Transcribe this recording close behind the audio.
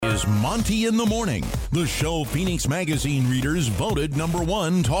is Monty in the Morning, the show Phoenix Magazine readers voted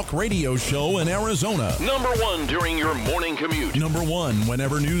 #1 talk radio show in Arizona. #1 during your morning commute. #1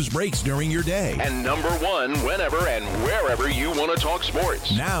 whenever news breaks during your day. And #1 whenever and wherever you want to talk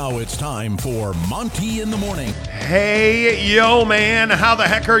sports. Now it's time for Monty in the Morning. Hey, yo, man, how the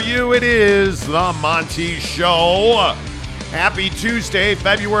heck are you? It is the Monty Show. Happy Tuesday,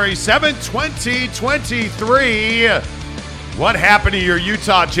 February 7th, 2023. What happened to your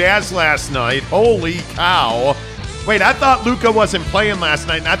Utah Jazz last night? Holy cow. Wait, I thought Luka wasn't playing last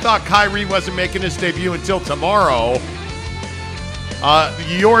night, and I thought Kyrie wasn't making his debut until tomorrow.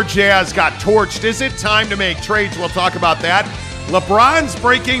 Your Jazz got torched. Is it time to make trades? We'll talk about that. LeBron's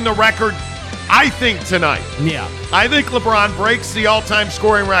breaking the record, I think, tonight. Yeah. I think LeBron breaks the all-time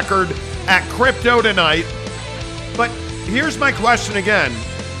scoring record at Crypto tonight. But here's my question again.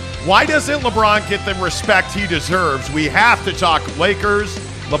 Why doesn't LeBron get the respect he deserves? We have to talk Lakers,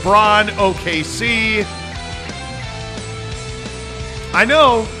 LeBron, OKC. I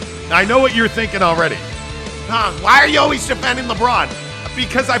know what you're thinking already. Why are you always defending LeBron?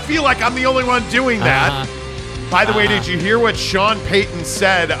 Because I feel like I'm the only one doing that. By the way, did you hear what Sean Payton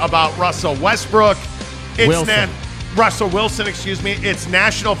said about Russell Westbrook? Russell Wilson, excuse me. It's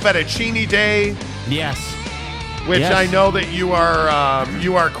National Fettuccine Day. Yes. Which I know that you are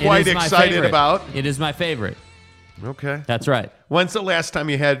quite excited about. It is my favorite. Okay. That's right. When's the last time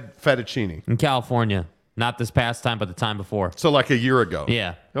you had fettuccine? In California. Not this past time, but the time before. So like a year ago?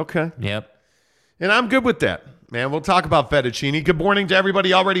 Yeah. Okay. Yep. And I'm good with that. Man, we'll talk about fettuccine. Good morning to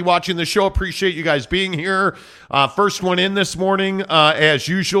everybody already watching the show. Appreciate you guys being here. First one in this morning, as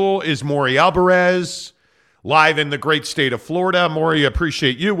usual, is Maury Alvarez, live in the great state of Florida. Maury,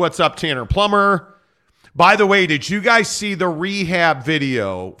 appreciate you. What's up, Tanner Plummer? By the way, did you guys see the rehab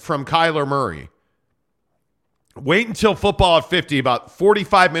video from Kyler Murray? Wait until football at 50, about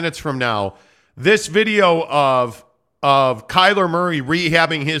 45 minutes from now. This video of Kyler Murray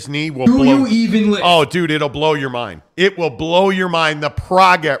rehabbing his knee will blow. Oh, dude, it'll blow your mind. It will blow your mind, the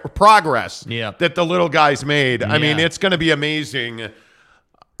progress that the little guy's made. I mean, it's going to be amazing.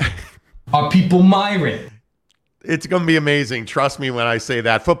 Are people Myron? It's going to be amazing. Trust me when I say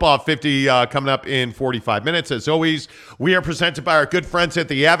that. Football at 50 coming up in 45 minutes. As always, we are presented by our good friends at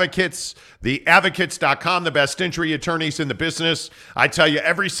The Advocates, theadvocates.com, the best injury attorneys in the business. I tell you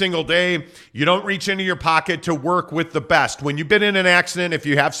every single day, you don't reach into your pocket to work with the best. When you've been in an accident, if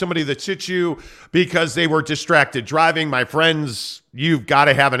you have somebody that hits you because they were distracted driving, my friends, you've got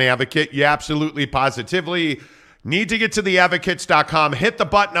to have an advocate. You absolutely, positively need to get to theadvocates.com. Hit the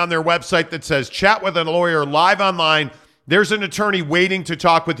button on their website that says chat with a lawyer live online. There's an attorney waiting to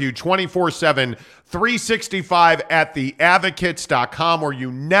talk with you 24/7, 365 at theadvocates.com, where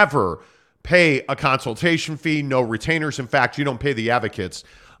you never pay a consultation fee, no retainers. In fact, you don't pay the advocates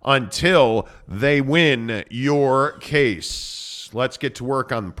until they win your case. Let's get to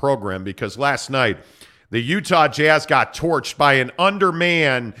work on the program, because last night the Utah Jazz got torched by an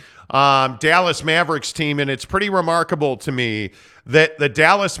undermanned Dallas Mavericks team, and it's pretty remarkable to me that the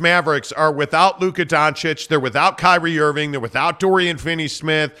Dallas Mavericks are without Luka Doncic, they're without Kyrie Irving, they're without Dorian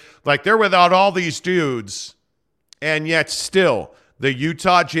Finney-Smith, like they're without all these dudes, and yet still the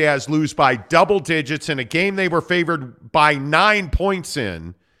Utah Jazz lose by double digits in a game they were favored by 9 points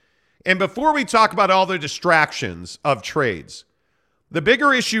in. And before we talk about all the distractions of trades, the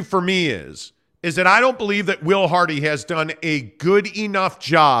bigger issue for me is that I don't believe that Will Hardy has done a good enough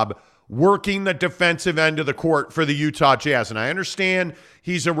job working the defensive end of the court for the Utah Jazz. And I understand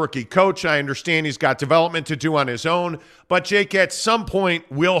he's a rookie coach. I understand he's got development to do on his own. But, Jake, at some point,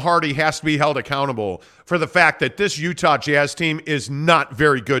 Will Hardy has to be held accountable for the fact that this Utah Jazz team is not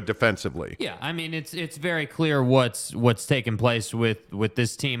very good defensively. Yeah, I mean, it's very clear what's taken place with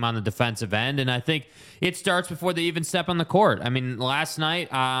this team on the defensive end, and I think it starts before they even step on the court. I mean, last night,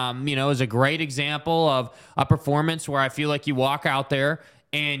 is a great example of a performance where I feel like you walk out there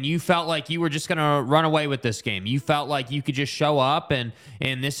and you felt like you were just going to run away with this game. You felt like you could just show up and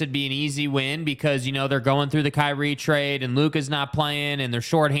this would be an easy win because, they're going through the Kyrie trade and Luka's not playing and they're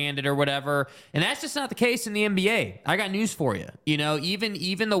shorthanded or whatever. And that's just not the case in the NBA. I got news for you.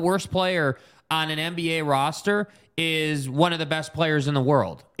 Even the worst player on an NBA roster is one of the best players in the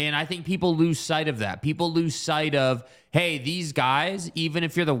world. And I think people lose sight of that. People lose sight of, hey, these guys, even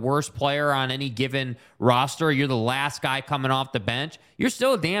if you're the worst player on any given roster, you're the last guy coming off the bench, you're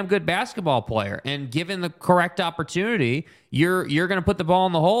still a damn good basketball player. And given the correct opportunity, you're going to put the ball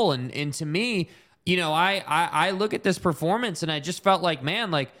in the hole. And to me, I look at this performance and I just felt like,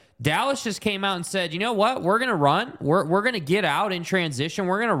 man, like Dallas just came out and said, you know what? We're going to run. We're going to get out in transition.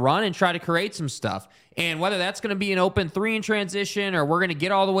 We're going to run and try to create some stuff. And whether that's going to be an open three in transition or we're going to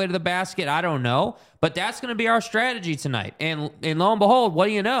get all the way to the basket, I don't know. But that's going to be our strategy tonight. And lo and behold, what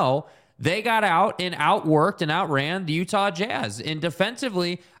do you know? They got out and outworked and outran the Utah Jazz. And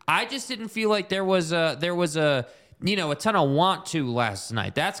defensively, I just didn't feel like there was a a ton of want to last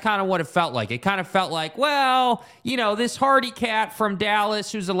night. That's kind of what it felt like. It kind of felt like, well, this Hardy cat from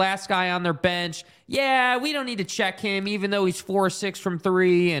Dallas, who's the last guy on their bench, yeah, we don't need to check him, even though he's 4-6 from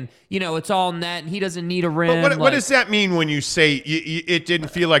three, and, it's all net, and he doesn't need a rim. But what does that mean when you say it didn't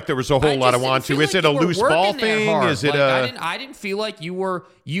feel like there was a whole lot of want to? Is it a loose ball thing? Is it I didn't feel like you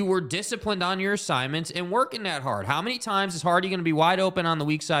were disciplined on your assignments and working that hard. How many times is Hardy going to be wide open on the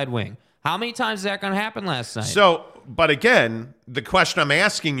weak side wing? How many times is that going to happen last night? So, but again, the question I'm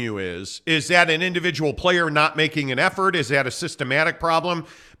asking you is that an individual player not making an effort? Is that a systematic problem?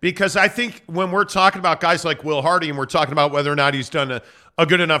 Because I think when we're talking about guys like Will Hardy and we're talking about whether or not he's done a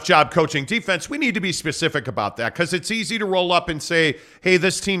good enough job coaching defense, we need to be specific about that because it's easy to roll up and say, hey,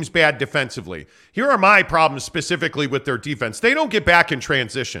 this team's bad defensively. Here are my problems specifically with their defense. They don't get back in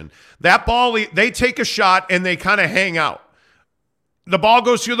transition. That ball, they take a shot and they kind of hang out. The ball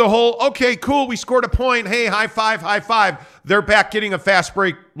goes through the hole. Okay, cool. We scored a point. Hey, high five, high five. They're back getting a fast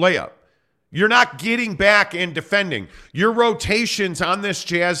break layup. You're not getting back and defending. Your rotations on this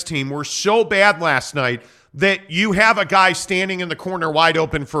Jazz team were so bad last night that you have a guy standing in the corner wide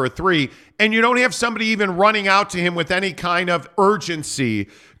open for a three, and you don't have somebody even running out to him with any kind of urgency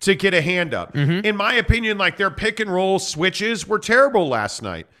to get a hand up. Mm-hmm. In my opinion, like their pick and roll switches were terrible last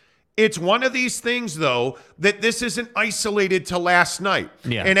night. It's one of these things, though, that this isn't isolated to last night.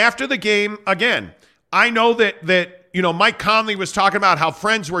 Yeah. And after the game, again, I know that Mike Conley was talking about how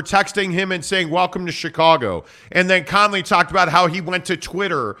friends were texting him and saying, welcome to Chicago. And then Conley talked about how he went to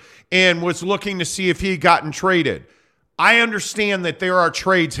Twitter and was looking to see if he had gotten traded. I understand that there are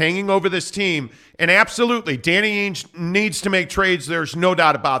trades hanging over this team, and absolutely, Danny Ainge needs to make trades. There's no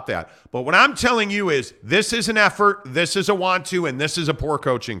doubt about that. But what I'm telling you is this is an effort, this is a want to, and this is a poor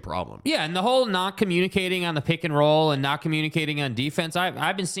coaching problem. Yeah, and the whole not communicating on the pick and roll and not communicating on defense,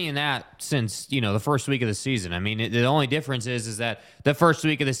 I've been seeing that since, the first week of the season. I mean, the only difference is that the first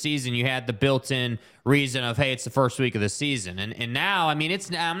week of the season you had the built-in reason of, hey, it's the first week of the season. And now, I mean,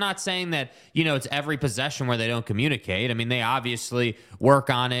 I'm not saying that, it's every possession where they don't communicate. I mean, they obviously work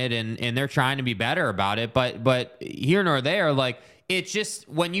on it and they're trying to be better about it. But here nor there, like, it's just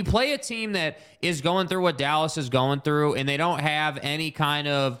when you play a team that is going through what Dallas is going through and they don't have any kind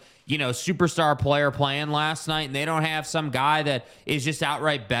of, superstar player playing last night and they don't have some guy that is just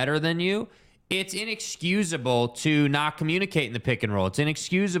outright better than you, it's inexcusable to not communicate in the pick and roll. It's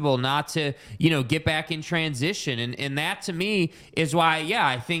inexcusable not to, get back in transition. And that to me is why,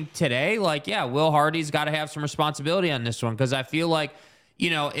 I think today, Will Hardy's got to have some responsibility on this one because I feel like,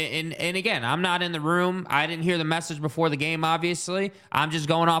 and again, I'm not in the room. I didn't hear the message before the game, obviously. I'm just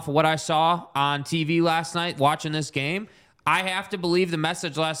going off of what I saw on TV last night watching this game. I have to believe the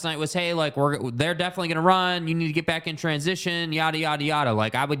message last night was, hey, they're definitely going to run. You need to get back in transition, yada, yada, yada.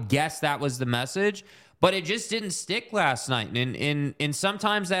 I would guess that was the message, but it just didn't stick last night. And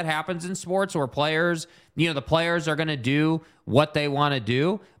sometimes that happens in sports where players, the players are going to do what they want to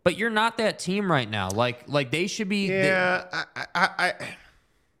do, but you're not that team right now. Like they should be. Yeah,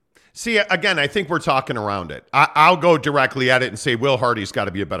 See, again, I think we're talking around it. I'll go directly at it and say Will Hardy's got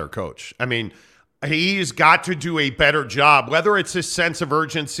to be a better coach. I mean, he's got to do a better job, whether it's his sense of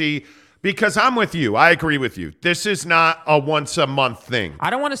urgency, because I'm with you. I agree with you. This is not a once-a-month thing. I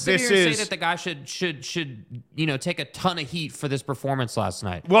don't want to sit here and say that the guy should take a ton of heat for this performance last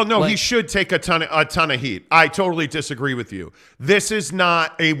night. Well, no, he should take a ton of heat. I totally disagree with you. This is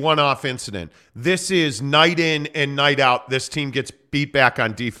not a one-off incident. This is night in and night out. This team gets beat back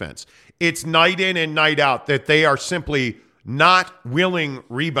on defense. It's night in and night out that they are simply not willing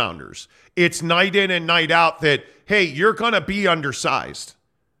rebounders. It's night in and night out that, hey, you're going to be undersized.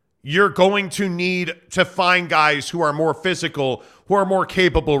 You're going to need to find guys who are more physical, who are more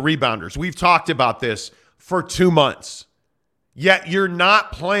capable rebounders. We've talked about this for 2 months. Yet you're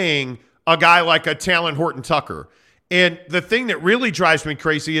not playing a guy like a Talon Horton-Tucker. And the thing that really drives me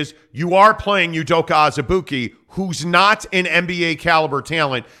crazy is you are playing Udoka Azubuike, who's not an NBA caliber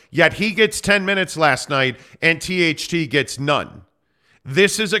talent, yet he gets 10 minutes last night and THT gets none.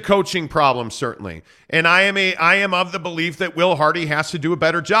 This is a coaching problem, certainly. And I am of the belief that Will Hardy has to do a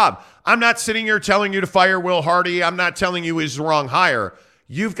better job. I'm not sitting here telling you to fire Will Hardy. I'm not telling you he's the wrong hire.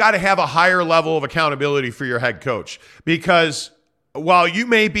 You've got to have a higher level of accountability for your head coach. Because while you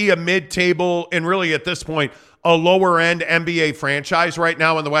may be a mid-table and really at this point a lower end NBA franchise right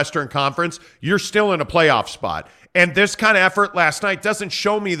now in the Western Conference, you're still in a playoff spot. And this kind of effort last night doesn't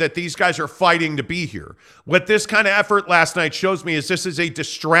show me that these guys are fighting to be here. What this kind of effort last night shows me is this is a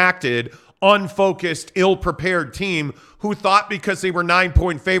distracted, unfocused, ill-prepared team who thought because they were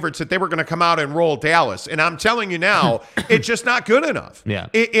 9-point favorites that they were going to come out and roll Dallas. And I'm telling you now, it's just not good enough. Yeah.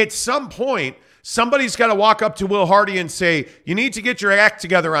 At some point, somebody's got to walk up to Will Hardy and say, you need to get your act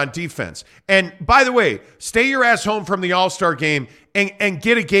together on defense. And by the way, stay your ass home from the All-Star game and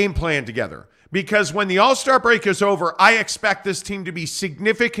get a game plan together. Because when the All-Star break is over, I expect this team to be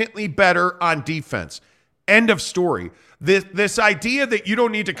significantly better on defense. End of story. This idea that you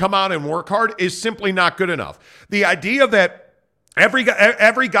don't need to come out and work hard is simply not good enough. The idea that every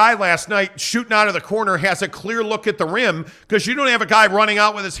guy last night shooting out of the corner has a clear look at the rim because you don't have a guy running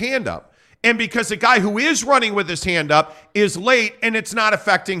out with his hand up. And because the guy who is running with his hand up is late and it's not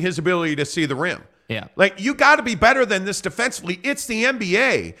affecting his ability to see the rim. Yeah. Like, you got to be better than this defensively. It's the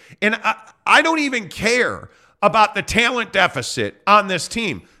NBA. And I don't even care about the talent deficit on this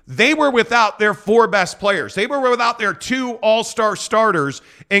team. They were without their 4 best players. They were without their 2 all-star starters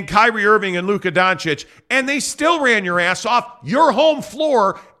in Kyrie Irving and Luka Doncic, and they still ran your ass off your home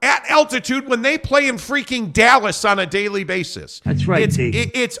floor at altitude when they play in freaking Dallas on a daily basis. That's right,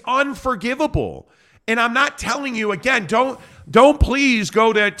 It's unforgivable. And I'm not telling you, again, don't please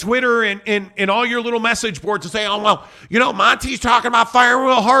go to Twitter and all your little message boards and say, oh, well, Monty's talking about firing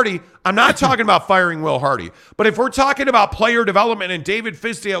Will Hardy. I'm not talking about firing Will Hardy. But if we're talking about player development and David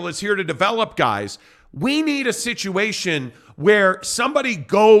Fizdale is here to develop guys, we need a situation where somebody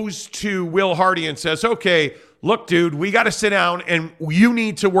goes to Will Hardy and says, okay, look, dude, we got to sit down and you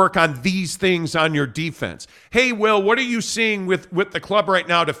need to work on these things on your defense. Hey, Will, what are you seeing with the club right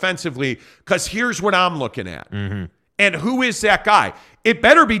now defensively? Because here's what I'm looking at. Mm-hmm. And who is that guy? It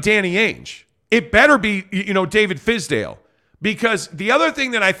better be Danny Ainge. It better be, David Fizdale. Because the other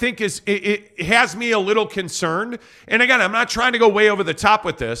thing that I think is it has me a little concerned, and again, I'm not trying to go way over the top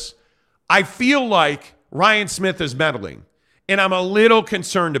with this. I feel like Ryan Smith is meddling, and I'm a little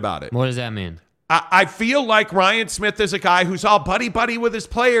concerned about it. What does that mean? I feel like Ryan Smith is a guy who's all buddy-buddy with his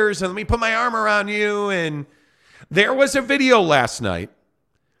players, and let me put my arm around you. And there was a video last night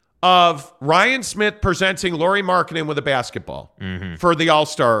of Ryan Smith presenting Lauri Markkanen with a basketball for the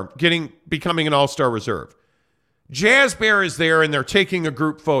All-Star, becoming an All-Star reserve. Jazz Bear is there, and they're taking a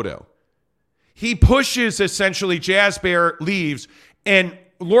group photo. He pushes, essentially, Jazz Bear leaves, and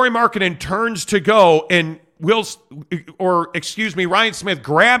Lauri Markkanen turns to go, and Ryan Smith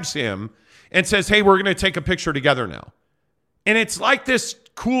grabs him and says, hey, we're going to take a picture together now. And it's like this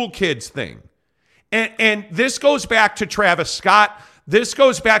cool kids thing. And this goes back to Travis Scott. This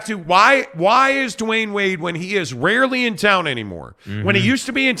goes back to why is Dwayne Wade, when he is rarely in town anymore, when he used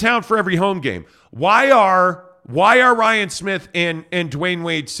to be in town for every home game, why are Ryan Smith and Dwayne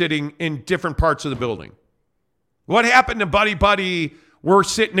Wade sitting in different parts of the building? What happened to buddy? We're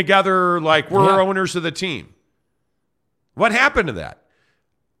sitting together like we're owners of the team. What happened to that?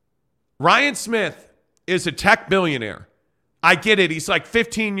 Ryan Smith is a tech billionaire. I get it. He's like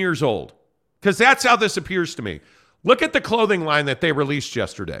 15 years old, because that's how this appears to me. Look at the clothing line that they released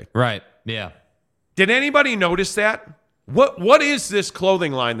yesterday. Right. Yeah. Did anybody notice that? What is this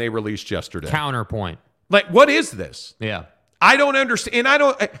clothing line they released yesterday? Counterpoint. Like, what is this? Yeah. I don't understand.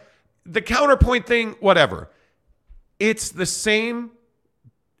 And the counterpoint thing, whatever. It's the same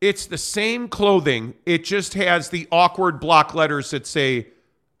clothing. It just has the awkward block letters that say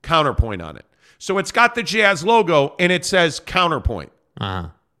Counterpoint on it. So it's got the Jazz logo and it says Counterpoint. Uh-huh.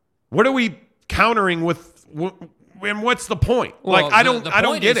 What are we countering with? And what's the point? Well, like, I don't the get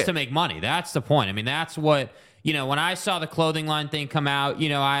point it. is to make money. That's the point. I mean, that's what, when I saw the clothing line thing come out,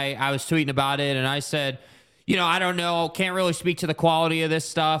 I was tweeting about it and I said, I don't know, can't really speak to the quality of this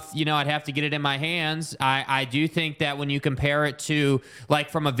stuff. I'd have to get it in my hands. I do think that when you compare it to, like,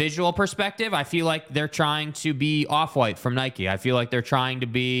 from a visual perspective, I feel like they're trying to be Off-White from Nike. I feel like they're trying to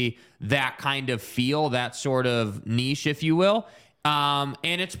be that kind of feel, that sort of niche, if you will. And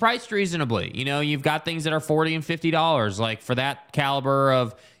it's priced reasonably. You've got things that are $40 and $50, like, for that caliber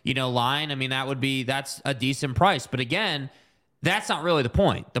of, line. I mean, that's a decent price. But again, that's not really the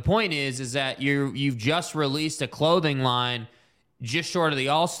point. The point is that you've just released a clothing line just short of the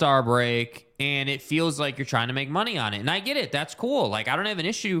All-Star break, and it feels like you're trying to make money on it. And I get it. That's cool. Like, I don't have an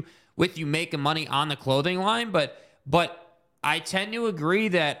issue with you making money on the clothing line, but I tend to agree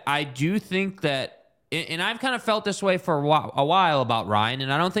that I do think that, and I've kind of felt this way for a while about Ryan,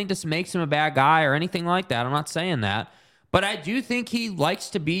 and I don't think this makes him a bad guy or anything like that. I'm not saying that. But I do think he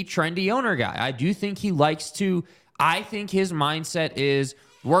likes to be trendy owner guy. I do think he likes to... I think his mindset is,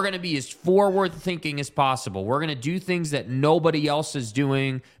 We're going to be as forward thinking as possible. We're going to do things that nobody else is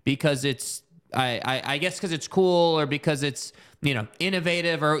doing because it's, I guess because it's cool or because it's,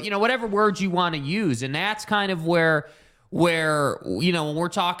 innovative or, whatever words you want to use. And that's kind of where, when we're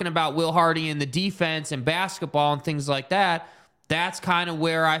talking about Will Hardy and the defense and basketball and things like that, that's kind of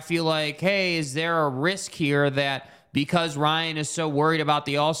where I feel like, hey, is there a risk here that because Ryan is so worried about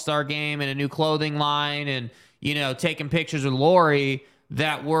the All-Star game and a new clothing line and, taking pictures with Lori,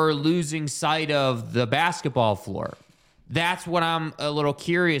 that we're losing sight of the basketball floor? That's what I'm a little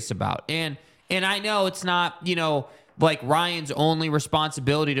curious about. And I know it's not, like Ryan's only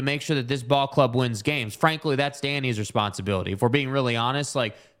responsibility to make sure that this ball club wins games. Frankly, that's Danny's responsibility. If we're being really honest,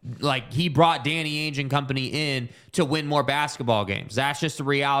 like he brought Danny Ainge and company in to win more basketball games. That's just the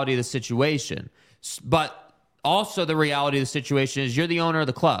reality of the situation. But also the reality of the situation is you're the owner of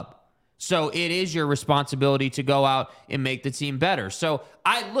the club. So it is your responsibility to go out and make the team better. So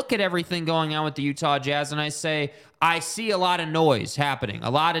I look at everything going on with the Utah Jazz and I say, I see a lot of noise happening,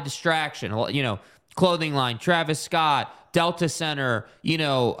 a lot of distraction, clothing line, Travis Scott, Delta Center, any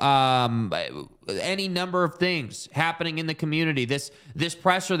number of things happening in the community. This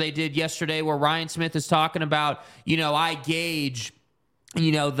presser they did yesterday where Ryan Smith is talking about, I gauge, I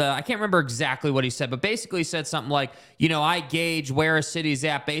can't remember exactly what he said, but basically he said something like, I gauge where a city's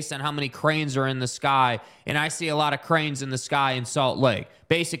at based on how many cranes are in the sky, and I see a lot of cranes in the sky in Salt Lake.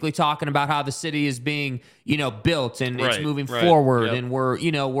 Basically talking about how the city is being, built and it's moving forward, and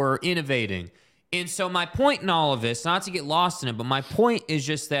we're innovating. And so my point in all of this, not to get lost in it, but my point is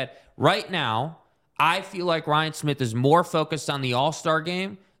just that right now, I feel like Ryan Smith is more focused on the All-Star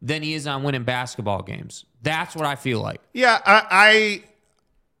game than he is on winning basketball games. That's what I feel like. Yeah, I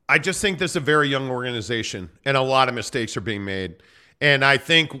just think this is a very young organization, and a lot of mistakes are being made. And I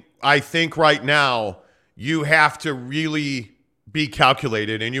think right now you have to really be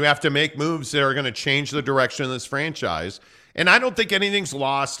calculated, and you have to make moves that are going to change the direction of this franchise. And I don't think anything's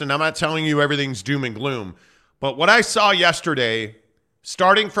lost, and I'm not telling you everything's doom and gloom. But what I saw yesterday,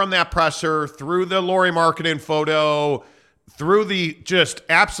 starting from that presser, through the Lauri Markkanen photo, through the just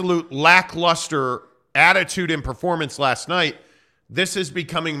absolute lackluster attitude and performance last night, this is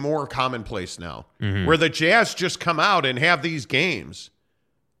becoming more commonplace now, where the Jazz just come out and have these games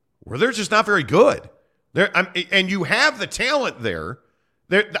where they're just not very good. And you have the talent there.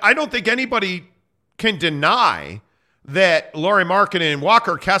 I don't think anybody can deny that Lauri Markkanen and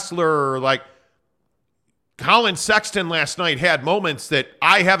Walker Kessler, like Colin Sexton last night, had moments that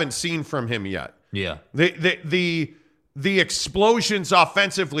I haven't seen from him yet. Yeah. The explosions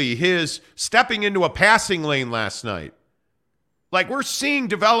offensively, his stepping into a passing lane last night. Like, we're seeing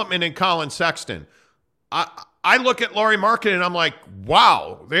development in Colin Sexton. I look at Lauri Markkanen and I'm like,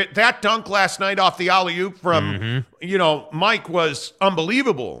 wow, that dunk last night off the alley-oop from, Mike was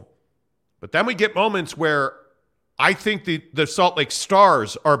unbelievable. But then we get moments where I think the Salt Lake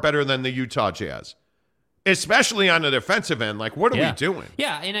Stars are better than the Utah Jazz, especially on the defensive end. Like, what are we doing?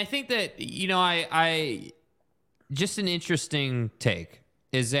 Yeah, and I think that, I just an interesting take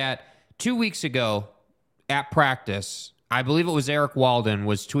is that 2 weeks ago at practice, I believe it was Eric Walden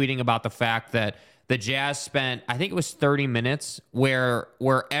was tweeting about the fact that the Jazz spent, I think it was 30 minutes, where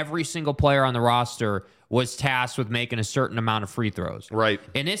every single player on the roster was tasked with making a certain amount of free throws. Right.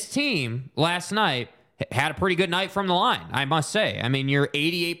 And this team last night had a pretty good night from the line, I must say. I mean, you're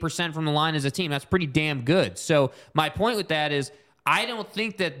 88% from the line as a team. That's pretty damn good. So my point with that is I don't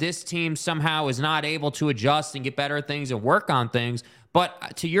think that this team somehow is not able to adjust and get better at things and work on things.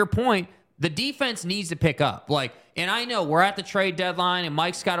 But to your point, the defense needs to pick up. And I know we're at the trade deadline, and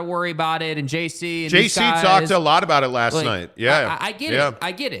Mike's got to worry about it, and JC. And JC talked a lot about it last night. Yeah, I get it.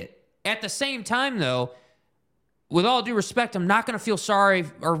 I get it. At the same time, though, with all due respect, I'm not going to feel sorry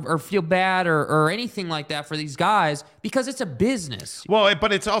or feel bad or anything like that for these guys because it's a business. Well,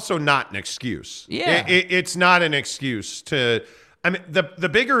 but it's also not an excuse. Yeah, it's not an excuse to. I mean, the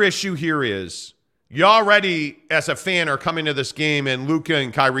bigger issue here is you already, as a fan, are coming to this game, and Luka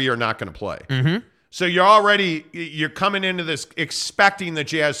and Kyrie are not going to play. Mm-hmm. So you're coming into this expecting the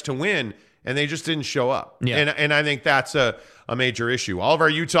Jazz to win, and they just didn't show up. Yeah. And I think that's a major issue. All of our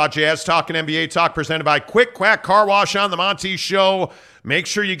Utah Jazz talk and NBA talk presented by Quick Quack Car Wash on the Monty Show. Make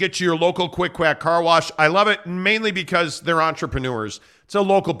sure you get to your local Quick Quack Car Wash. I love it mainly because they're entrepreneurs. It's a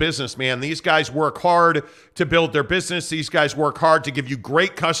local business, man. These guys work hard to build their business. These guys work hard to give you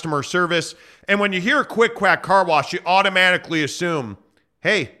great customer service. And when you hear Quick Quack Car Wash, you automatically assume,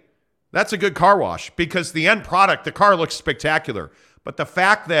 hey, that's a good car wash because the end product, the car looks spectacular. But the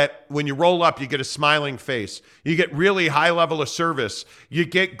fact that when you roll up, you get a smiling face, you get really high level of service, you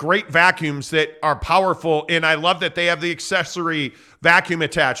get great vacuums that are powerful. And I love that they have the accessory vacuum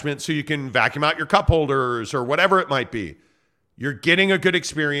attachment so you can vacuum out your cup holders or whatever it might be. You're getting a good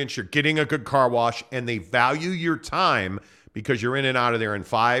experience. You're getting a good car wash, and they value your time because you're in and out of there in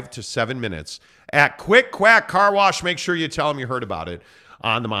 5 to 7 minutes. At Quick Quack Car Wash, make sure you tell them you heard about it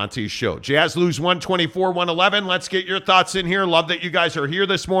on the Monty Show. Jazz lose 124-111. Let's get your thoughts in here. Love that you guys are here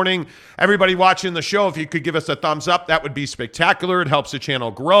this morning. Everybody watching the show, if you could give us a thumbs up, that would be spectacular. It helps the channel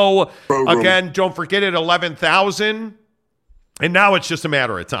grow. Again, don't forget it, 11,000. And now it's just a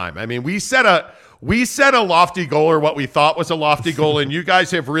matter of time. I mean, we set a lofty goal, or what we thought was a lofty goal, and you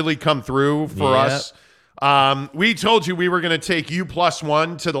guys have really come through for us. We told you we were going to take you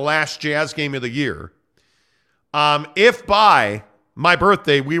 +1 to the last Jazz game of the year. If by my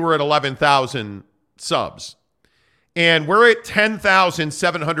birthday we were at 11,000 subs, and we're at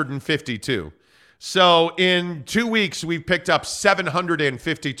 10,752. So in 2 weeks, we've picked up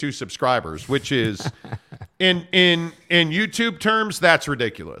 752 subscribers, which is in YouTube terms, that's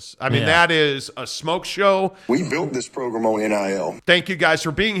ridiculous. I mean, that is a smoke show. We built this program on NIL. Thank you guys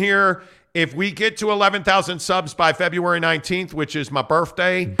for being here. If we get to 11,000 subs by February 19th, which is my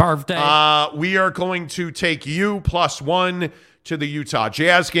birthday, we are going to take you +1 to the Utah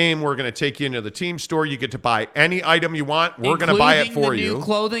Jazz game. We're going to take you into the team store. You get to buy any item you want. We're going to buy it for you. New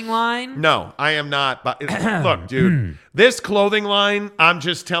clothing line? No, I am not. But look, dude, this clothing line, I'm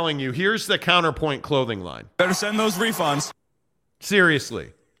just telling you, here's the Counterpoint clothing line. Better send those refunds.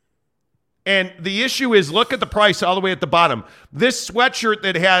 Seriously. And the issue is, look at the price all the way at the bottom. This sweatshirt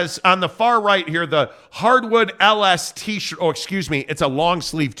that has on the far right here, the Hardwood LS t-shirt. Oh, excuse me. It's a long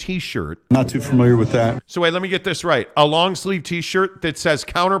sleeve t-shirt. Not too familiar with that. So wait, let me get this right. A long sleeve t-shirt that says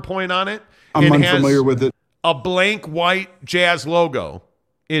Counterpoint on it. I'm unfamiliar with it. A blank white Jazz logo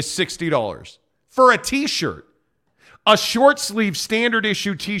is $60 for a t-shirt. A short sleeve standard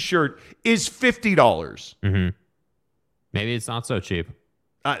issue t-shirt is $50. Mm-hmm. Maybe it's not so cheap.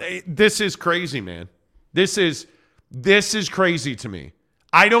 This is crazy, man. This is crazy to me.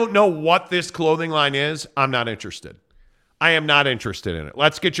 I don't know what this clothing line is. I'm not interested. I am not interested in it.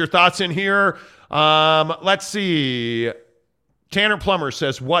 Let's get your thoughts in here. Let's see. Tanner Plummer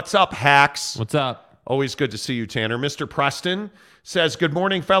says, "What's up, hacks?" What's up? Always good to see you, Tanner. Mr. Preston says, "Good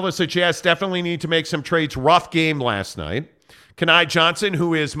morning, fellas. The Jazz definitely need to make some trades. Rough game last night. Kanai Johnson,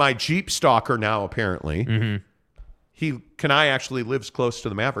 who is my Jeep stalker now, apparently." Mm-hmm. Kanai actually lives close to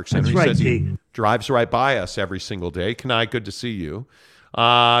the Mavericks Center. That's right, says he drives right by us every single day. Kanai, good to see you.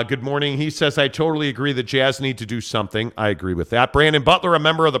 Good morning. He says, "I totally agree the Jazz need to do something." I agree with that. Brandon Butler, a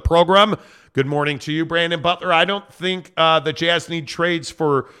member of the program. Good morning to you, Brandon Butler. I don't think the Jazz need trades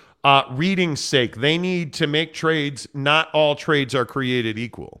for reading's sake. They need to make trades. Not all trades are created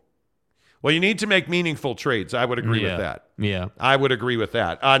equal. Well, you need to make meaningful trades. I would agree with that. Yeah. I would agree with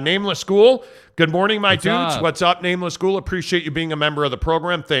that. Nameless School, good morning, my dudes. Up? What's up, Nameless School? Appreciate you being a member of the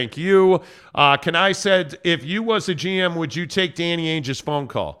program. Thank you. Kanai said, if you was a GM, would you take Danny Ainge's phone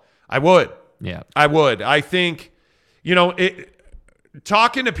call? I would. Yeah. I would. I think,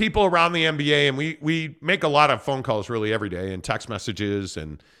 talking to people around the NBA, and we make a lot of phone calls really every day and text messages,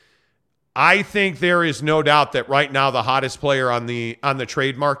 and I think there is no doubt that right now the hottest player on the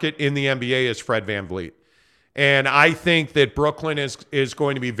trade market in the NBA is Fred VanVleet. And I think that Brooklyn is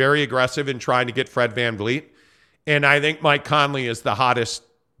going to be very aggressive in trying to get Fred VanVleet. And I think Mike Conley is the hottest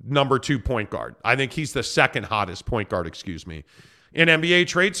number 2 point guard. I think he's the second hottest point guard, in NBA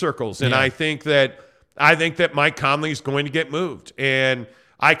trade circles. And I think that Mike Conley is going to get moved. And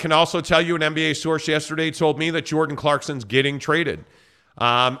I can also tell you an NBA source yesterday told me that Jordan Clarkson's getting traded.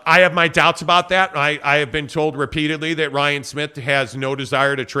 I have my doubts about that. I have been told repeatedly that Ryan Smith has no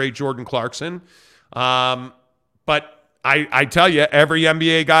desire to trade Jordan Clarkson. But I tell you, every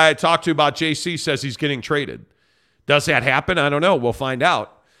NBA guy I talk to about JC says he's getting traded. Does that happen? I don't know. We'll find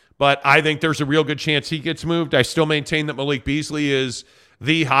out. But I think there's a real good chance he gets moved. I still maintain that Malik Beasley is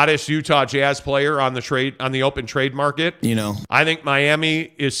the hottest Utah Jazz player on the open trade market. I think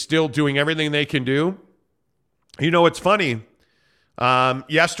Miami is still doing everything they can do. It's funny.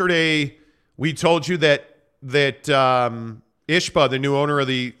 Yesterday, we told you that Ishba, the new owner of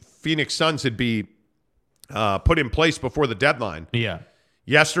the Phoenix Suns, had be put in place before the deadline. Yeah.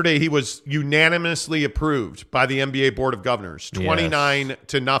 Yesterday, he was unanimously approved by the NBA Board of Governors,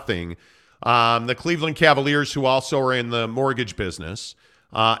 29-0. The Cleveland Cavaliers, who also are in the mortgage business,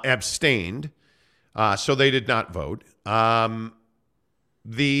 abstained, so they did not vote.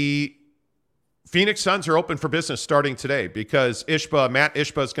 The Phoenix Suns are open for business starting today because Matt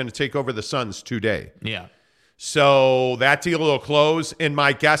Ishba is going to take over the Suns today. Yeah. So that deal will close, and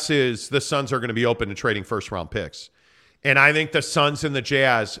my guess is the Suns are going to be open to trading first-round picks. And I think the Suns and the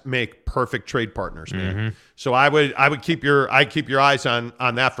Jazz make perfect trade partners, man. Mm-hmm. So I would keep your eyes on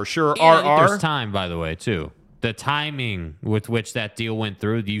that for sure. And I think there's time, by the way, too. The timing with which that deal went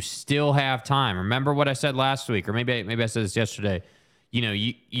through, you still have time. Remember what I said last week, or maybe I said this yesterday. You know,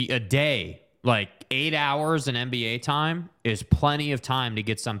 a day, like 8 hours in NBA time is plenty of time to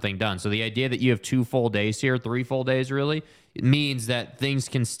get something done. So the idea that you have 2 full days here, 3 full days really, it means that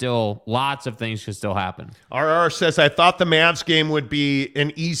lots of things can still happen. RR says, I thought the Mavs game would be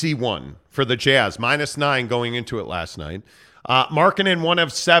an easy one for the Jazz, -9 going into it last night. Markkanen 1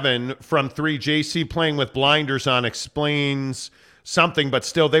 of 7 from 3. JC playing with blinders on explains something, but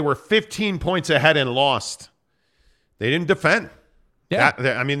still they were 15 points ahead and lost. They didn't defend. Yeah.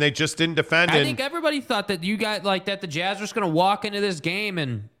 They just didn't defend. I think everybody thought that the Jazz were just going to walk into this game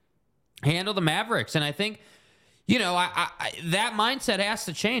and handle the Mavericks. And I think, that mindset has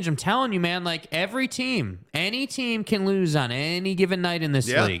to change. I'm telling you, man, like any team can lose on any given night in this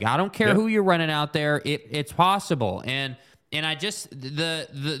league. I don't care who you're running out there. It's possible. And I just,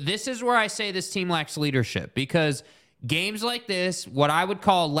 this is where I say this team lacks leadership, because games like this, what I would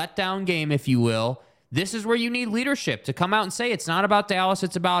call a letdown game, if you will, this is where you need leadership to come out and say, it's not about Dallas,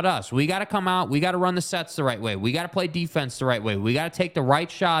 it's about us. We got to come out. We got to run the sets the right way. We got to play defense the right way. We got to take the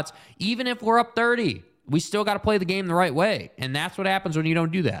right shots. Even if we're up 30, we still got to play the game the right way. And that's what happens when you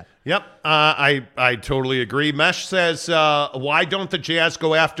don't do that. Yep, I totally agree. Mesh says, why don't the Jazz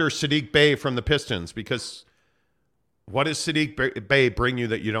go after Saddiq Bey from the Pistons? Because what does Saddiq Bey bring you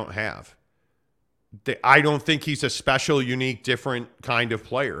that you don't have? I don't think he's a special, unique, different kind of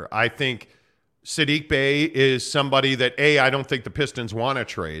player. I think Saddiq Bey is somebody that, A, I don't think the Pistons want to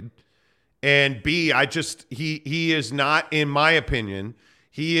trade. And B, he is not, in my opinion,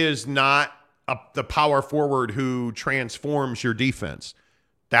 he is not the power forward who transforms your defense.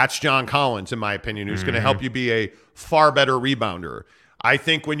 That's John Collins, in my opinion, who's going to help you be a far better rebounder. I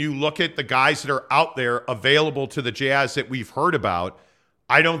think when you look at the guys that are out there available to the Jazz that we've heard about,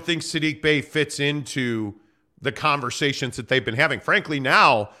 I don't think Saddiq Bey fits into the conversations that they've been having. Frankly,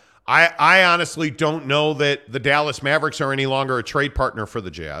 now, I honestly don't know that the Dallas Mavericks are any longer a trade partner for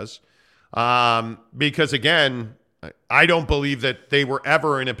the Jazz. Because, again, I don't believe that they were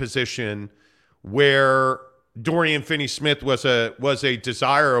ever in a position where Dorian Finney-Smith was a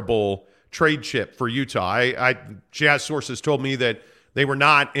desirable trade chip for Utah. Jazz sources told me that they were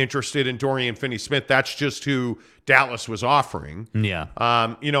not interested in Dorian Finney-Smith. That's just who Dallas was offering. Yeah.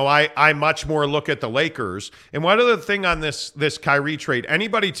 I much more look at the Lakers. And one other thing on this Kyrie trade,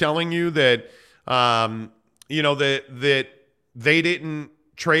 anybody telling you that, that they didn't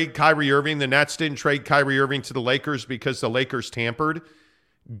trade Kyrie Irving, the Nets didn't trade Kyrie Irving to the Lakers because the Lakers tampered,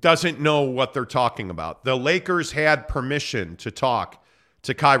 doesn't know what they're talking about. The Lakers had permission to talk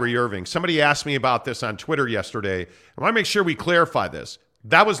to Kyrie Irving. Somebody asked me about this on Twitter yesterday. I want to make sure we clarify this.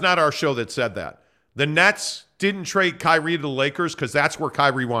 That was not our show that said that. The Nets didn't trade Kyrie to the Lakers because that's where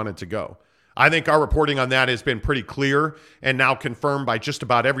Kyrie wanted to go. I think our reporting on that has been pretty clear and now confirmed by just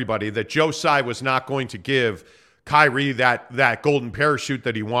about everybody that Joe Tsai was not going to give Kyrie that golden parachute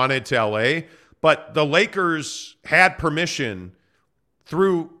that he wanted to LA. But the Lakers had permission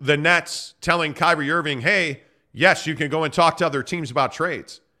through the Nets telling Kyrie Irving, hey, yes, you can go and talk to other teams about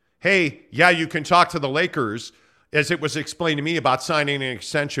trades. Hey, yeah, you can talk to the Lakers, as it was explained to me, about signing an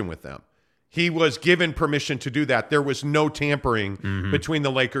extension with them. He was given permission to do that. There was no tampering between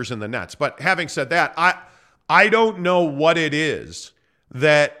the Lakers and the Nets. But having said that, I don't know what it is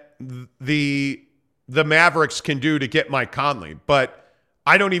that the Mavericks can do to get Mike Conley, but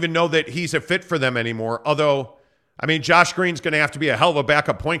I don't even know that he's a fit for them anymore. Although, Josh Green's going to have to be a hell of a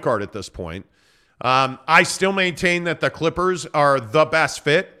backup point guard at this point. I still maintain that the Clippers are the best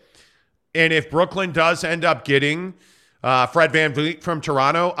fit. And if Brooklyn does end up getting Fred VanVleet from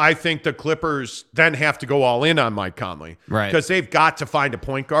Toronto, I think the Clippers then have to go all in on Mike Conley. Right. Because they've got to find a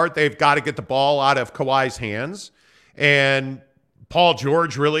point guard. They've got to get the ball out of Kawhi's hands. And Paul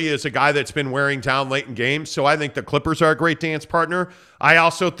George really is a guy that's been wearing down late in games. So I think the Clippers are a great dance partner. I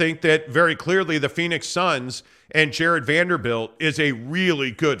also think that very clearly the Phoenix Suns and Jared Vanderbilt is a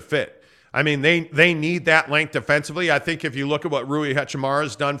really good fit. They need that length defensively. I think if you look at what Rui Hachimura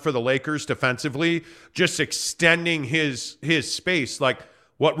has done for the Lakers defensively, just extending his space, like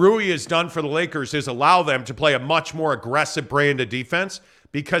what Rui has done for the Lakers is allow them to play a much more aggressive brand of defense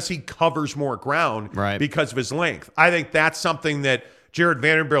because he covers more ground because of his length. I think that's something that Jared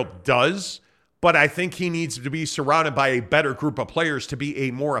Vanderbilt does, but I think he needs to be surrounded by a better group of players to be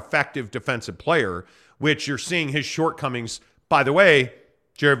a more effective defensive player, which you're seeing his shortcomings. By the way,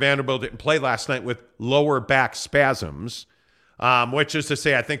 Jared Vanderbilt didn't play last night with lower back spasms, which is to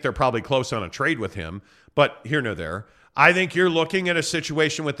say I think they're probably close on a trade with him, but here nor there. I think you're looking at a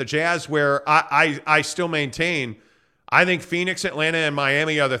situation with the Jazz where I still maintain I think Phoenix, Atlanta, and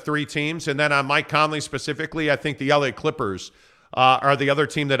Miami are the three teams. And then on Mike Conley specifically, I think the LA Clippers are the other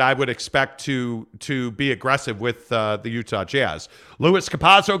team that I would expect to be aggressive with the Utah Jazz. Louis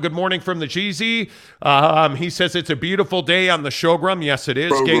Capazzo, good morning from the GZ. He says it's a beautiful day on the Showgram. Yes, it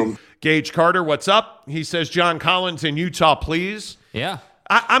is. Gage Carter, what's up? He says John Collins in Utah, please. Yeah.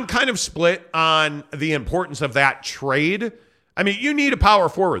 I'm kind of split on the importance of that trade. I mean, you need a power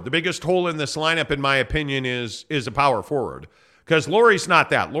forward. The biggest hole in this lineup, in my opinion, is a power forward. Because Laurie's not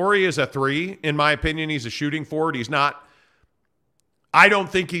that. Laurie is a 3. In my opinion, he's a shooting forward. He's not. I don't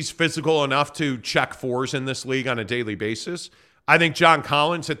think he's physical enough to check 4s in this league on a daily basis. I think John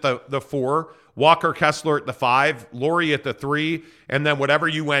Collins at the 4, Walker Kessler at the 5, Laurie at the 3, and then whatever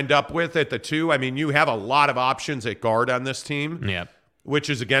you end up with at the 2. I mean, you have a lot of options at guard on this team. Yeah. Which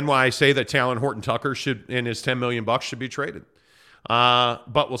is, again, why I say that Talon Horton-Tucker should, in his $10 million should be traded.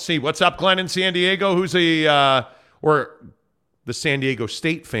 But we'll see. What's up, Glenn in San Diego? Who's or the San Diego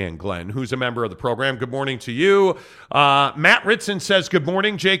State fan, Glenn, who's a member of the program. Good morning to you. Matt Ritson says, good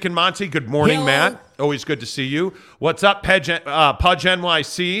morning, Jake and Monty. Good morning, Hello. Matt. Always good to see you. What's up, Pudge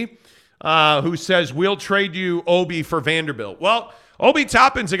NYC, who says, we'll trade you Obi for Vanderbilt. Well, Obi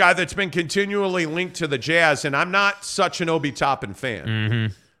Toppin's a guy that's been continually linked to the Jazz, and I'm not such an Obi Toppin fan.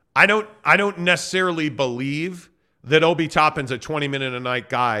 Mm-hmm. I don't necessarily believe that Obi Toppin's a 20-minute-a-night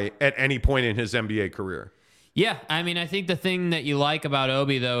guy at any point in his NBA career. Yeah, I mean, I think the thing that you like about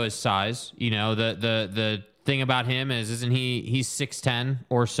Obi, though, is size. You know, the thing about him is, isn't he's 6'10"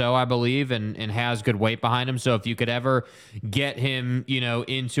 or so, I believe, and has good weight behind him. So if you could ever get him, you know,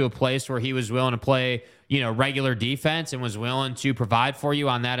 into a place where he was willing to play, you know, regular defense and was willing to provide for you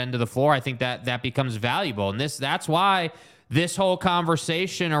on that end of the floor, I think that becomes valuable. And that's why this whole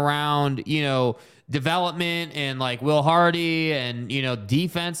conversation around, you know, development and like Will Hardy and, you know,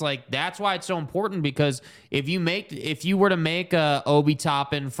 defense, like that's why it's so important, because if you were to make a Obi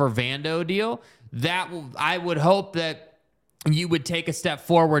Toppin for Vando deal, I would hope that you would take a step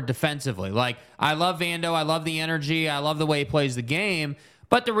forward defensively. Like, I love Vando, I love the energy, I love the way he plays the game,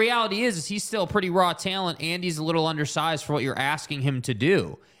 but the reality is he's still pretty raw talent and he's a little undersized for what you're asking him to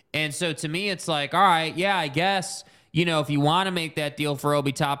do. And so to me, it's like, all right, yeah, I guess, you know, if you want to make that deal for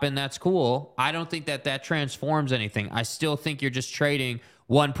Obi Toppin, that's cool. I don't think that transforms anything. I still think you're just trading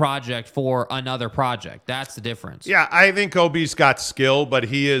one project for another project. That's the difference. Yeah, I think Obi's got skill, but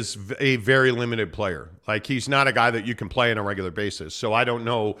he is a very limited player. Like, he's not a guy that you can play on a regular basis. So I don't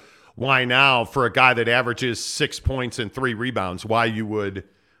know why now, for a guy that averages 6 points and 3 rebounds, why you would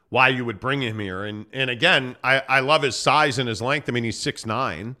bring him here. And again, I love his size and his length. I mean, he's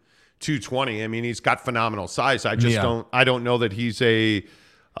 6'9", 220. I mean, he's got phenomenal size. I just don't know that he's he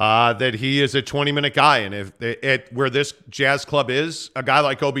is a 20-minute guy. And if where this Jazz club is, a guy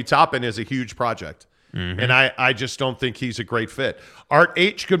like Obi Toppin is a huge project. Mm-hmm. And I just don't think he's a great fit. Art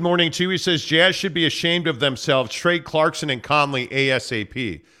H, good morning to you. He says, Jazz should be ashamed of themselves. Trade Clarkson and Conley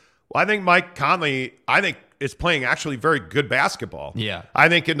ASAP. Well, I think Mike Conley, is playing actually very good basketball. Yeah. I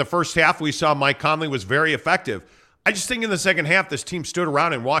think in the first half we saw Mike Conley was very effective. I just think in the second half this team stood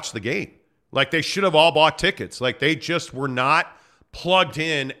around and watched the game. Like, they should have all bought tickets. Like, they just were not plugged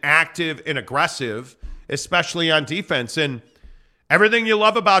in, active, and aggressive, especially on defense. And everything you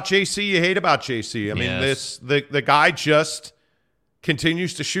love about JC, you hate about JC. I mean, the guy just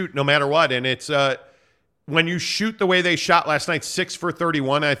continues to shoot no matter what. And it's when you shoot the way they shot last night, 6 for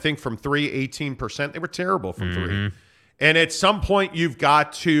 31, I think, from 3, 18%. They were terrible from 3. And at some point you've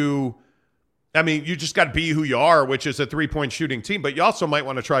got to, I mean, you just got to be who you are, which is a 3-point shooting team, but you also might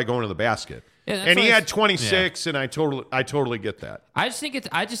want to try going to the basket. Yeah, and he had 26, and I totally get that. I just think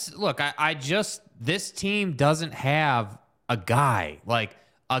this team doesn't have a guy,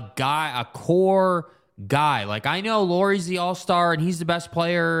 a core guy. Like, I know Laurie's the all-star and he's the best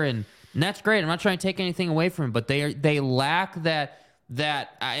player, and that's great. I'm not trying to take anything away from him, but they lack that,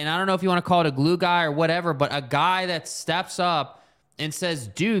 and I don't know if you want to call it a glue guy or whatever, but a guy that steps up and says,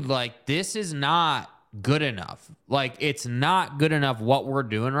 dude, like, this is not good enough. Like, it's not good enough what we're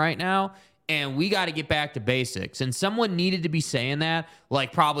doing right now, and we got to get back to basics. And someone needed to be saying that,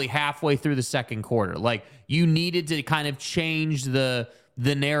 like, probably halfway through the second quarter. Like, you needed to kind of change the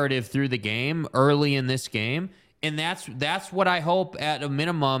narrative through the game early in this game, and that's what I hope at a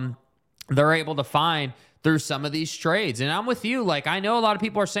minimum they're able to find through some of these trades. And I'm with you. Like, I know a lot of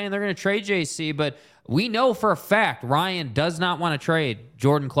people are saying they're going to trade JC, but we know for a fact Ryan does not want to trade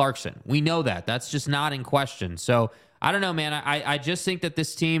Jordan Clarkson. We know that. That's just not in question. So I don't know, man. I just think that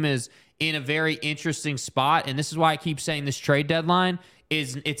this team is in a very interesting spot, and this is why I keep saying this trade deadline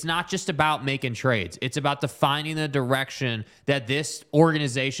is it's not just about making trades. It's about defining the direction that this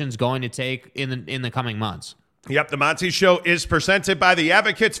organization's going to take in the coming months. Yep, the Monty Show is presented by The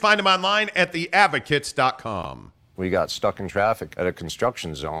Advocates. Find them online at theadvocates.com. We got stuck in traffic at a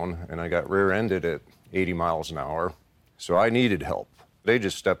construction zone, and I got rear-ended at 80 miles an hour, so I needed help. They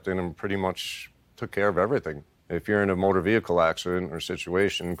just stepped in and pretty much took care of everything. If you're in a motor vehicle accident or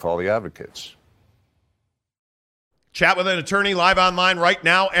situation, call The Advocates. Chat with an attorney live online right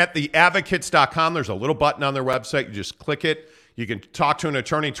now at theadvocates.com. There's a little button on their website. You just click it. You can talk to an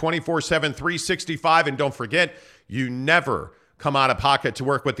attorney 24/7, 365. And don't forget, you never come out of pocket to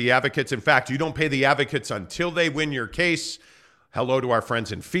work with The Advocates. In fact, you don't pay The Advocates until they win your case. Hello to our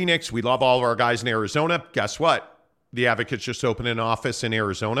friends in Phoenix. We love all of our guys in Arizona. Guess what? The Advocates just opened an office in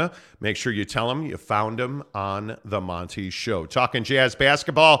Arizona. Make sure you tell them you found them on the Monty Show. Talking Jazz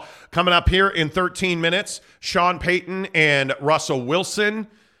basketball coming up here in 13 minutes. Sean Payton and Russell Wilson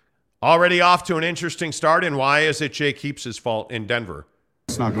already off to an interesting start. And why is it Jake Heaps' fault in Denver?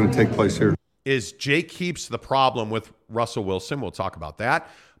 It's not going to take place here. Is Jake Heaps the problem with Russell Wilson? We'll talk about that.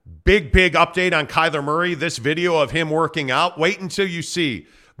 Big update on Kyler Murray. This video of him working out. Wait until you see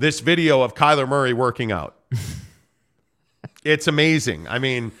this video of Kyler Murray working out. It's amazing. I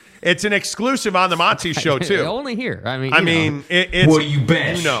mean, it's an exclusive on the Monty Show, too. Only here. It's What you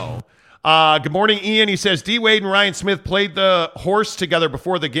bet. Good morning, Ian. He says, D. Wade and Ryan Smith played the horse together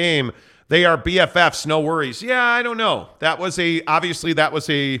before the game. They are BFFs. No worries. Yeah, I don't know. Obviously,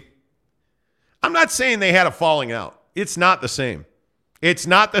 I'm not saying they had a falling out. It's not the same. It's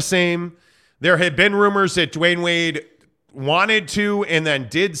not the same. There had been rumors that Dwayne Wade wanted to and then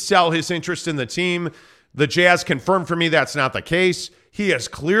did sell his interest in the team. The Jazz confirmed for me that's not the case. He has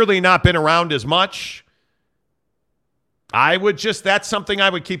clearly not been around as much. That's something I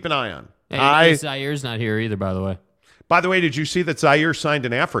would keep an eye on. Hey, Zaire's not here either, by the way. By the way, did you see that Zaire signed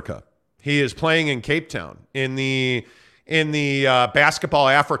in Africa? He is playing in Cape Town in the Basketball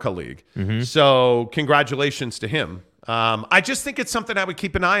Africa League. Mm-hmm. So congratulations to him. I just think it's something I would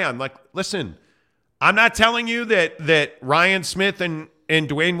keep an eye on. Like, listen, I'm not telling you that Ryan Smith and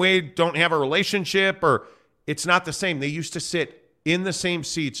Dwayne Wade don't have a relationship, or it's not the same. They used to sit in the same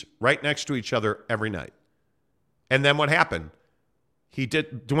seats right next to each other every night. And then what happened?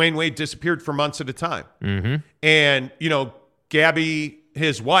 Dwayne Wade disappeared for months at a time. Mm-hmm. And, Gabby,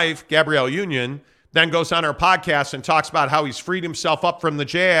 his wife, Gabrielle Union, then goes on her podcast and talks about how he's freed himself up from the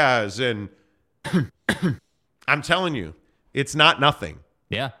Jazz. And I'm telling you, it's not nothing.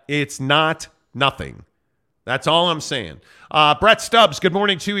 Yeah. It's not nothing. That's all I'm saying. Brett Stubbs, good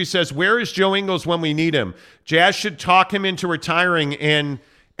morning, too. He says, where is Joe Ingles when we need him? Jazz should talk him into retiring, and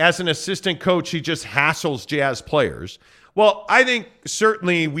as an assistant coach, he just hassles Jazz players. Well, I think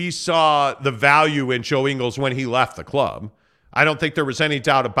certainly we saw the value in Joe Ingles when he left the club. I don't think there was any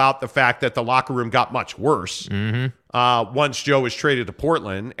doubt about the fact that the locker room got much worse once Joe was traded to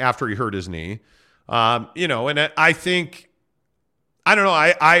Portland after he hurt his knee. And I think, I don't know,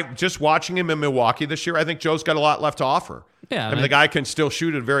 I just watching him in Milwaukee this year, I think Joe's got a lot left to offer. Yeah, I mean, the guy can still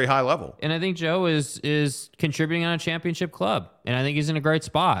shoot at a very high level. And I think Joe is contributing on a championship club, and I think he's in a great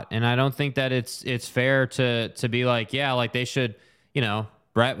spot. And I don't think that it's fair to be like, yeah, like they should,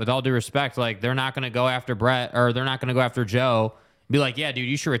 Brett, with all due respect, like they're not going to go after Brett, or they're not going to go after Joe. Be like, yeah, dude,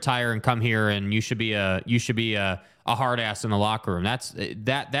 you should retire and come here, and you should be a hard ass in the locker room.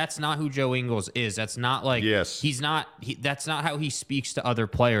 That's not who Joe Ingles is. That's not like that's not how he speaks to other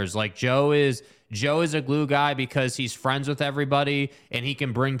players. Like Joe is a glue guy because he's friends with everybody and he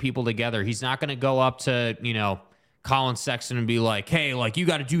can bring people together. He's not going to go up to, Colin Sexton and be like, hey, like you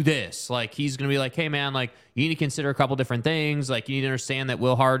got to do this. Like he's going to be like, hey man, like you need to consider a couple different things. Like you need to understand that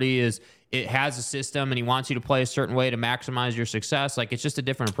Will Hardy has a system and he wants you to play a certain way to maximize your success. Like it's just a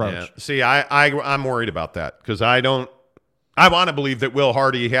different approach. Yeah. See, I'm worried about that because I want to believe that Will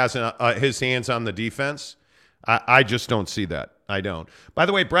Hardy has his hands on the defense. I just don't see that. I don't. By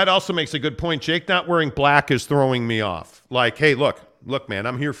the way, Brett also makes a good point. Jake not wearing black is throwing me off. Like, hey, look, man,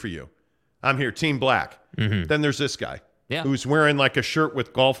 I'm here for you. I'm here, Team Black. Mm-hmm. Then there's this guy who's wearing like a shirt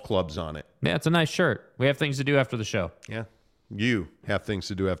with golf clubs on it. Yeah, it's a nice shirt. We have things to do after the show. Yeah, you have things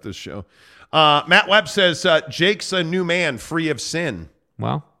to do after the show. Matt Webb says, Jake's a new man, free of sin.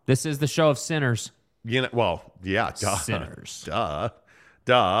 Well, this is the show of sinners. Duh. Sinners. Duh.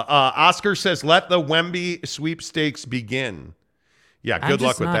 Oscar says, let the Wemby sweepstakes begin. Yeah, good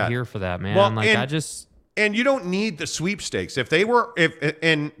luck with that. I'm just not here for that, man. Well, and you don't need the sweepstakes.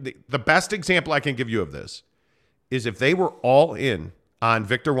 The best example I can give you of this is if they were all in on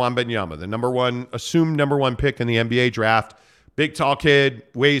Victor Wembanyama, the assumed number one pick in the NBA draft. Big, tall kid,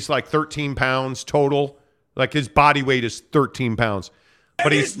 weighs like 13 pounds total. Like his body weight is 13 pounds.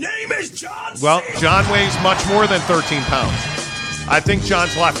 But his name is John. Well, John weighs much more than 13 pounds. I think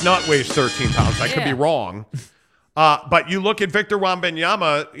John's left nut weighs 13 pounds. I could be wrong. But you look at Victor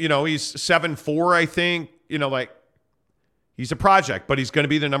Wembanyama, he's 7'4", I think. He's a project, but he's going to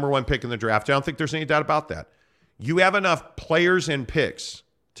be the number one pick in the draft. I don't think there's any doubt about that. You have enough players and picks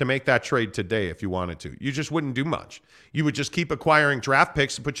to make that trade today if you wanted to. You just wouldn't do much. You would just keep acquiring draft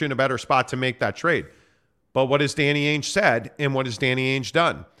picks to put you in a better spot to make that trade. But what has Danny Ainge said, and what has Danny Ainge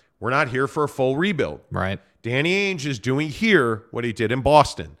done? We're not here for a full rebuild. Right. Danny Ainge is doing here what he did in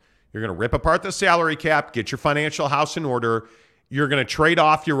Boston. You're going to rip apart the salary cap, get your financial house in order. You're going to trade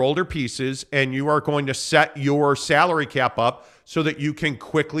off your older pieces, and you are going to set your salary cap up so that you can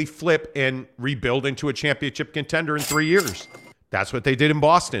quickly flip and rebuild into a championship contender in 3 years. That's what they did in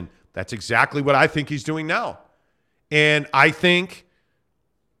Boston. That's exactly what I think he's doing now. And I think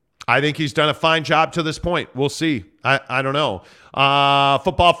he's done a fine job to this point. We'll see. I don't know.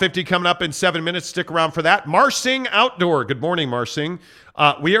 Football 50 coming up in 7 minutes. Stick around for that. Marsing Outdoor. Good morning, Marsing.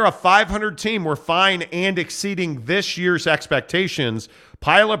 We are a 500 team. We're fine and exceeding this year's expectations.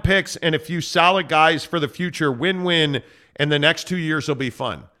 Pile of picks and a few solid guys for the future. Win-win, and the next 2 years will be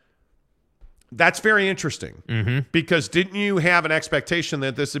fun. That's very interesting because didn't you have an expectation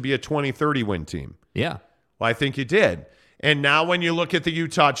that this would be a 20-30 win team? Yeah. Well, I think you did. And now when you look at the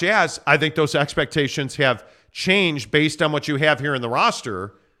Utah Jazz, I think those expectations have changed based on what you have here in the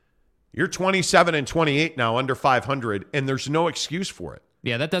roster. You're 27-28 now, under 500, and there's no excuse for it.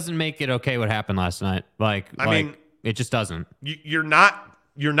 Yeah, that doesn't make it okay what happened last night. I mean, it just doesn't. You're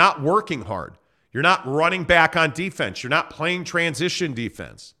not working hard. You're not running back on defense. You're not playing transition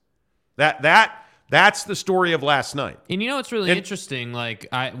defense. That's the story of last night. And it's really interesting.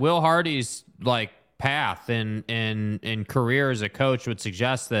 Will Hardy's path and career as a coach would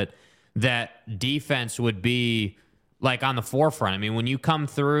suggest that defense would be on the forefront. I mean, when you come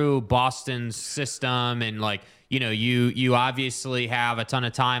through Boston's system and you obviously have a ton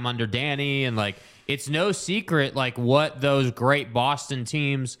of time under Danny, and it's no secret what those great Boston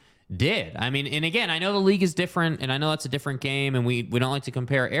teams did. I mean, and again, I know the league is different, and I know that's a different game, and we don't like to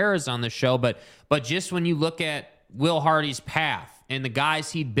compare eras on this show, but just when you look at Will Hardy's path and the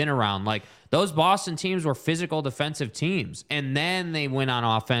guys he'd been around, those Boston teams were physical defensive teams, and then they went on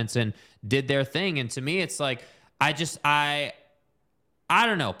offense and did their thing. And to me, it's I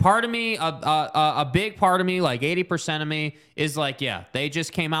don't know. Part of me, a big part of me, 80% of me is yeah, they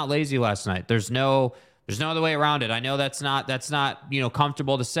just came out lazy last night. There's no other way around it. I know that's not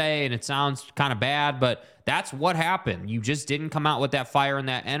comfortable to say, and it sounds kind of bad, but that's what happened. You just didn't come out with that fire and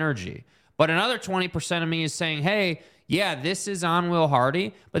that energy. But another 20% of me is saying, hey, yeah, this is on Will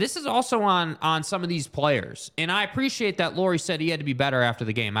Hardy, but this is also on some of these players. And I appreciate that Laurie said he had to be better after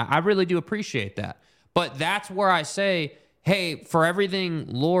the game. I really do appreciate that. But that's where I say, hey, for everything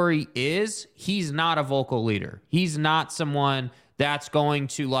Laurie is, he's not a vocal leader. He's not someone that's going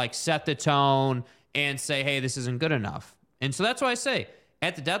to set the tone and say, hey, this isn't good enough. And so that's why I say,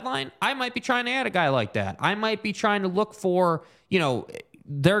 at the deadline, I might be trying to add a guy like that. I might be trying to look for,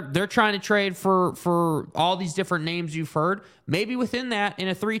 they're trying to trade for all these different names you've heard. Maybe within that, in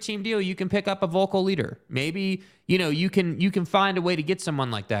a 3-team deal, you can pick up a vocal leader. Maybe, you can find a way to get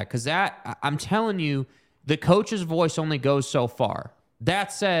someone like that. Because I'm telling you, the coach's voice only goes so far.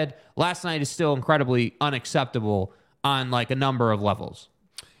 That said, last night is still incredibly unacceptable on a number of levels.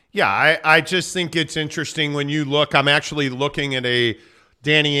 Yeah, I just think it's interesting when you look. I'm actually looking at a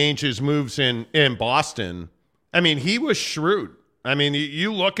Danny Ainge's moves in Boston. I mean, he was shrewd. I mean,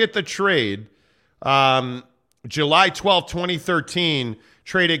 you look at the trade. July 12, 2013,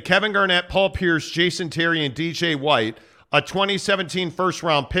 traded Kevin Garnett, Paul Pierce, Jason Terry, and DJ White, a 2017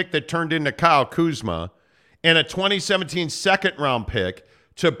 first-round pick that turned into Kyle Kuzma, and a 2017 second-round pick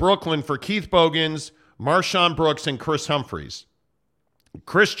to Brooklyn for Keith Bogans, Marshawn Brooks, and Chris Humphries.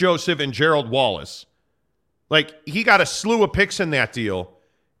 Chris Joseph and Gerald Wallace. He got a slew of picks in that deal,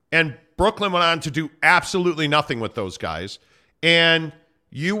 and Brooklyn went on to do absolutely nothing with those guys. And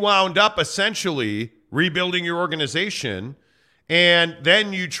you wound up essentially rebuilding your organization, and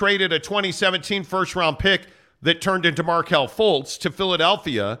then you traded a 2017 first-round pick that turned into Markelle Fultz to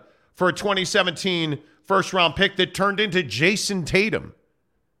Philadelphia for a 2017 first-round pick that turned into Jason Tatum.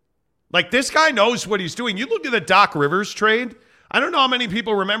 This guy knows what he's doing. You look at the Doc Rivers trade. I don't know how many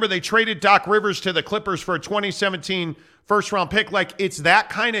people remember they traded Doc Rivers to the Clippers for a 2017 first-round pick. It's that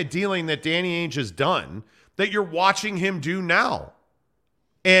kind of dealing that Danny Ainge has done that you're watching him do now.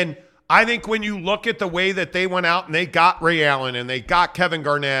 And I think when you look at the way that they went out and they got Ray Allen and they got Kevin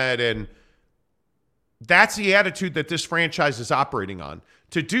Garnett, and that's the attitude that this franchise is operating on.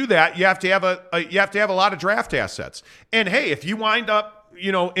 To do that, you have to have a lot of draft assets. And hey, if you wind up,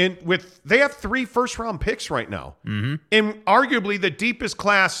 they have 3 first-round picks right now, in arguably the deepest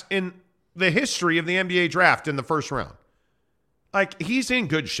class in the history of the NBA draft in the first round. Like, he's in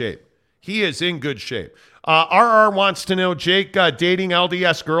good shape. He is in good shape. RR wants to know, Jake, dating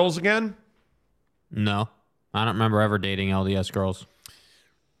LDS girls again? No, I don't remember ever dating LDS girls.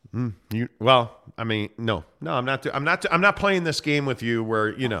 No, I'm not playing this game with you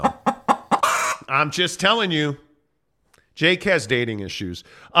where, I'm just telling you, Jake has dating issues.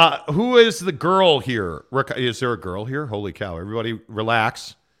 Who is the girl here? Is there a girl here? Holy cow. Everybody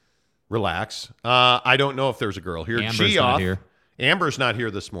relax. I don't know if there's a girl here. Amber's not here. Amber's not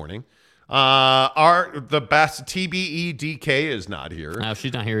here this morning. The best TBE DK is not here. No,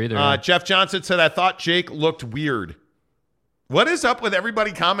 she's not here either. Jeff Johnson said, I thought Jake looked weird. What is up with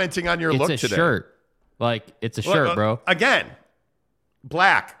everybody commenting on your look today? It's a shirt. Like, it's a shirt, bro. Again,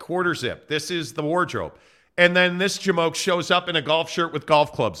 black, quarter zip. This is the wardrobe. And then this jamoke shows up in a golf shirt with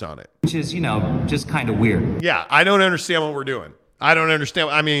golf clubs on it. Which is, just kind of weird. Yeah, I don't understand what we're doing. I don't understand.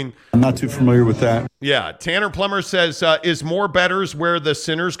 I mean, I'm not too familiar with that. Yeah, Tanner Plummer says, is more betters where the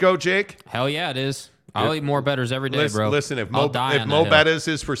sinners go, Jake? Hell yeah, it is. I'll eat more betters every day, bro. Listen, if Mo Bettas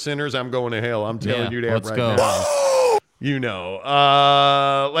is for sinners, I'm going to hell. I'm telling you that right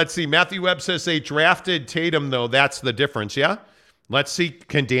now. Let's see. Matthew Webb says they drafted Tatum, though. That's the difference, yeah? Let's see.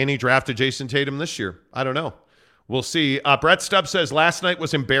 Can Danny draft a Jason Tatum this year? I don't know. We'll see. Brett Stubbs says last night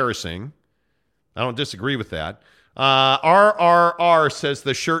was embarrassing. I don't disagree with that. RRR says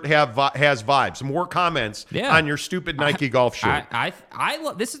the shirt has vibes. More comments on your stupid Nike golf shirt. I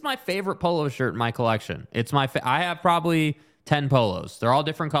love, this is my favorite polo shirt in my collection. It's my I have probably 10 polos. They're all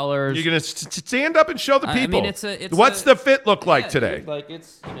different colors. You're gonna stand up and show the people. I mean, what's the fit look like today? Dude, like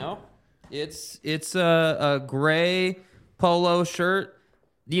it's a gray polo shirt.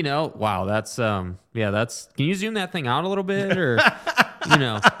 Wow, that's that's. Can you zoom that thing out a little bit, or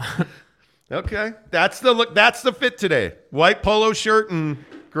Okay, that's the look. That's the fit today. White polo shirt and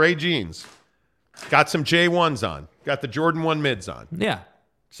gray jeans. Got some J1s on. Got the Jordan 1 mids on. Yeah.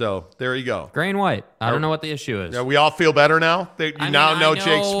 So there you go. Gray and white. I don't know what the issue is. Yeah, we all feel better now. You now know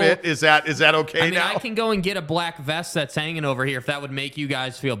Jake's fit. Is that okay now? I can go and get a black vest that's hanging over here if that would make you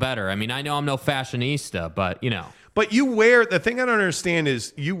guys feel better. I mean, I know I'm no fashionista, but But you wear, the thing I don't understand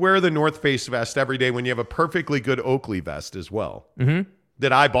is you wear the North Face vest every day when you have a perfectly good Oakley vest as well. Mm-hmm.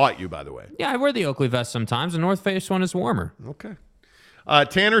 That I bought you, by the way. Yeah, I wear the Oakley vest sometimes. The North Face one is warmer. Okay.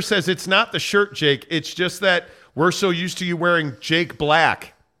 Tanner says it's not the shirt, Jake. It's just that we're so used to you wearing Jake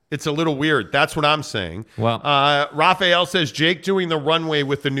black. It's a little weird. That's what I'm saying. Well, Raphael says Jake doing the runway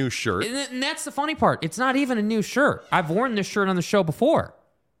with the new shirt. And that's the funny part. It's not even a new shirt. I've worn this shirt on the show before.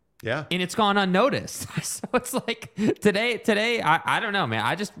 Yeah. And it's gone unnoticed. So it's like today, I don't know,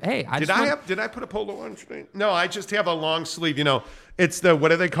 man. Did I put a polo on today? No, I just have a long sleeve. It's the, what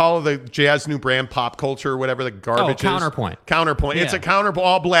do they call the Jazz new brand, Pop Culture or whatever the garbage is? Counterpoint. Counterpoint. Yeah. It's a counterpoint,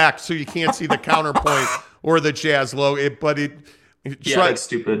 all black, so you can't see the counterpoint or the Jazz logo. That's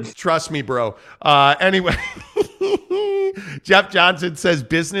stupid. Trust me, bro. Anyway, Jeff Johnson says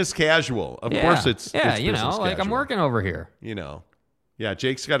business casual. Of course it's business casual. I'm working over here. Yeah,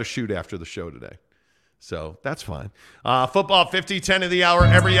 Jake's got to shoot after the show today. So that's fine. Football 50, 10 of the hour,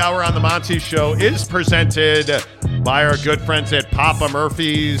 every hour on the Monty Show is presented by our good friends at Papa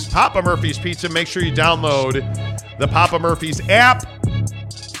Murphy's. Papa Murphy's Pizza. Make sure you download the Papa Murphy's app.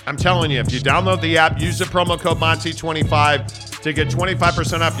 I'm telling you, if you download the app, use the promo code Monty25 to get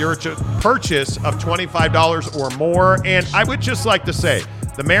 25% off your purchase of $25 or more. And I would just like to say,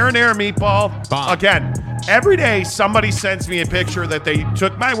 the marinara meatball, again, every day somebody sends me a picture that they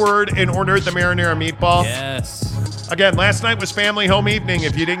took my word and ordered the marinara meatball. Yes. Again, last night was family home evening.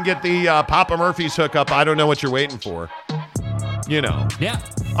 If you didn't get the Papa Murphy's hookup, I don't know what you're waiting for. Yeah.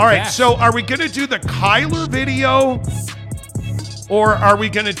 All right, so are we going to do the Kyler video? Or are we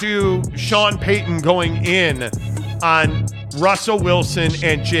going to do Sean Payton going in on Russell Wilson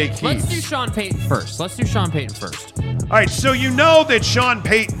and Jake Heath? Let's do Sean Payton first. All right, so you know that Sean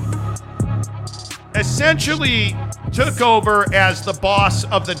Payton essentially took over as the boss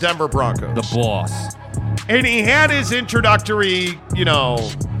of the Denver Broncos. The boss. And he had his introductory,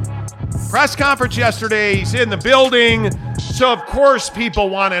 press conference yesterday. He's in the building. So, of course, people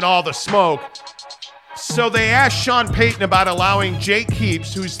wanted all the smoke. So they asked Sean Payton about allowing Jake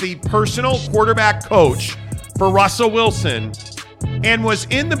Heaps, who's the personal quarterback coach for Russell Wilson, and was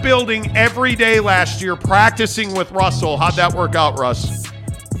in the building every day last year practicing with Russell. How'd that work out, Russ?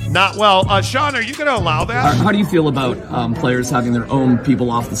 Not well. Sean, are you going to allow that? How do you feel about players having their own people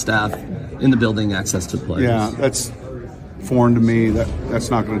off the staff in the building, access to players? Yeah, that's foreign to me.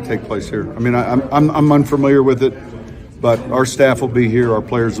 That's not going to take place here. I mean, I'm unfamiliar with it, but our staff will be here, our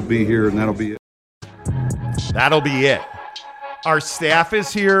players will be here, and that'll be it. That'll be it. Our staff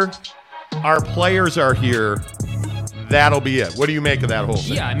is here. Our players are here. That'll be it. What do you make of that whole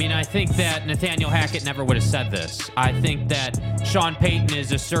thing? Yeah, I mean, I think that Nathaniel Hackett never would have said this. I think that Sean Payton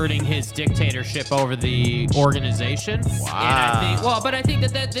is asserting his dictatorship over the organization. Wow. But I think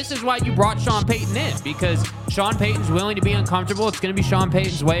that this is why you brought Sean Payton in, because Sean Payton's willing to be uncomfortable. It's going to be Sean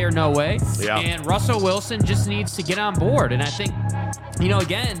Payton's way or no way. Yeah. And Russell Wilson just needs to get on board. And I think,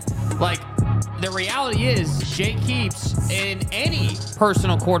 again, like, the reality is Jake Heaps and any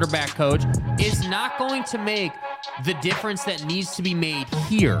personal quarterback coach is not going to make the difference that needs to be made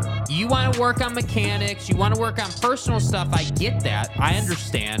here. You want to work on mechanics, you want to work on personal stuff. I get that. I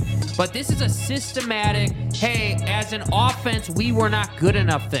understand. But this is a systematic, hey, as an offense, we were not good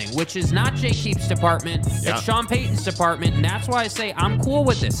enough thing, which is not Jake Heaps' department. Yeah. It's Sean Payton's department. And that's why I say I'm cool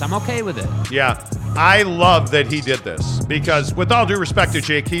with this. I'm okay with it. Yeah. I love that he did this because, with all due respect to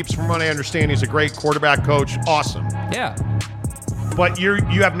Jake Heaps, from what I understand, he's a great quarterback coach. Awesome. Yeah. But you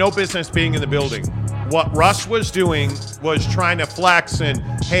have no business being in the building. What Russ was doing was trying to flex and,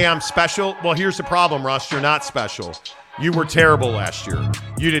 hey, I'm special. Well, here's the problem, Russ. You're not special. You were terrible last year.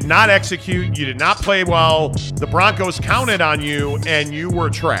 You did not execute. You did not play well. The Broncos counted on you, and you were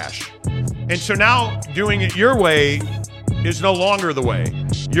trash. And so now doing it your way is no longer the way.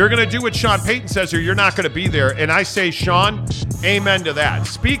 You're going to do what Sean Payton says or you're not going to be there. And I say, Sean, amen to that.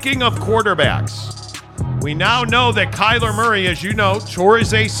 Speaking of quarterbacks, we now know that Kyler Murray, as you know, tore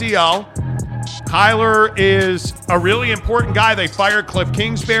his ACL. Kyler is a really important guy. They fired Cliff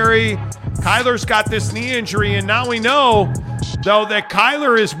Kingsbury. Kyler's got this knee injury, and now we know, though, that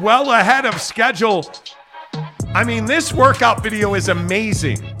Kyler is well ahead of schedule. I mean, this workout video is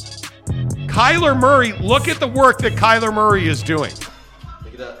amazing. Kyler Murray, look at the work that Kyler Murray is doing.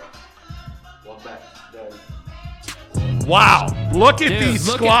 Pick it up. Walk back. Wow. Look at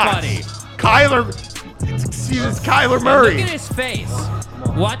these squats. It's Kyler Murray. Look at his face.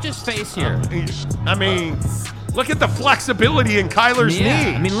 Watch his face here. I mean, look at the flexibility in Kyler's knee.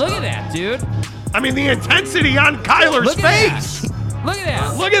 I mean, look at that, dude. I mean, the intensity on Kyler's face. Look at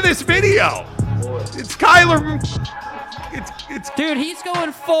that. Look at this video. It's Kyler. It's dude, he's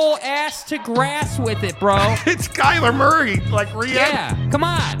going full ass to grass with it, bro. It's Kyler Murray, like yeah, come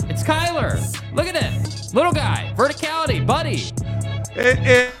on. It's Kyler. Look at it. Little guy. Verticality, buddy. Pick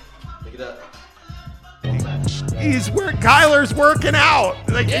it up. Kyler's working out.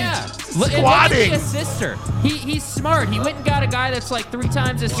 Like, yeah. He's squatting. Look at the assister. He's smart. He went and got a guy that's like 3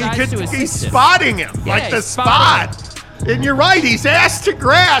 times his size to assist him. He's spotting him, like the spot. And you're right, he's ass to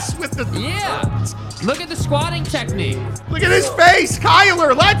grass with the... Yeah. Look at the squatting technique. Look at his face.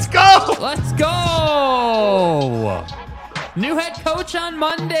 Kyler, let's go. Let's go. New head coach on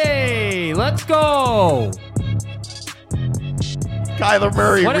Monday. Let's go. Kyler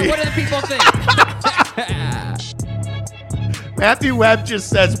Murray. What do the people think? Matthew Webb just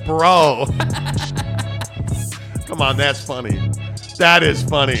says, bro. Come on, that's funny. That is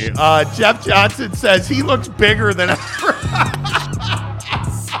funny. Jeff Johnson says he looks bigger than ever.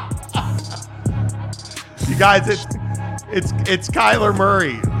 You guys, it's Kyler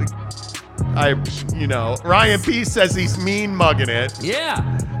Murray. Ryan P says he's mean mugging it.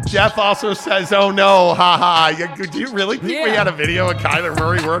 Yeah. Jeff also says, oh no, haha. Do you really think we had a video of Kyler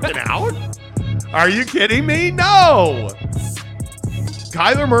Murray working out? Are you kidding me? No.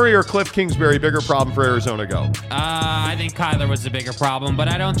 Kyler Murray or Cliff Kingsbury, bigger problem for Arizona? Go. I think Kyler was the bigger problem, but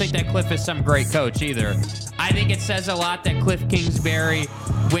I don't think that Cliff is some great coach either. I think it says a lot that Cliff Kingsbury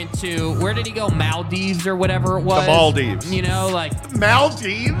went to, where did he go? Maldives or whatever it was. The Maldives.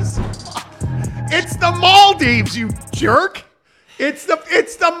 Maldives? It's the Maldives, you jerk.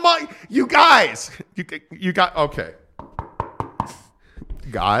 You guys. You got, okay.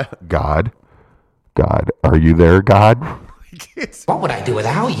 God, are you there, God? What would I do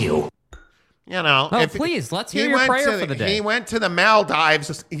without you? Please, let's hear your prayer for the day. He went to the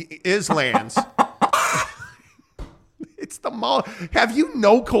Maldives, Islands. It's the Have you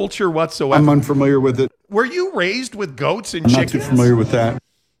no culture whatsoever? I'm unfamiliar with it. Were you raised with goats and I'm chickens? not too familiar with that.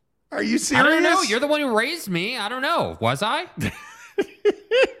 Are you serious? I don't know. You're the one who raised me. I don't know. Was I?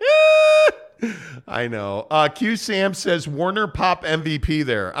 I know. Q Sam says Warner Pop MVP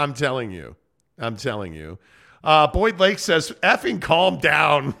there. I'm telling you. Boyd Lake says effing calm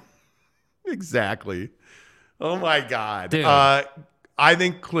down. Exactly. Oh my God. Dude. I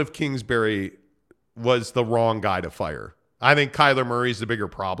think Cliff Kingsbury was the wrong guy to fire. I think Kyler Murray's the bigger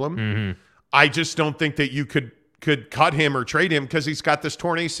problem. Mm-hmm. I just don't think that you could cut him or trade him because he's got this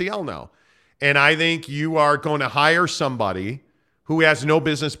torn ACL now. And I think you are going to hire somebody who has no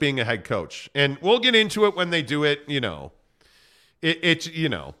business being a head coach. And we'll get into it when they do it,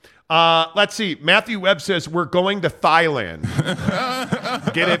 Let's see. Matthew Webb says we're going to Thailand.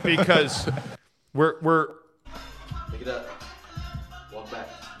 Get it? Because we're Pick it up. Walk back.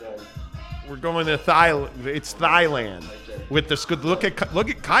 There. we're going to Thailand. It's Thailand with the look at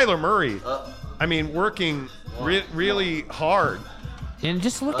Kyler Murray. I mean, working really hard. And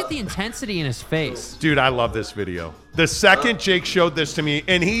just look at the intensity in his face. Dude, I love this video. The second Jake showed this to me,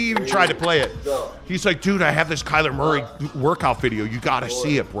 and he even tried to play it. He's like, dude, I have this Kyler Murray workout video. You got to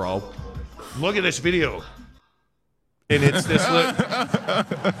see it, bro. Look at this video. And it's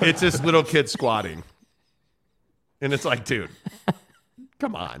this little kid squatting. And it's like, dude,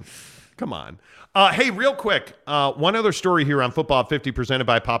 come on. Hey, real quick, one other story here on Football 50 presented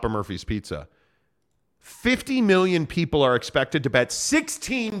by Papa Murphy's Pizza. 50 million people are expected to bet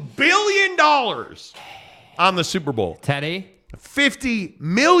 $16 billion on the Super Bowl. Teddy? 50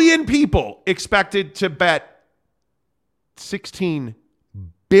 million people expected to bet $16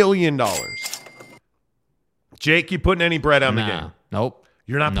 billion. Jake, you putting any bread on the game? Nope.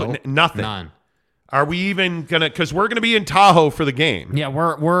 You're not putting nothing? None. Are we even going to, because we're going to be in Tahoe for the game. Yeah,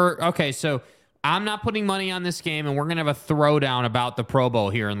 we're okay, so I'm not putting money on this game, and we're going to have a throwdown about the Pro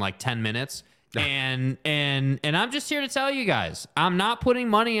Bowl here in like 10 minutes. And I'm just here to tell you guys, I'm not putting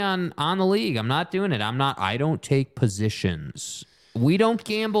money on the league. I'm not doing it. I don't take positions. We don't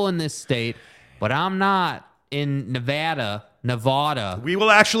gamble in this state, but I'm not in Nevada. We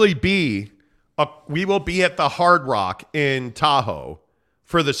will actually be at the Hard Rock in Tahoe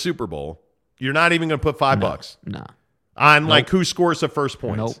for the Super Bowl. You're not even going to put $5 No. on like who scores the first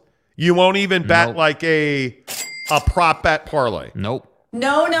points. Nope. You won't even bet like a prop bet parlay. Nope.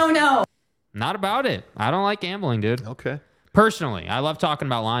 No. Not about it. I don't like gambling, dude. Okay. Personally, I love talking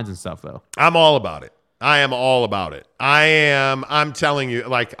about lines and stuff, though. I'm all about it. I am all about it. I'm telling you,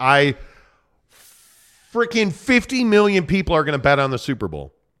 like, freaking 50 million people are going to bet on the Super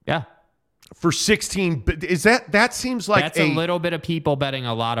Bowl. Yeah. For 16, that seems like that's a little bit of people betting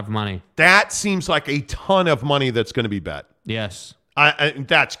a lot of money. That seems like a ton of money that's going to be bet. Yes.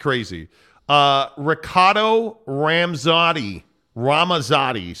 That's crazy. Ricardo Ramazzotti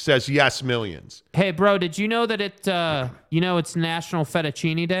says yes, millions. Hey, bro, did you know that it's National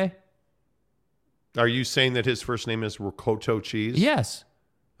Fettuccine Day? Are you saying that his first name is Ricotta cheese? Yes.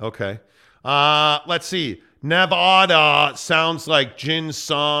 Okay. Let's see. Nevada sounds like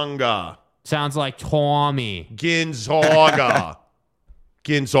Ginsonga. Sounds like Tommy. Gonzaga.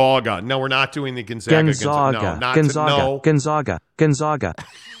 No, we're not doing the Gonzaga. Gonzaga.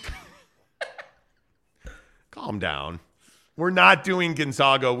 Calm down. We're not doing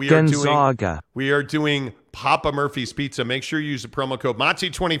Gonzaga. We are doing Papa Murphy's Pizza. Make sure you use the promo code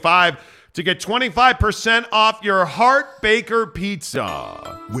Monty25 to get 25% off your Heart Baker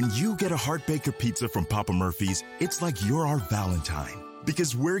Pizza. When you get a Heart Baker Pizza from Papa Murphy's, it's like you're our Valentine.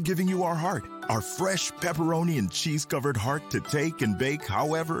 Because we're giving you our heart, our fresh pepperoni and cheese-covered heart to take and bake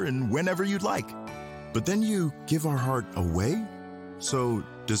however and whenever you'd like. But then you give our heart away? So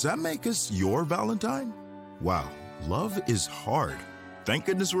does that make us your Valentine? Wow, love is hard. Thank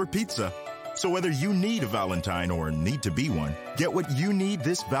goodness we're pizza. So whether you need a Valentine or need to be one, get what you need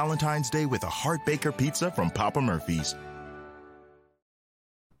this Valentine's Day with a Heart Baker Pizza from Papa Murphy's.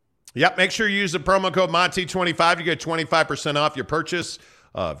 Yep, make sure you use the promo code Monty25 to get 25% off your purchase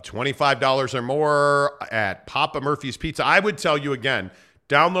of $25 or more at Papa Murphy's Pizza. I would tell you again,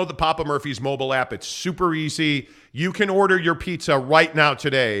 download the Papa Murphy's mobile app. It's super easy. You can order your pizza right now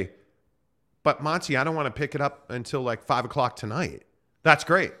today. But Monty, I don't want to pick it up until like 5 o'clock tonight. That's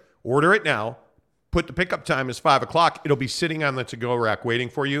great. Order it now. Put the pickup time as 5 o'clock. It'll be sitting on the to-go rack waiting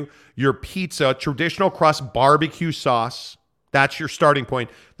for you. Your pizza, traditional crust barbecue sauce. That's your starting point.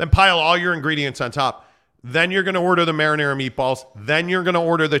 Then pile all your ingredients on top. Then you're going to order the marinara meatballs. Then you're going to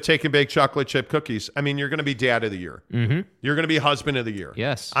order the take and bake chocolate chip cookies. I mean, you're going to be dad of the year. Mm-hmm. You're going to be husband of the year.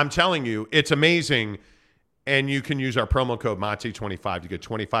 Yes. I'm telling you, it's amazing. And you can use our promo code Monty25 to get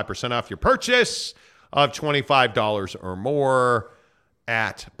 25% off your purchase of $25 or more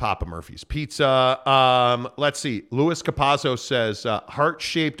at Papa Murphy's Pizza. Let's see. Louis Capazzo says,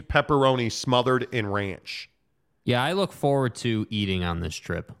 heart-shaped pepperoni smothered in ranch. Yeah, I look forward to eating on this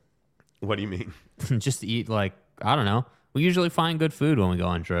trip. What do you mean? Just to eat, like, I don't know. We usually find good food when we go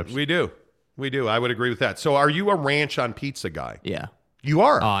on trips. We do. I would agree with that. So are you a ranch on pizza guy? Yeah. You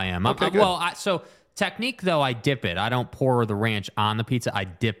are? Oh, I am. Okay, good. So technique, though, I dip it. I don't pour the ranch on the pizza. I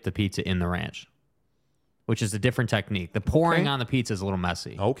dip the pizza in the ranch. which is a different technique. The pouring on the pizza is a little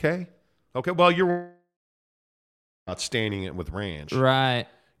messy. Okay. Well, you're not staining it with ranch. Right.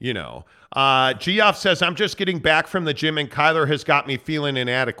 Geoff says, I'm just getting back from the gym and Kyler has got me feeling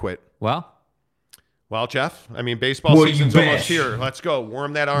inadequate. Well, Jeff, I mean, baseball season's almost here. Let's go.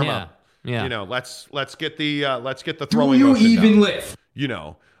 Warm that arm up. Yeah. Let's get the throwing Do you motion even down. lift?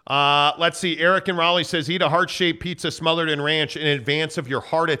 Let's see. Eric in Raleigh says, eat a heart-shaped pizza smothered in ranch in advance of your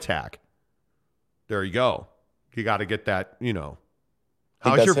heart attack. There you go. You got to get that,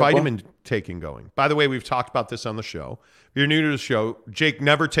 How's your vitamin taking going? By the way, we've talked about this on the show. If you're new to the show, Jake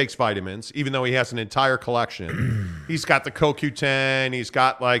never takes vitamins, even though he has an entire collection. He's got the CoQ10. He's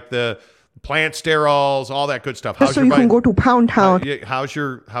got like the plant sterols, all that good stuff. So you can go to Pound Town. How's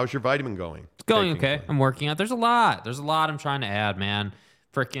your vitamin going? It's going okay. I'm working out. There's a lot I'm trying to add, man.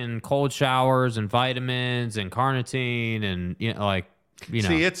 Freaking cold showers and vitamins and carnitine and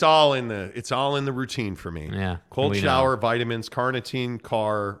See, it's all in the routine for me. Yeah. Cold shower, vitamins, carnitine,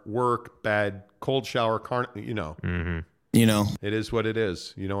 car, work, bed, cold shower, Mm-hmm. It is what it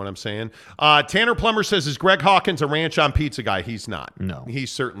is. You know what I'm saying? Tanner Plummer says, is Greg Hawkins a ranch on pizza guy? He's not. No. He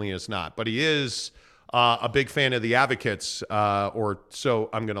certainly is not. But he is a big fan of the Advocates, or so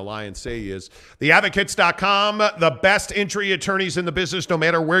I'm going to lie and say he is. TheAdvocates.com, the best injury attorneys in the business, no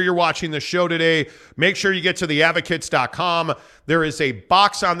matter where you're watching the show today. Make sure you get to TheAdvocates.com. There is a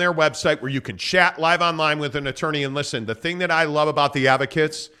box on their website where you can chat live online with an attorney. And listen, the thing that I love about the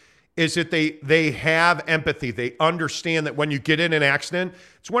Advocates is that they have empathy. They understand that when you get in an accident,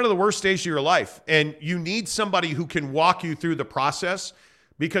 it's one of the worst days of your life. And you need somebody who can walk you through the process,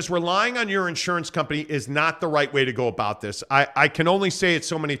 because relying on your insurance company is not the right way to go about this. I can only say it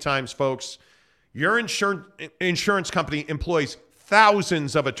so many times, folks. Your insurance company employs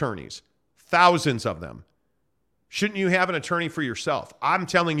thousands of attorneys, thousands of them. Shouldn't you have an attorney for yourself? I'm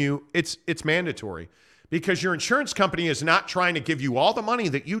telling you, it's mandatory, because your insurance company is not trying to give you all the money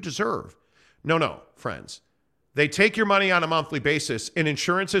that you deserve. No, friends. They take your money on a monthly basis, and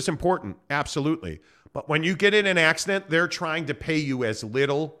insurance is important, absolutely. But when you get in an accident, they're trying to pay you as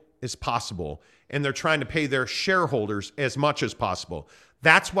little as possible, and they're trying to pay their shareholders as much as possible.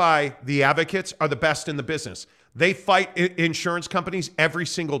 That's why the Advocates are the best in the business. They fight insurance companies every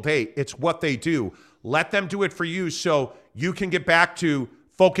single day. It's what they do. Let them do it for you so you can get back to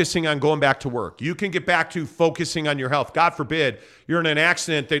focusing on going back to work. You can get back to focusing on your health. God forbid you're in an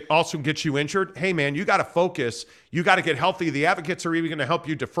accident that also gets you injured. Hey, man, you got to focus. You got to get healthy. The Advocates are even going to help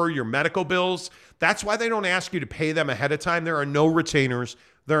you defer your medical bills. That's why they don't ask you to pay them ahead of time. There are no retainers.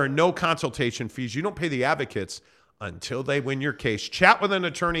 There are no consultation fees. You don't pay the Advocates until they win your case. Chat with an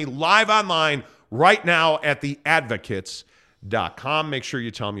attorney live online right now at theadvocates.com. Make sure you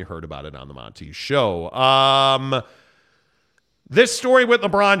tell them you heard about it on the Monty Show. This story with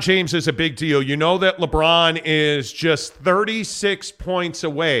LeBron James is a big deal. You know that LeBron is just 36 points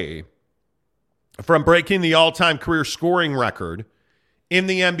away from breaking the all-time career scoring record in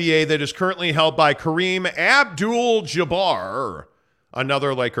the NBA that is currently held by Kareem Abdul-Jabbar,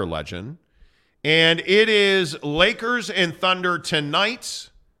 another Laker legend. And it is Lakers and Thunder tonight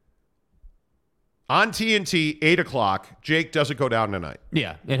on TNT, 8 o'clock. Jake, does it go down tonight?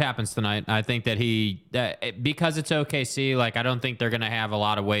 Yeah, it happens tonight. I think that because it's OKC, I don't think they're going to have a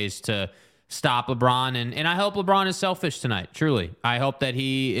lot of ways to stop LeBron. And I hope LeBron is selfish tonight, truly. I hope that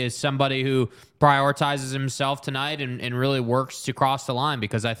he is somebody who prioritizes himself tonight and really works to cross the line,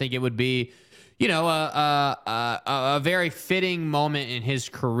 because I think it would be, a very fitting moment in his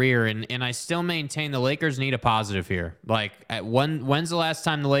career. And I still maintain the Lakers need a positive here. When's the last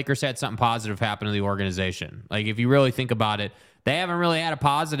time the Lakers had something positive happen to the organization? If you really think about it, they haven't really had a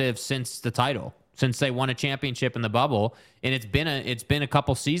positive since the title, since they won a championship in the bubble. And it's been a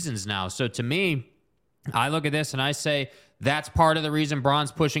couple seasons now. So to me, I look at this and I say, that's part of the reason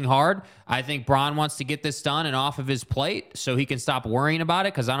Bron's pushing hard. I think Bron wants to get this done and off of his plate so he can stop worrying about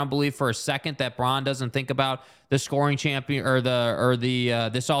it, because I don't believe for a second that Bron doesn't think about the scoring champion or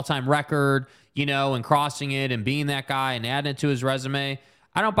this all-time record, and crossing it and being that guy and adding it to his resume.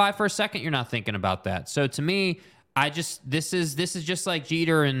 I don't buy for a second you're not thinking about that. So to me, this is just like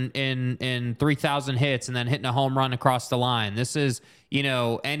Jeter in 3,000 hits and then hitting a home run across the line. This is,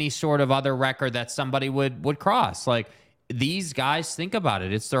 any sort of other record that somebody would cross. These guys think about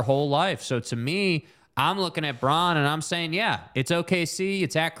it. It's their whole life. So to me, I'm looking at Bron and I'm saying, yeah, it's OKC.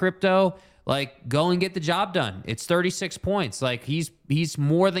 It's at Crypto. Go and get the job done. It's 36 points. He's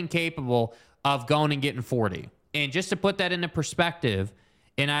more than capable of going and getting 40. And just to put that into perspective,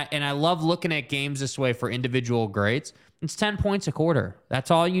 and I love looking at games this way for individual grades, it's 10 points a quarter.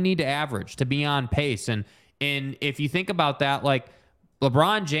 That's all you need to average to be on pace. And if you think about that,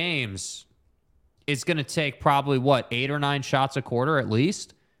 LeBron James is going to take probably, 8 or 9 shots a quarter at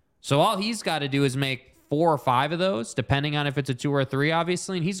least. So all he's got to do is make 4 or 5 of those, depending on if it's a 2 or a 3,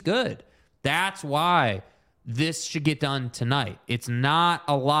 obviously, and he's good. That's why this should get done tonight. It's not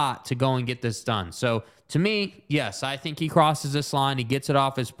a lot to go and get this done. So to me, yes, I think he crosses this line. He gets it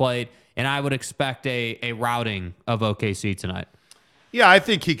off his plate, and I would expect a routing of OKC tonight. Yeah, I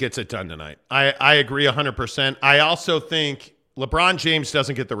think he gets it done tonight. I agree 100%. I also think LeBron James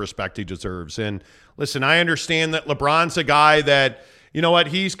doesn't get the respect he deserves. And listen, I understand that LeBron's a guy that, you know what,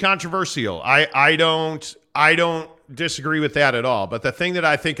 he's controversial. I don't disagree with that at all. But the thing that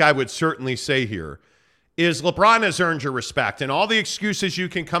I think I would certainly say here is LeBron has earned your respect. And all the excuses you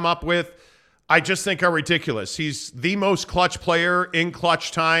can come up with, I just think are ridiculous. He's the most clutch player in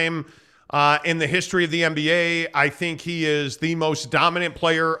clutch time in the history of the NBA. I think he is the most dominant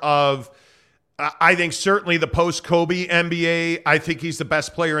player of, I think, certainly the post-Kobe NBA. I think he's the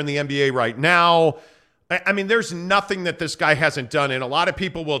best player in the NBA right now. I mean, there's nothing that this guy hasn't done. And a lot of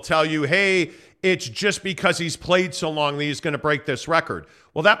people will tell you, hey, it's just because he's played so long that he's going to break this record.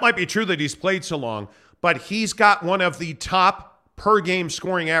 Well, that might be true that he's played so long, but he's got one of the top per-game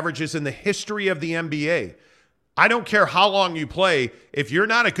scoring averages in the history of the NBA. I don't care how long you play. If you're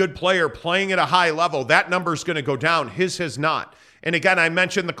not a good player playing at a high level, that number is going to go down. His has not. And again, I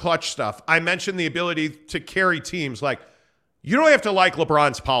mentioned the clutch stuff. I mentioned the ability to carry teams. Like, you don't have to like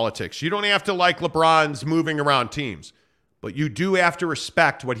LeBron's politics. You don't have to like LeBron's moving around teams. But you do have to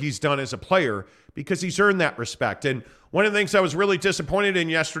respect what he's done as a player because he's earned that respect. And one of the things I was really disappointed in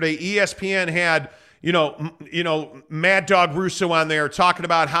yesterday, ESPN had, Mad Dog Russo on there talking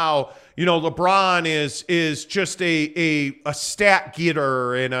about how, LeBron is just a stat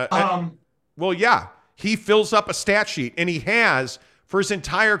getter and well, yeah, he fills up a stat sheet and he has for his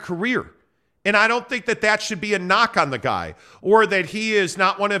entire career. And I don't think that should be a knock on the guy or that he is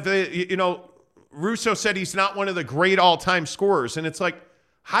not one of the, Russo said he's not one of the great all-time scorers. And it's like,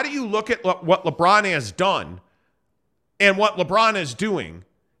 how do you look at what LeBron has done and what LeBron is doing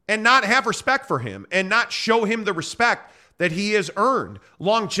and not have respect for him and not show him the respect that he has earned?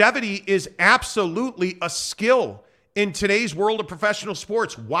 Longevity is absolutely a skill in today's world of professional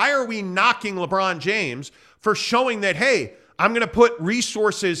sports. Why are we knocking LeBron James for showing that, hey, I'm going to put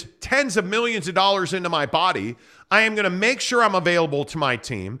resources, tens of millions of dollars into my body. I am going to make sure I'm available to my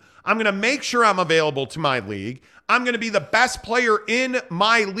team. I'm going to make sure I'm available to my league. I'm going to be the best player in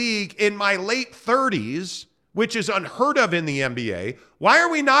my league in my late 30s, which is unheard of in the NBA. Why are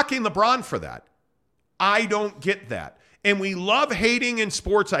we knocking LeBron for that? I don't get that. And we love hating in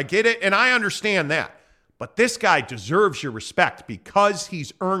sports. I get it, and I understand that. But this guy deserves your respect because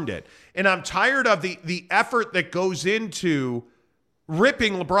he's earned it. And I'm tired of the effort that goes into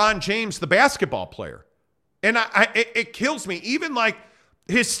ripping LeBron James, the basketball player. And it kills me. Even like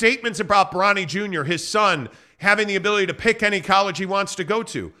his statements about Bronny Jr., his son, having the ability to pick any college he wants to go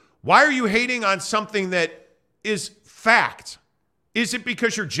to. Why are you hating on something that is fact? Is it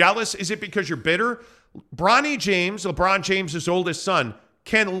because you're jealous? Is it because you're bitter? Bronny James, LeBron James' oldest son,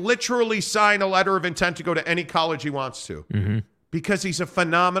 can literally sign a letter of intent to go to any college he wants to because he's a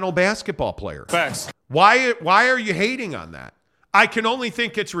phenomenal basketball player. Facts. Why are you hating on that? I can only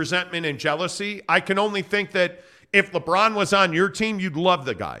think it's resentment and jealousy. I can only think that if LeBron was on your team, you'd love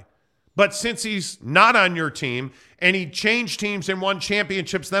the guy. But since he's not on your team and he changed teams and won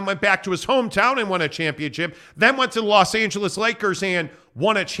championships, then went back to his hometown and won a championship, then went to the Los Angeles Lakers and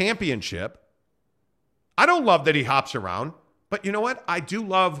won a championship, I don't love that he hops around. But you know what? I do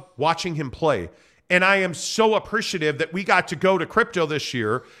love watching him play. And I am so appreciative that we got to go to Crypto this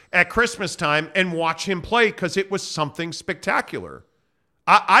year at Christmas time and watch him play because it was something spectacular.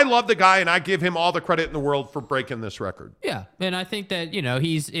 I love the guy, and I give him all the credit in the world for breaking this record. Yeah, and I think that,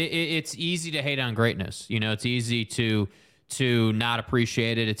 it's easy to hate on greatness. It's easy to not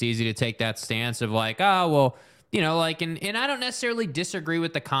appreciate it. It's easy to take that stance of like, oh, well, and I don't necessarily disagree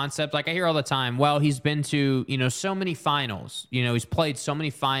with the concept. Like I hear all the time, well, he's been to, so many finals. He's played so many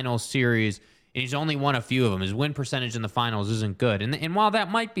finals series, and he's only won a few of them. His win percentage in the finals isn't good. And while that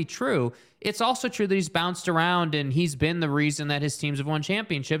might be true, it's also true that he's bounced around, and he's been the reason that his teams have won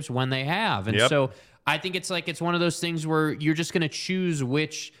championships when they have. And so I think it's one of those things where you're just going to choose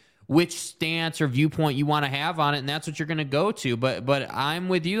which stance or viewpoint you want to have on it, and that's what you're going to go to. But I'm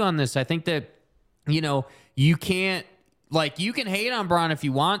with you on this. I think that, you can't, you can hate on Bron if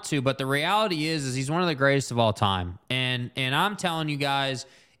you want to, but the reality is he's one of the greatest of all time. And I'm telling you guys,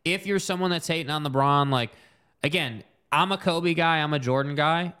 if you're someone that's hating on LeBron, again, I'm a Kobe guy, I'm a Jordan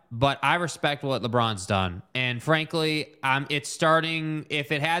guy, but I respect what LeBron's done. And frankly, it's starting,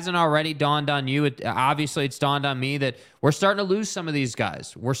 if it hasn't already dawned on you, obviously it's dawned on me that we're starting to lose some of these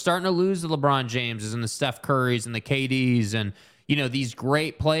guys. We're starting to lose the LeBron Jameses and the Steph Currys and the KDs and, you know, these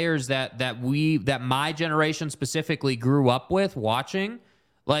great players that my generation specifically grew up with watching.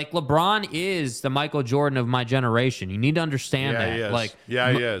 Like, LeBron is the Michael Jordan of my generation. You need to understand that. He is. Like, he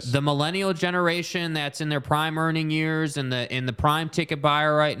is. The millennial generation that's in their prime earning years and in the prime ticket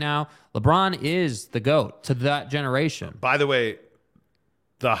buyer right now, LeBron is the GOAT to that generation. By the way,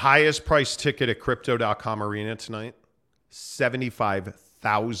 the highest price ticket at Crypto.com Arena tonight,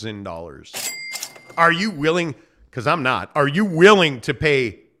 $75,000. Are you willing, because I'm not, are you willing to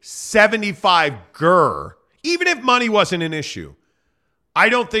pay 75 GER, even if money wasn't an issue? I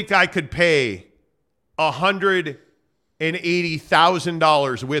don't think I could pay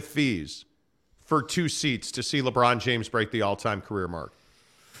 $180,000 with fees for 2 seats to see LeBron James break the all-time career mark.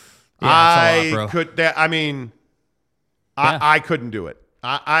 Yeah, I couldn't do it.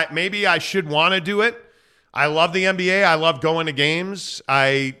 I maybe I should want to do it. I love the NBA. I love going to games.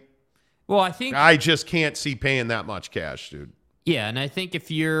 I just can't see paying that much cash, dude. Yeah, and I think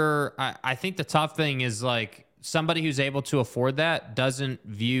if you're, I think the tough thing is like, somebody who's able to afford that doesn't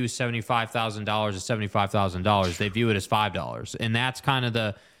view $75,000 as $75,000. They view it as $5, and that's kind of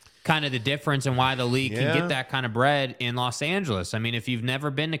the difference in why the league can get that kind of bread in Los Angeles. I mean, if you've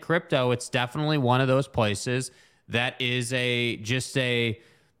never been to crypto, it's definitely one of those places that is a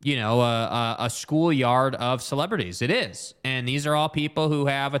schoolyard of celebrities. It is, and these are all people who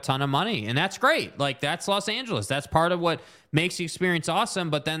have a ton of money, and that's great. Like, that's Los Angeles. That's part of what makes the experience awesome,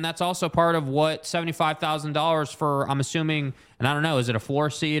 but then that's also part of what $75,000 for, I'm assuming, and I don't know, is it a floor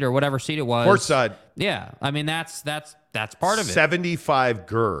seat or whatever seat it was? Courtside. Yeah, I mean, that's part of it. 75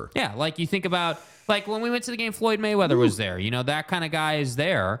 GER. Yeah, like you think about, like when we went to the game, Floyd Mayweather was there. You know, that kind of guy is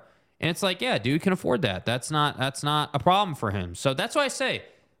there, and it's like, yeah, dude can afford that. That's not a problem for him. So that's why I say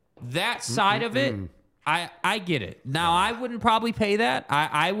that side of it, I get it. Now, I wouldn't probably pay that.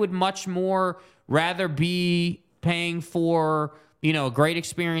 I would much more rather be paying for, you know, a great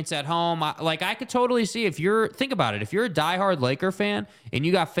experience at home. I could totally see think about it. If you're a diehard Laker fan and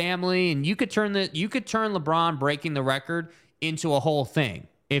you got family, and you could turn LeBron breaking the record into a whole thing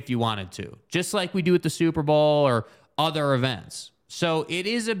if you wanted to, just like we do at the Super Bowl or other events. So it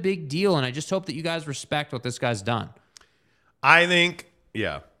is a big deal, and I just hope that you guys respect what this guy's done. I think,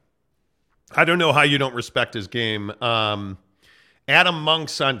 yeah. I don't know how you don't respect his game. Adam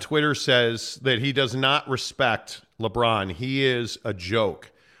Monks on Twitter says that he does not respect LeBron. He is a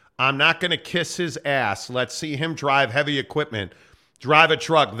joke. I'm not going to kiss his ass. Let's see him drive heavy equipment, drive a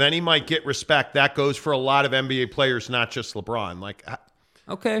truck. Then he might get respect. That goes for a lot of NBA players, not just LeBron. Like,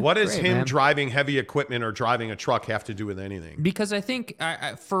 okay, what does him driving heavy equipment or driving a truck have to do with anything? Because I think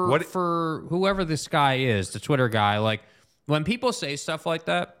for whoever this guy is, the Twitter guy, like when people say stuff like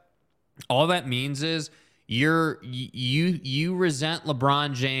that, all that means is you resent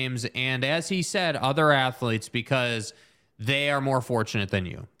LeBron James and, as he said, other athletes because they are more fortunate than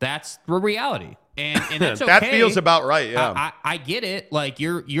you. That's the reality, and that's okay. That feels about right. Yeah, I get it. Like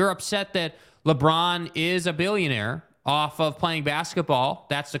you're upset that LeBron is a billionaire off of playing basketball.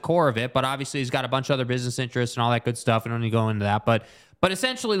 That's the core of it. But obviously, he's got a bunch of other business interests and all that good stuff. I don't need to go into that. But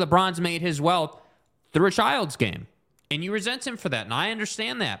essentially, LeBron's made his wealth through a child's game. And you resent him for that, and I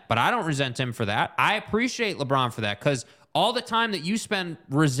understand that, but I don't resent him for that. I appreciate LeBron for that, because all the time that you spend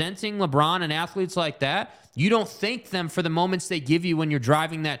resenting LeBron and athletes like that, you don't thank them for the moments they give you when you're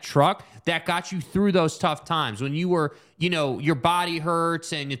driving that truck that got you through those tough times. When you were, you know, your body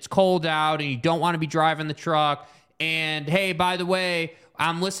hurts and it's cold out and you don't want to be driving the truck. And, hey, by the way,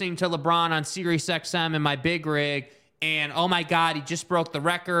 I'm listening to LeBron on Sirius XM in my big rig, and oh my God, he just broke the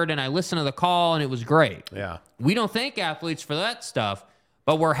record, and I listened to the call, and it was great. Yeah. We don't thank athletes for that stuff,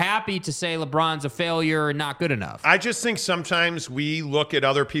 but we're happy to say LeBron's a failure and not good enough. I just think sometimes we look at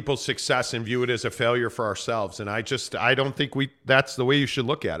other people's success and view it as a failure for ourselves, and I don't think that's the way you should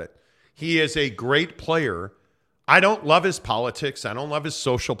look at it. He is a great player. I don't love his politics. I don't love his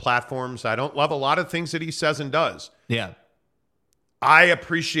social platforms. I don't love a lot of things that he says and does. Yeah. I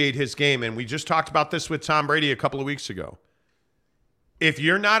appreciate his game, and we just talked about this with Tom Brady a couple of weeks ago. If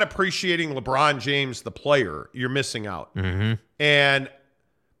you're not appreciating LeBron James, the player, you're missing out. Mm-hmm. And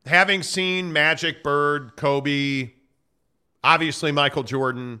having seen Magic, Bird, Kobe, obviously Michael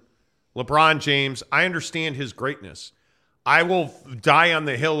Jordan, LeBron James, I understand his greatness. I will die on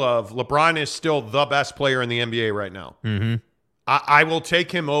the hill of LeBron is still the best player in the NBA right now. Mm-hmm. I will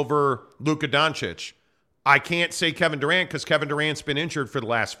take him over Luka Doncic. I can't say Kevin Durant because Kevin Durant's been injured for the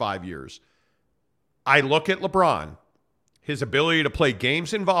last 5 years. I look at LeBron, his ability to play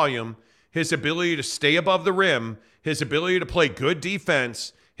games in volume, his ability to stay above the rim, his ability to play good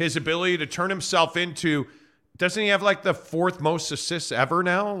defense, his ability to turn himself into, doesn't he have like the 4th most assists ever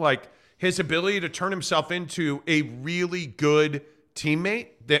now? Like his ability to turn himself into a really good teammate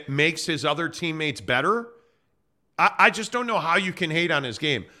that makes his other teammates better. I just don't know how you can hate on his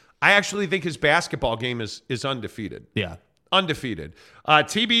game. I actually think his basketball game is undefeated. Yeah. Undefeated.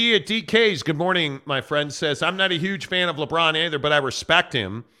 TBE at DK's, good morning, my friend, says, I'm not a huge fan of LeBron either, but I respect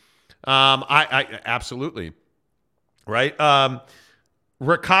him. I absolutely. Right?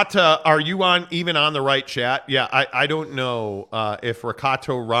 Rakata, are you even on the right chat? Yeah, I don't know if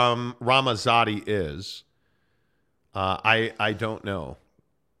Rakato Ramazzotti is. I don't know.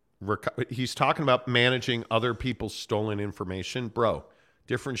 He's talking about managing other people's stolen information. Bro,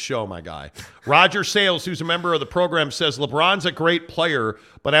 different show, my guy. Roger Sales, who's a member of the program, says, LeBron's a great player,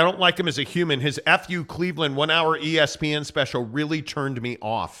 but I don't like him as a human. His FU Cleveland 1-hour ESPN special really turned me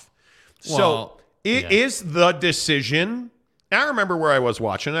off. So it is the decision. I remember where I was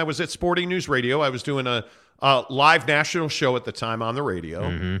watching. I was at Sporting News Radio. I was doing a live national show at the time on the radio.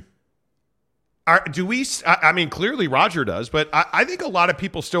 Mm-hmm. I mean, clearly Roger does, but I think a lot of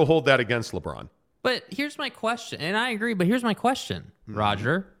people still hold that against LeBron. But here's my question, and I agree, but here's my question,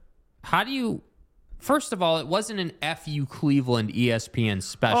 Roger. How do you, first of all, it wasn't an FU Cleveland ESPN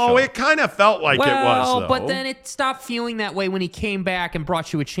special. Oh, it kind of felt like it was, though. But then it stopped feeling that way when he came back and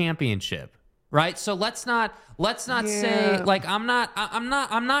brought you a championship, right? So let's not say, like, I'm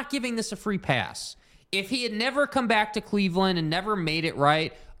not giving this a free pass. If he had never come back to Cleveland and never made it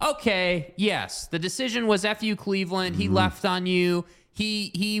right, okay, yes, the decision was FU Cleveland. He left on you.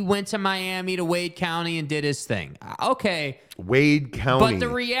 He went to Miami to Wade County and did his thing. Okay. Wade County. But the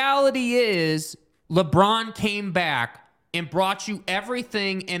reality is LeBron came back and brought you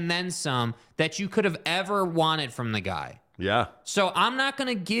everything and then some that you could have ever wanted from the guy. Yeah. So I'm not going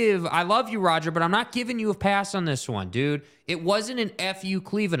to give, I love you, Roger, but I'm not giving you a pass on this one, dude. It wasn't an FU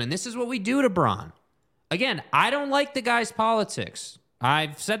Cleveland, and this is what we do to Bron. Again, I don't like the guy's politics.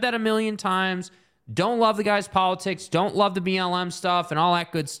 I've said that a million times. Don't love the guy's politics. Don't love the BLM stuff and all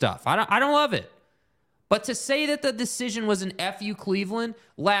that good stuff. I don't love it. But to say that the decision was an FU Cleveland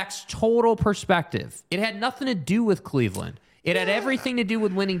lacks total perspective. It had nothing to do with Cleveland. It had everything to do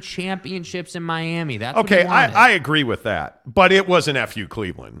with winning championships in Miami. That's okay. I agree with that, but it was an FU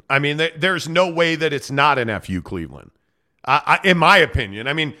Cleveland. I mean, there's no way that it's not an FU Cleveland. In my opinion,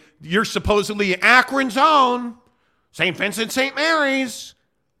 I mean, you're supposedly Akron's own, St. Vincent, St. Mary's,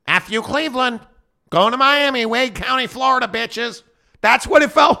 FU Cleveland, going to Miami, Wade County, Florida, bitches. That's what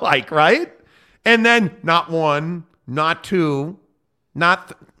it felt like, right? And then not one, not two,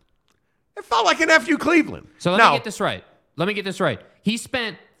 it felt like an FU Cleveland. So let me get this right. He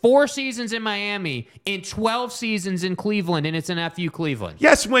spent 4 seasons in Miami, in 12 seasons in Cleveland, and it's an FU Cleveland.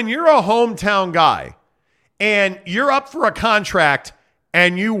 Yes, when you're a hometown guy and you're up for a contract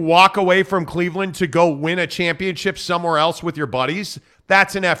and you walk away from Cleveland to go win a championship somewhere else with your buddies,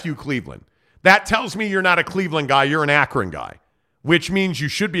 that's an FU Cleveland. That tells me you're not a Cleveland guy, you're an Akron guy, which means you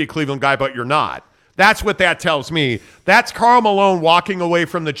should be a Cleveland guy, but you're not. That's what that tells me. That's Karl Malone walking away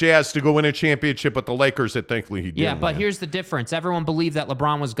from the Jazz to go win a championship with the Lakers that thankfully he did. Yeah, but here's the difference. Everyone believed that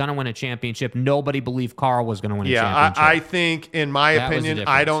LeBron was going to win a championship. Nobody believed Karl was going to win a championship. Yeah, I think, in my opinion,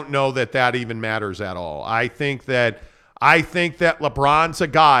 I don't know that even matters at all. I think that LeBron's a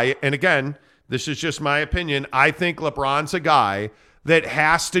guy, and again, this is just my opinion, I think LeBron's a guy that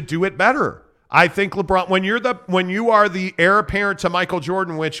has to do it better. I think LeBron, when you are the heir apparent to Michael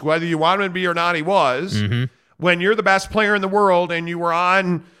Jordan, which whether you want him to be or not, he was, when you're the best player in the world and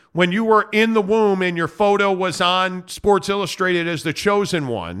when you were in the womb and your photo was on Sports Illustrated as the chosen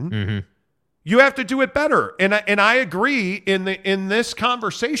one, you have to do it better. And I agree in this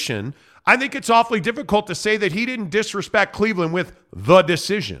conversation, I think it's awfully difficult to say that he didn't disrespect Cleveland with the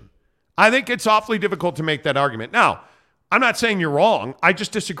decision. I think it's awfully difficult to make that argument. Now, I'm not saying you're wrong. I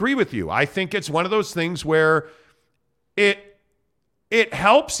just disagree with you. I think it's one of those things where it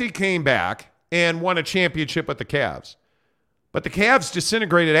helps he came back and won a championship with the Cavs. But the Cavs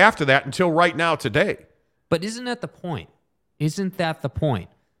disintegrated after that until right now today. But isn't that the point? Isn't that the point?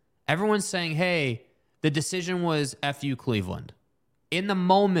 Everyone's saying, hey, the decision was FU Cleveland. In the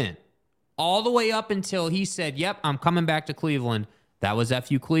moment, all the way up until he said, yep, I'm coming back to Cleveland, that was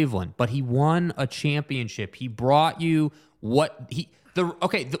FU Cleveland, but he won a championship. He brought you why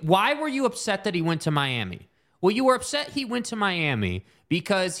were you upset that he went to Miami? Well, you were upset he went to Miami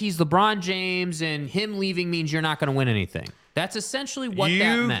because he's LeBron James and him leaving means you're not going to win anything. That's essentially what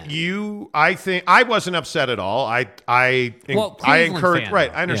that meant. I think I wasn't upset at all. I encourage, fan,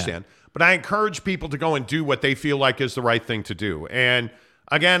 right, I understand. Yeah. but I encourage people to go and do what they feel like is the right thing to do. And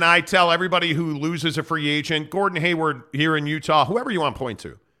again, I tell everybody who loses a free agent, Gordon Hayward here in Utah, whoever you want to point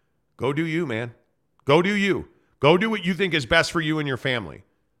to, go do you, man. Go do you. Go do what you think is best for you and your family.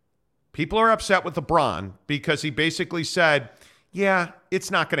 People are upset with LeBron because he basically said, yeah,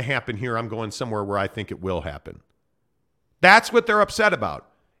 it's not going to happen here. I'm going somewhere where I think it will happen. That's what they're upset about.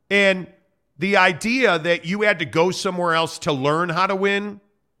 And the idea that you had to go somewhere else to learn how to win,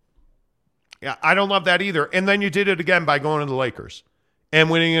 yeah, I don't love that either. And then you did it again by going to the Lakers and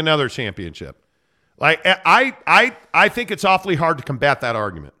winning another championship. Like I think it's awfully hard to combat that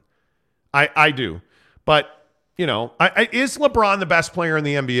argument. I do. But, you know, is LeBron the best player in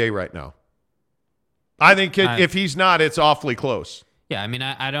the NBA right now? I think if he's not, it's awfully close. Yeah, I mean,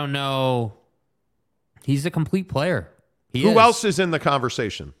 I don't know. He's a complete player. Who else is in the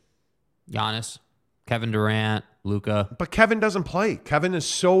conversation? Giannis, Kevin Durant, Luka. But Kevin doesn't play. Kevin is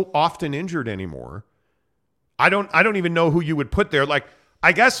so often injured anymore. I don't even know who you would put there. Like,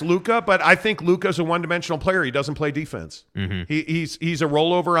 I guess Luka, but I think Luka's a one-dimensional player. He doesn't play defense. Mm-hmm. He's a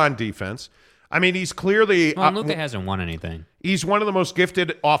rollover on defense. I mean, he's clearly... Well, Luka hasn't won anything. He's one of the most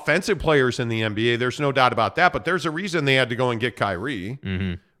gifted offensive players in the NBA. There's no doubt about that. But there's a reason they had to go and get Kyrie,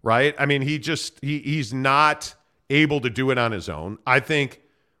 right? I mean, he's not able to do it on his own. I think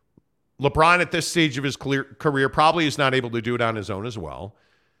LeBron at this stage of his career probably is not able to do it on his own as well.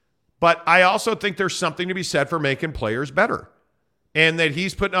 But I also think there's something to be said for making players better. And that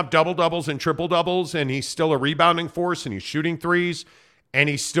he's putting up double-doubles and triple-doubles, and he's still a rebounding force, and he's shooting threes, and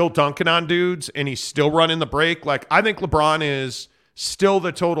he's still dunking on dudes, and he's still running the break. Like, I think LeBron is still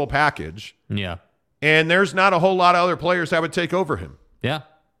the total package. Yeah. And there's not a whole lot of other players that would take over him. Yeah.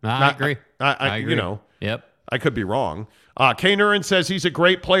 I agree. I agree. You know. Yep. I could be wrong. K. Nurin says he's a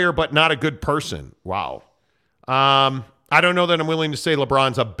great player, but not a good person. Wow. I don't know that I'm willing to say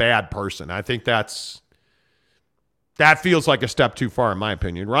LeBron's a bad person. I think that feels like a step too far, in my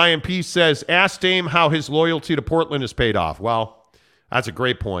opinion. Ryan P. says, ask Dame how his loyalty to Portland has paid off. Well, that's a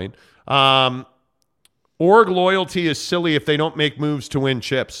great point. Org loyalty is silly if they don't make moves to win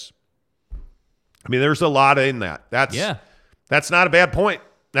chips. I mean, there's a lot in that. That's not a bad point.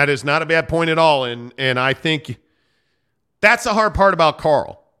 That is not a bad point at all. And I think that's the hard part about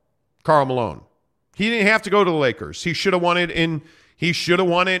Karl Malone. He didn't have to go to the Lakers. He should have won it in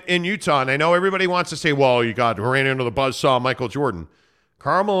Utah. And I know everybody wants to say, well, you ran into the buzzsaw Michael Jordan.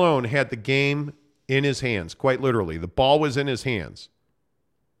 Karl Malone had the game in his hands, quite literally. The ball was in his hands.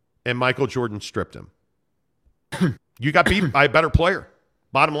 And Michael Jordan stripped him. You got beat by a better player.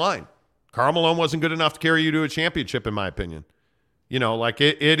 Bottom line. Karl Malone wasn't good enough to carry you to a championship, in my opinion. You know, like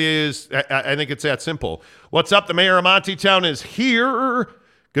it is, I think it's that simple. What's up? The mayor of Monty Town is here.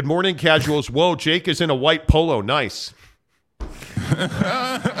 Good morning, casuals. Whoa, Jake is in a white polo. Nice.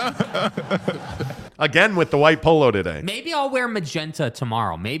 Again with the white polo today. Maybe I'll wear magenta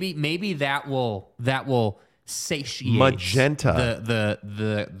tomorrow. Maybe that will satiate magenta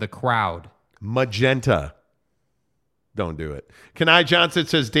the crowd. Magenta. Don't do it. Kenai Johnson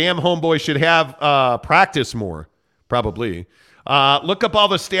says, damn, homeboy should have practice more. Probably. Look up all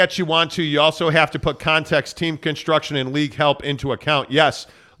the stats you want to. You also have to put context, team construction, and league help into account. Yes,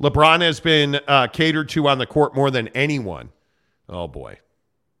 LeBron has been catered to on the court more than anyone. Oh, boy.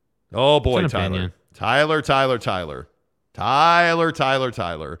 Oh, boy, Tyler. Tyler.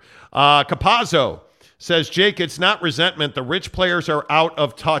 Capazzo says, Jake, it's not resentment. The rich players are out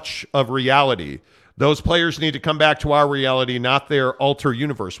of touch of reality. Those players need to come back to our reality, not their alter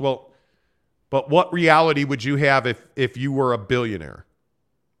universe. Well, but what reality would you have if you were a billionaire?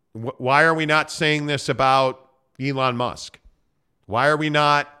 Why are we not saying this about Elon Musk? Why are we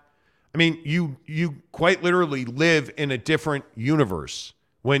not? I mean, you quite literally live in a different universe.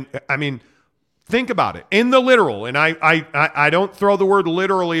 Think about it. In the literal, and I don't throw the word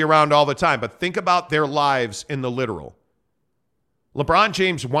literally around all the time, but think about their lives in the literal. LeBron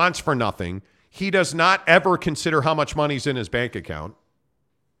James wants for nothing. He does not ever consider how much money's in his bank account.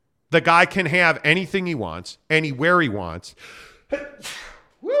 The guy can have anything he wants, anywhere he wants.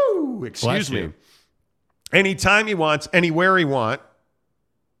 Woo! Excuse me. Anytime he wants, anywhere he wants,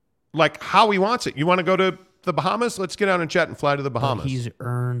 like how he wants it. You want to go to the Bahamas? Let's get on a jet and fly to the Bahamas. But he's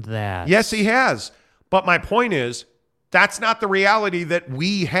earned that. Yes, he has. But my point is, that's not the reality that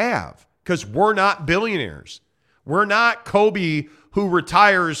we have because we're not billionaires. We're not Kobe who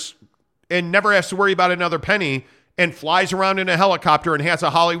retires and never has to worry about another penny and flies around in a helicopter and has a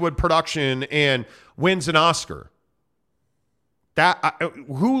Hollywood production and wins an Oscar.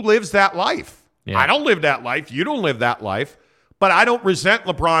 Who lives that life? Yeah. I don't live that life. You don't live that life. But I don't resent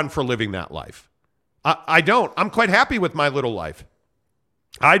LeBron for living that life. I don't. I'm quite happy with my little life.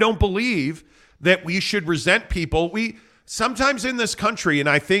 I don't believe that we should resent people. We sometimes in this country, and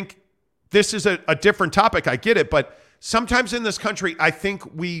I think this is a different topic, I get it, but sometimes in this country, I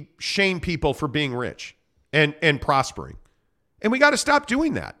think we shame people for being rich and prospering. And we got to stop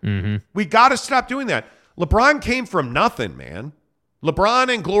doing that. Mm-hmm. We got to stop doing that. LeBron came from nothing, man.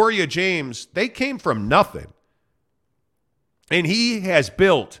 LeBron and Gloria James, they came from nothing. And he has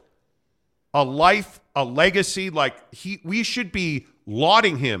built a life, a legacy. Like we should be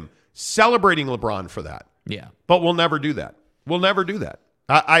lauding him, celebrating LeBron for that. Yeah. But we'll never do that. We'll never do that.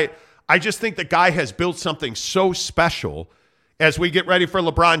 I just think the guy has built something so special as we get ready for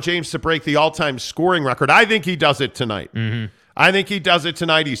LeBron James to break the all-time scoring record. I think he does it tonight. Mm-hmm. I think he does it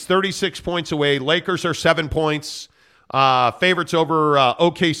tonight. He's 36 points away. Lakers are 7 points. Favorites over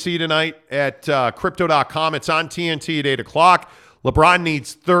OKC tonight at Crypto.com. It's on TNT at 8 o'clock. LeBron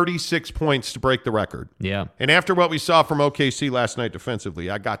needs 36 points to break the record. Yeah. And after what we saw from OKC last night defensively,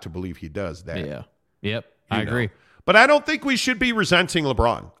 I got to believe he does that. Yeah. Yep. I agree. But I don't think we should be resenting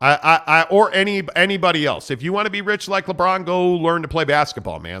LeBron or anybody else. If you want to be rich like LeBron, go learn to play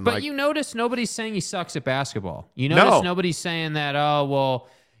basketball, man. But you notice nobody's saying he sucks at basketball. You notice nobody's saying that, oh, well,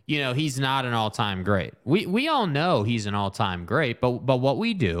 he's not an all-time great. We all know he's an all-time great, but what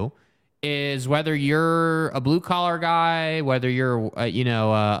we do is whether you're a blue-collar guy, whether you're,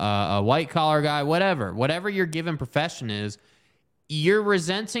 a white-collar guy, whatever your given profession is, you're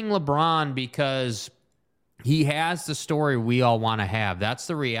resenting LeBron because he has the story we all want to have. That's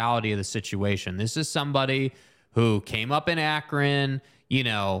the reality of the situation. This is somebody who came up in Akron,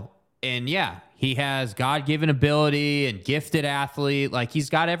 and yeah, he has God-given ability and gifted athlete. Like, he's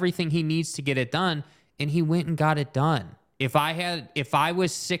got everything he needs to get it done, and he went and got it done. If I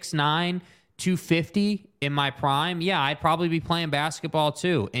was 6'9", 250 in my prime, yeah, I'd probably be playing basketball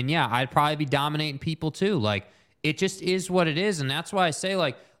too. And yeah, I'd probably be dominating people too. Like, it just is what it is. And that's why I say,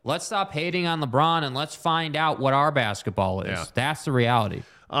 like, let's stop hating on LeBron and let's find out what our basketball is. Yeah. That's the reality.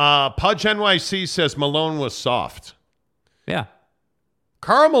 Pudge NYC says Malone was soft. Yeah.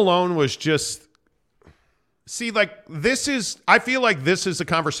 Karl Malone was just... See, like, I feel like this is the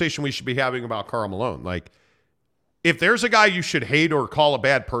conversation we should be having about Karl Malone. Like, if there's a guy you should hate or call a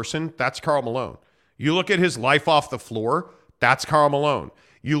bad person, that's Karl Malone. You look at his life off the floor, that's Karl Malone.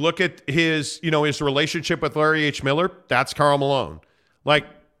 You look at his relationship with Larry H. Miller, that's Karl Malone. Like,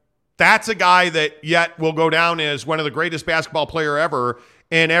 that's a guy that yet will go down as one of the greatest basketball player ever,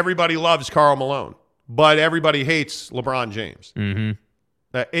 and everybody loves Karl Malone, but everybody hates LeBron James. Mm-hmm.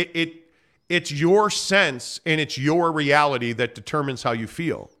 It's your sense and it's your reality that determines how you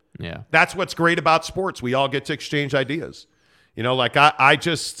feel. Yeah. That's what's great about sports. We all get to exchange ideas. I don't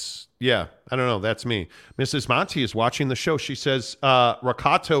know. That's me. Mrs. Monty is watching the show. She says,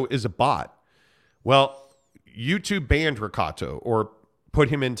 Riccato is a bot. Well, YouTube banned Riccato or put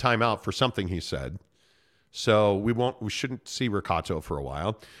him in timeout for something he said. So we shouldn't see Riccato for a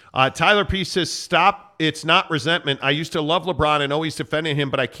while. Tyler P says, stop. It's not resentment. I used to love LeBron and always defended him,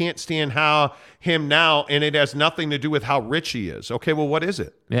 but I can't stand him now, and it has nothing to do with how rich he is. Okay, well, what is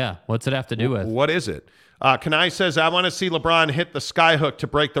it? Yeah, what's it have to do with? What is it? Kanai says, I want to see LeBron hit the skyhook to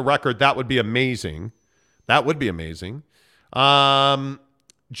break the record. That would be amazing. That would be amazing.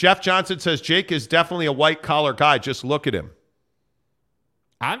 Jeff Johnson says, Jake is definitely a white-collar guy. Just look at him.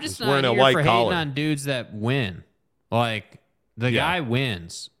 I'm just not here for hating on dudes that win. Like, the guy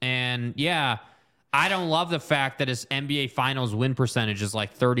wins. And, yeah, I don't love the fact that his NBA Finals win percentage is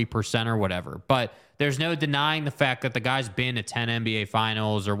like 30% or whatever. But there's no denying the fact that the guy's been to 10 NBA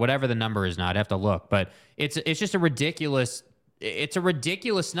Finals or whatever the number is now. I'd have to look. But it's just a ridiculous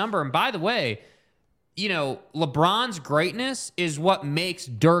number. And, by the way, LeBron's greatness is what makes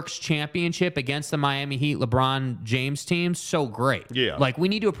Dirk's championship against the Miami Heat LeBron James team so great. Yeah. Like, we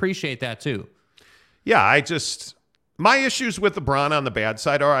need to appreciate that too. Yeah, my issues with LeBron on the bad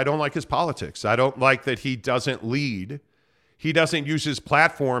side are I don't like his politics. I don't like that he doesn't lead. He doesn't use his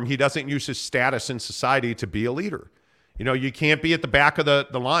platform. He doesn't use his status in society to be a leader. You can't be at the back of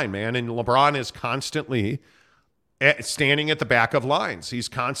the line, man. And LeBron is constantly standing at the back of lines. He's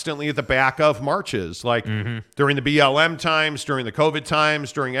constantly at the back of marches, like during the BLM times, during the COVID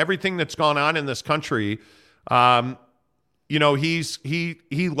times, during everything that's gone on in this country. He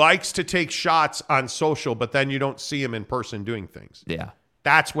likes to take shots on social, but then you don't see him in person doing things. Yeah.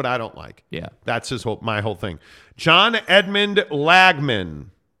 That's what I don't like. Yeah. That's my whole thing. John Edmund Lagman.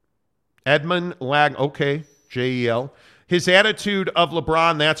 Okay, J-E-L. His attitude of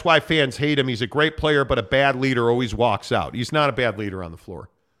LeBron, that's why fans hate him. He's a great player, but a bad leader always walks out. He's not a bad leader on the floor.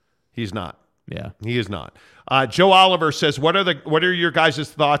 He's not. Yeah. He is not. Joe Oliver says, what are your guys'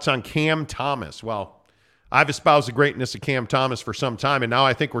 thoughts on Cam Thomas? Well, I've espoused the greatness of Cam Thomas for some time, and now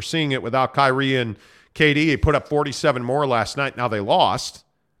I think we're seeing it without Kyrie and KD. He put up 47 more last night. Now they lost,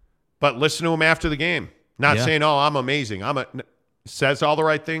 but listen to him after the game. Not saying, oh, I'm amazing. Says all the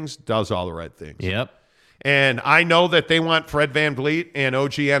right things, does all the right things. Yep. And I know that they want Fred VanVleet and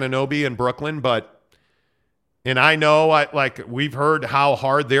OG Anunoby in Brooklyn, and I know we've heard how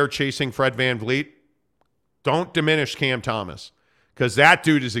hard they're chasing Fred VanVleet. Don't diminish Cam Thomas, because that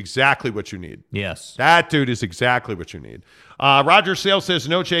dude is exactly what you need. Yes. That dude is exactly what you need. Roger Sales says,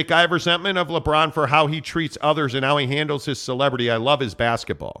 no, Jake, I have resentment of LeBron for how he treats others and how he handles his celebrity. I love his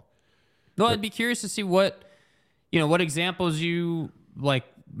basketball. No, I'd be curious to see what examples you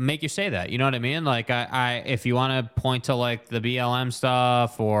make you say that. You know what I mean? Like, I if you want to point to like the BLM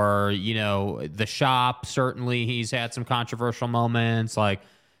stuff or the shop, certainly he's had some controversial moments. Like,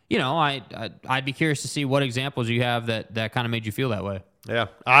 I'd be curious to see what examples you have that kind of made you feel that way. Yeah,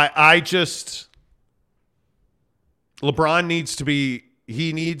 LeBron needs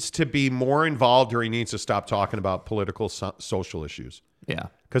to be more involved, or he needs to stop talking about political social issues. Yeah,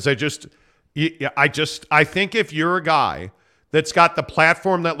 because I think if you're a guy that's got the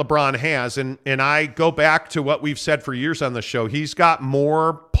platform that LeBron has, and I go back to what we've said for years on the show, he's got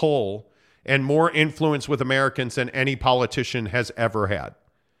more pull and more influence with Americans than any politician has ever had.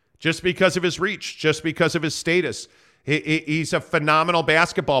 Just because of his reach, just because of his status. He's a phenomenal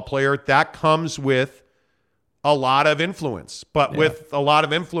basketball player. That comes with a lot of influence. But with a lot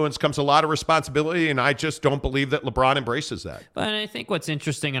of influence comes a lot of responsibility, and I just don't believe that LeBron embraces that. But I think what's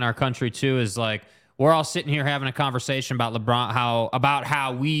interesting in our country, too, is like we're all sitting here having a conversation about LeBron, about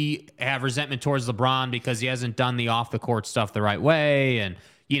how we have resentment towards LeBron because he hasn't done the off-the-court stuff the right way, and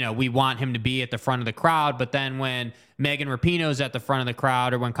we want him to be at the front of the crowd, but then when Megan Rapinoe's at the front of the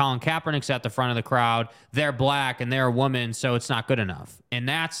crowd or when Colin Kaepernick's at the front of the crowd, they're black and they're a woman, so it's not good enough. And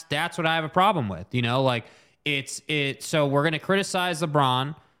that's what I have a problem with. So we're going to criticize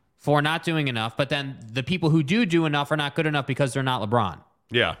LeBron for not doing enough, but then the people who do enough are not good enough because they're not LeBron.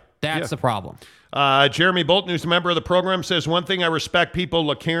 Yeah. That's the problem. Jeremy Bolton, who's a member of the program, says, one thing I respect people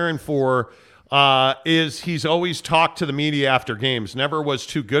LeCarron for is he's always talked to the media after games. Never was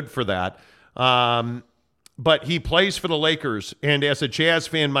too good for that. But he plays for the Lakers, and as a Jazz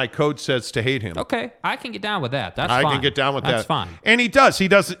fan, my coach says to hate him. Okay, I can get down with that. That's fine. I can get down with that. That's fine. And he does. He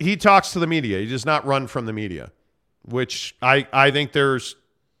talks to the media. He does not run from the media, which I think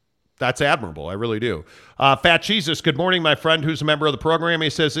that's admirable. I really do. Fat Jesus, good morning, my friend who's a member of the program.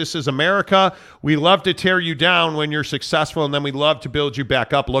 He says, this is America. We love to tear you down when you're successful, and then we love to build you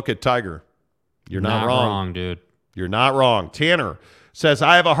back up. Look at Tiger. You're not wrong, dude. You're not wrong. Tanner says,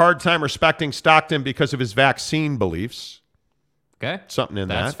 I have a hard time respecting Stockton because of his vaccine beliefs. Okay. Something in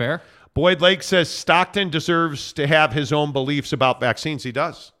that. That's fair. Boyd Lake says Stockton deserves to have his own beliefs about vaccines. He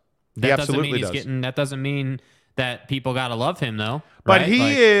does. He absolutely does. That doesn't mean that people got to love him, though. But right?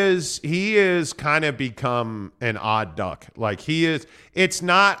 he is kind of become an odd duck. Like he is. It's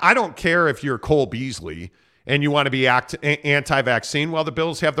not. I don't care if you're Cole Beasley and you want to be anti-vaccine. Well, the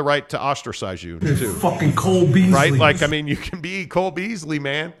Bills have the right to ostracise you too. Fucking Cole Beasley, right? Like, I mean, you can be Cole Beasley,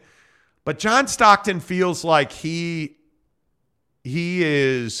 man. But John Stockton feels like he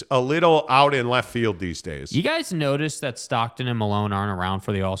is a little out in left field these days. You guys notice that Stockton and Malone aren't around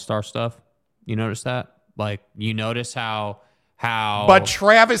for the All-Star stuff? You notice that? Like, you notice how But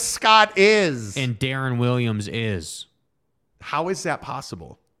Travis Scott is. And Darren Williams is. How is that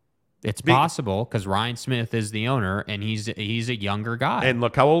possible? It's possible because Ryan Smith is the owner, and he's a younger guy. And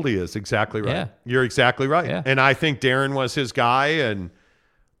look how old he is. Exactly right. Yeah. You're exactly right. Yeah. And I think Darren was his guy, and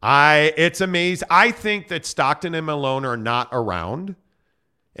it's amazing. I think that Stockton and Malone are not around,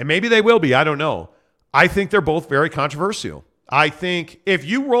 and maybe they will be. I don't know. I think they're both very controversial. I think if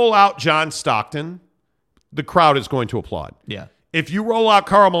you roll out John Stockton, the crowd is going to applaud. Yeah. If you roll out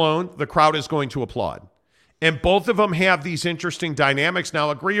Karl Malone, the crowd is going to applaud. And both of them have these interesting dynamics. Now,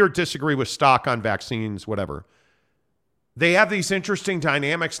 agree or disagree with Stock on vaccines, whatever. They have these interesting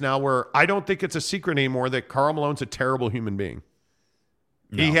dynamics now where I don't think it's a secret anymore that Karl Malone's a terrible human being.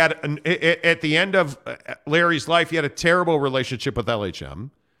 No. He had, at the end of Larry's life, he had a terrible relationship with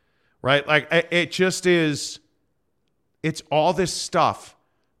LHM, right? Like, it just is, it's all this stuff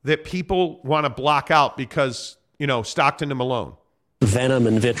that people want to block out because, Stockton and Malone. Venom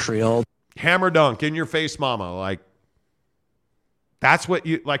and vitriol. Hammer dunk in your face, mama. Like, that's what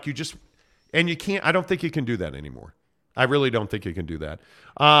you just, and you can't, I don't think you can do that anymore. I really don't think you can do that.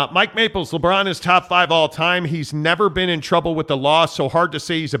 Mike Maples, LeBron is top 5 all time. He's never been in trouble with the law, so hard to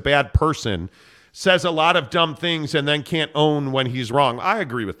say he's a bad person. Says a lot of dumb things and then can't own when he's wrong. I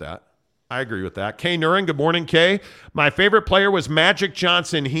agree with that. I agree with that. Kay Nuren, good morning, Kay. My favorite player was Magic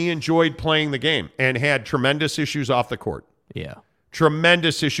Johnson. He enjoyed playing the game and had tremendous issues off the court. Yeah.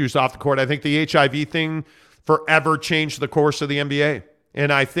 Tremendous issues off the court. I think the HIV thing forever changed the course of the NBA.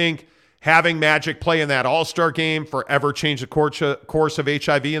 And I think having Magic play in that All-Star game forever changed the course of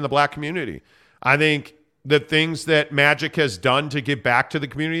HIV in the black community. I think the things that Magic has done to give back to the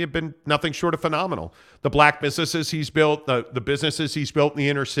community have been nothing short of phenomenal. The black businesses he's built, the businesses he's built in the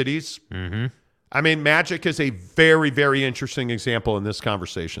inner cities. Mm-hmm. I mean, Magic is a very, very interesting example in this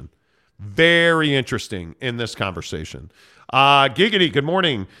conversation. Very interesting in this conversation. Giggity, good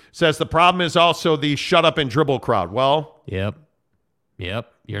morning, says the problem is also the shut up and dribble crowd. Well, Yep.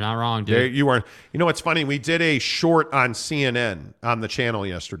 You're not wrong, dude. you weren't. You know what's funny? We did a short on CNN on the channel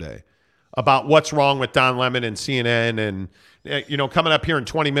yesterday about what's wrong with Don Lemon and CNN. And, coming up here in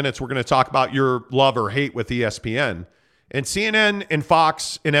 20 minutes, we're going to talk about your love or hate with ESPN. And CNN and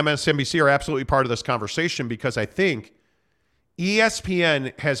Fox and MSNBC are absolutely part of this conversation because I think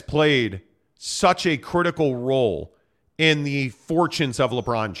ESPN has played such a critical role in the fortunes of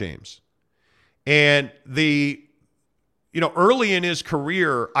LeBron James. And early in his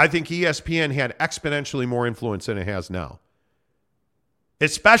career, I think ESPN had exponentially more influence than it has now.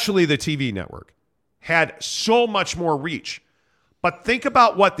 Especially the TV network, had so much more reach. But think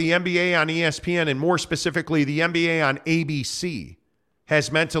about what the NBA on ESPN and more specifically the NBA on ABC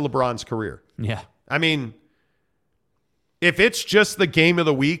has meant to LeBron's career. Yeah. I mean, if it's just the game of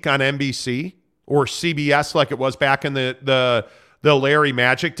the week on NBC or CBS like it was back in the Larry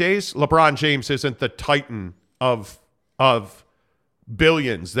Magic days, LeBron James isn't the titan of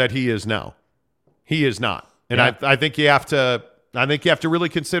billions that he is now. He is not. And yeah. I think you have to really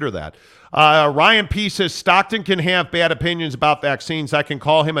consider that. Ryan P. says Stockton can have bad opinions about vaccines. I can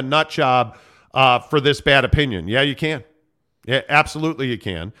call him a nut job for this bad opinion. Yeah, you can. Yeah, absolutely you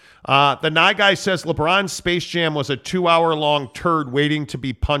can. The Nye guy says LeBron's Space Jam was a 2-hour-long turd waiting to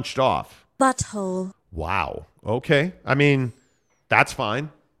be punched off. Butthole. Wow. Okay. I mean, that's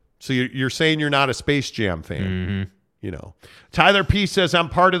fine. So you're saying you're not a Space Jam fan. Mm-hmm. Tyler P. says I'm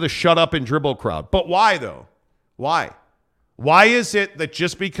part of the shut up and dribble crowd. But why, though? Why? Why is it that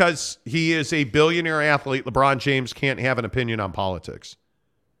just because he is a billionaire athlete, LeBron James can't have an opinion on politics?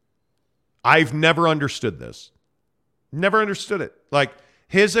 I've never understood this. Never understood it. Like,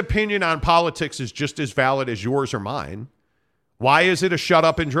 his opinion on politics is just as valid as yours or mine. Why is it a shut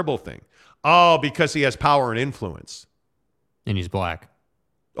up and dribble thing? Oh, because he has power and influence. And he's black.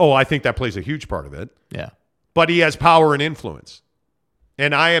 Oh, I think that plays a huge part of it. Yeah. But he has power and influence.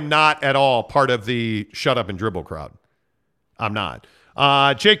 And I am not at all part of the shut up and dribble crowd. I'm not.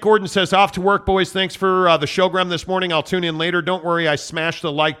 Jake Gordon says, off to work, boys. Thanks for the showgram this morning. I'll tune in later. Don't worry, I smashed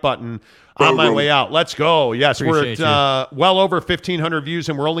the like button on my way out. Let's go. Yes, Appreciate we're at well over 1,500 views,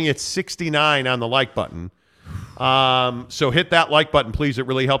 and we're only at 69 on the like button. So hit that like button, please. It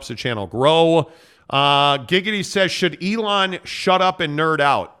really helps the channel grow. Giggity says, should Elon shut up and nerd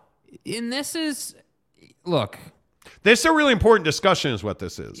out? And this is, look. This is a really important discussion is what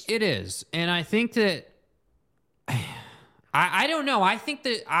this is. It is. And I think that, I don't know. I think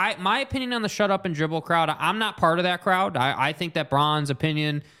that my opinion on the shut up and dribble crowd, I'm not part of that crowd. I think that Bron's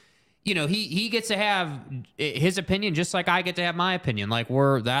opinion, he gets to have his opinion just like I get to have my opinion. Like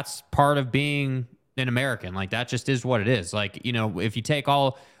that's part of being an American. Like that just is what it is. Like, if you take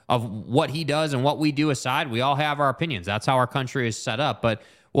all of what he does and what we do aside, we all have our opinions. That's how our country is set up. But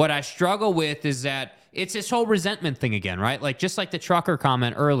what I struggle with is that it's this whole resentment thing again, right? Like just like the trucker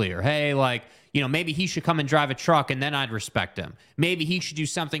comment earlier. Hey, like, maybe he should come and drive a truck and then I'd respect him. Maybe he should do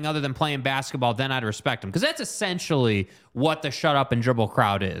something other than playing basketball, then I'd respect him. Because that's essentially what the shut up and dribble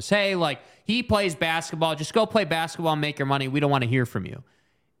crowd is. Hey, like, he plays basketball. Just go play basketball and make your money. We don't want to hear from you.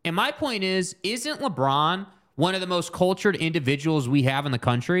 And my point is, isn't LeBron one of the most cultured individuals we have in the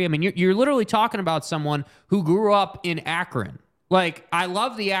country? I mean, you're literally talking about someone who grew up in Akron. Like, I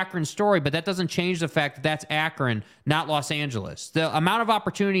love the Akron story, but that doesn't change the fact that that's Akron, not Los Angeles. The amount of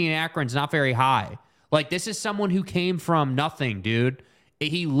opportunity in Akron is not very high. Like, this is someone who came from nothing, dude.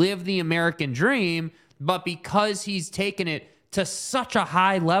 He lived the American dream, but because he's taken it to such a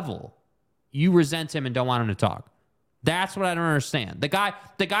high level, you resent him and don't want him to talk. That's what I don't understand.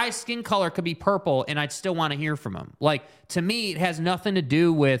 The guy's skin color could be purple, and I'd still want to hear from him. Like, to me, it has nothing to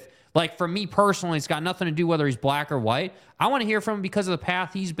do with... Like, for me personally, it's got nothing to do whether he's black or white. I want to hear from him because of the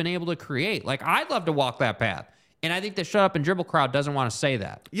path he's been able to create. Like, I'd love to walk that path. And I think the shut up and dribble crowd doesn't want to say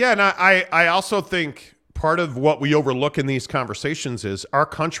that. Yeah, and I also think part of what we overlook in these conversations is our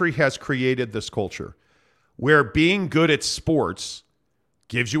country has created this culture where being good at sports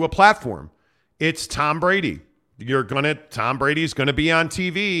gives you a platform. It's Tom Brady Tom Brady's gonna be on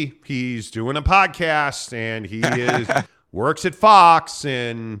TV. He's doing a podcast and he works at Fox,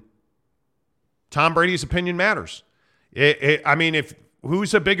 and Tom Brady's opinion matters. I mean,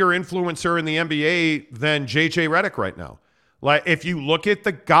 who's a bigger influencer in the NBA than JJ Redick right now? Like, if you look at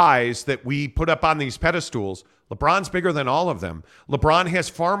the guys that we put up on these pedestals, LeBron's bigger than all of them. LeBron has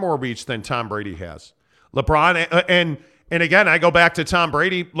far more reach than Tom Brady has. LeBron, and again, I go back to Tom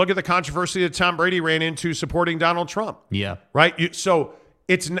Brady. Look at the controversy that Tom Brady ran into supporting Donald Trump. Yeah. Right? So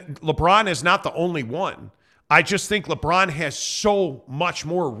LeBron is not the only one. I just think LeBron has so much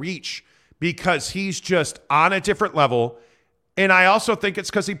more reach because he's just on a different level. And I also think it's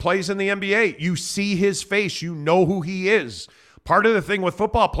because he plays in the NBA. You see his face. You know who he is. Part of the thing with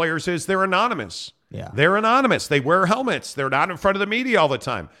football players is they're anonymous. Yeah. They're anonymous. They wear helmets. They're not in front of the media all the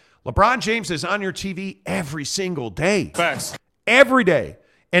time. LeBron James is on your TV every single day. Facts. Every day.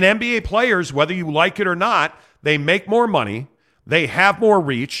 And NBA players, whether you like it or not, they make more money. They have more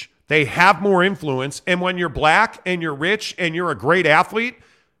reach. They have more influence. And when you're black and you're rich and you're a great athlete,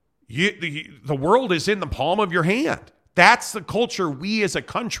 the world is in the palm of your hand. That's the culture we as a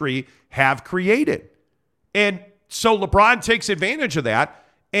country have created. And so LeBron takes advantage of that,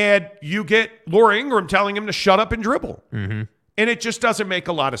 and you get Laura Ingraham telling him to shut up and dribble. Mm-hmm. And it just doesn't make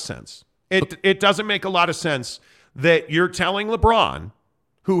a lot of sense. It doesn't make a lot of sense that you're telling LeBron,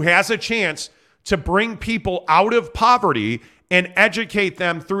 who has a chance to bring people out of poverty and educate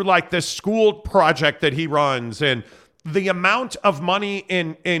them through like this school project that he runs, and the amount of money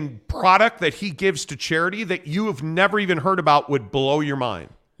in product that he gives to charity that you have never even heard about would blow your mind.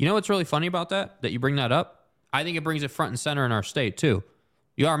 You know what's really funny about that you bring that up? I think it brings it front and center in our state too.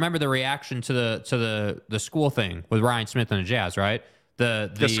 You all remember the reaction to the school thing with Ryan Smith and the Jazz, right?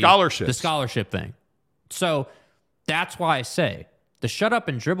 The scholarships. The scholarship thing. So that's why I say the shut up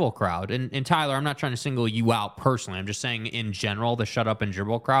and dribble crowd, and Tyler, I'm not trying to single you out personally. I'm just saying in general, the shut up and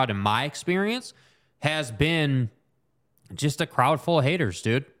dribble crowd, in my experience, has been just a crowd full of haters,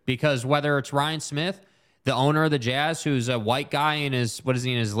 dude. Because whether it's Ryan Smith, the owner of the Jazz, who's a white guy in his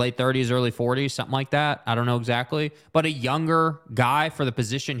late 30s, early 40s, something like that. I don't know exactly. But a younger guy for the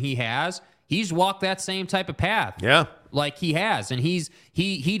position he has, he's walked that same type of path. Yeah. Like he has. And he's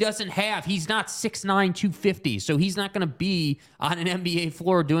not 6'9", 250. So he's not going to be on an NBA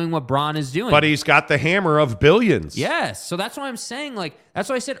floor doing what Bron is doing. But he's got the hammer of billions. Yes. So that's why I'm saying, like, that's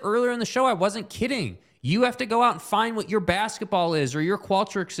why I said earlier in the show, I wasn't kidding. You have to go out and find what your basketball is or your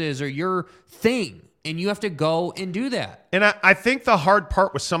Qualtrics is or your thing, and you have to go and do that. And I think the hard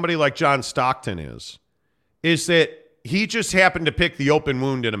part with somebody like John Stockton is that he just happened to pick the open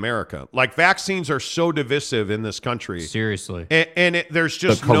wound in America. Like, vaccines are so divisive in this country. Seriously. And there's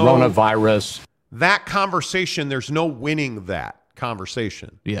just the coronavirus. That conversation, there's no winning that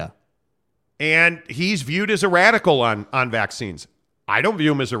conversation. Yeah. And he's viewed as a radical on vaccines. I don't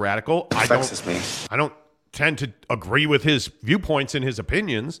view him as a radical. I don't tend to agree with his viewpoints and his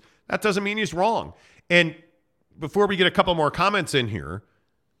opinions. That doesn't mean he's wrong. And before we get a couple more comments in here,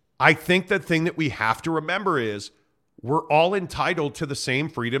 I think the thing that we have to remember is we're all entitled to the same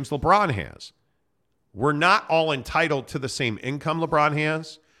freedoms LeBron has. We're not all entitled to the same income LeBron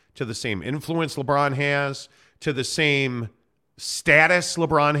has, to the same influence LeBron has, to the same status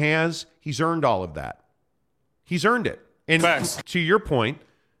LeBron has. He's earned all of that. He's earned it. And to your point,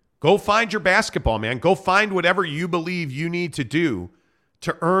 go find your basketball, man. Go find whatever you believe you need to do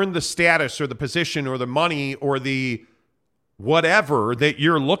to earn the status or the position or the money or the whatever that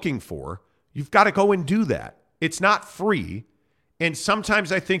you're looking for. You've got to go and do that. It's not free. And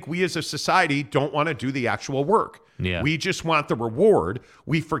sometimes I think we as a society don't want to do the actual work. Yeah. We just want the reward.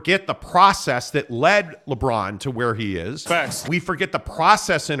 We forget the process that led LeBron to where he is. Facts. We forget the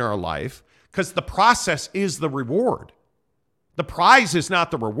process in our life because the process is the reward. The prize is not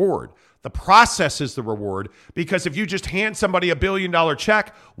the reward. The process is the reward, because if you just hand somebody $1 billion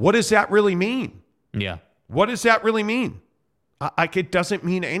check, what does that really mean? Yeah. What does that really mean? It doesn't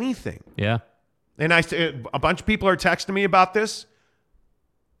mean anything. Yeah. And a bunch of people are texting me about this.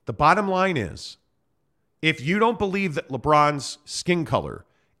 The bottom line is, if you don't believe that LeBron's skin color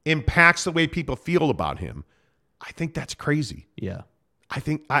impacts the way people feel about him, I think that's crazy. Yeah. I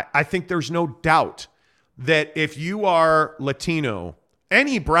think there's no doubt that if you are Latino,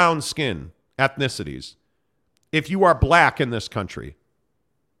 any brown skin ethnicities, if you are black in this country,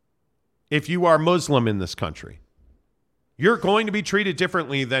 if you are Muslim in this country, you're going to be treated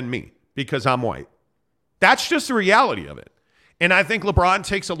differently than me because I'm white. That's just the reality of it. And I think LeBron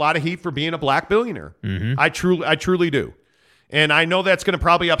takes a lot of heat for being a black billionaire. Mm-hmm. I truly do. And I know that's going to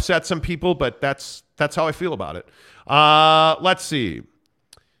probably upset some people, but that's how I feel about it. Let's see.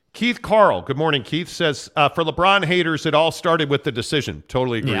 Keith Carl, good morning, Keith, says, for LeBron haters, it all started with the decision.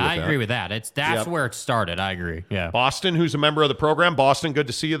 Totally agree with that. Yeah, I agree with that. That's where it started. I agree. Yeah. Boston, who's a member of the program. Boston, good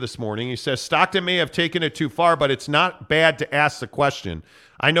to see you this morning. He says, Stockton may have taken it too far, but it's not bad to ask the question.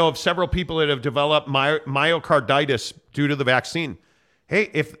 I know of several people that have developed myocarditis due to the vaccine.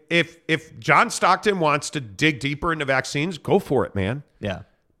 Hey, if John Stockton wants to dig deeper into vaccines, go for it, man. Yeah.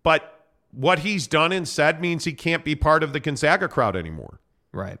 But what he's done and said means he can't be part of the Gonzaga crowd anymore.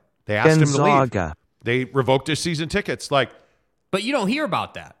 Right. They asked him to leave. They revoked his season tickets. But you don't hear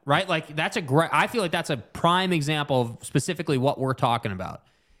about that, right? Like, I feel like that's a prime example of specifically what we're talking about.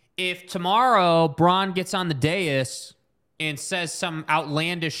 If tomorrow Bron gets on the dais and says some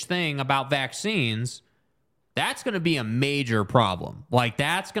outlandish thing about vaccines, that's going to be a major problem. Like,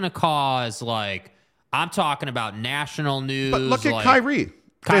 that's going to cause, I'm talking about national news. But look at Kyrie.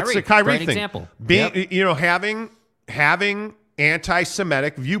 It's a Kyrie great thing. Example. Having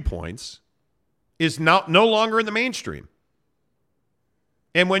anti-Semitic viewpoints is no longer in the mainstream.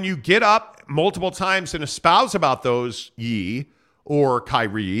 And when you get up multiple times and espouse about those or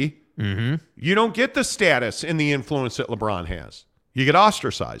Kyrie, you don't get the status and the influence that LeBron has. You get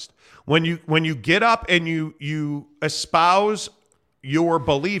ostracized. When you get up and you espouse your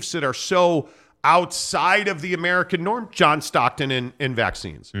beliefs that are so outside of the American norm, John Stockton and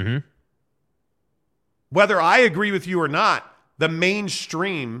vaccines. Whether I agree with you or not, the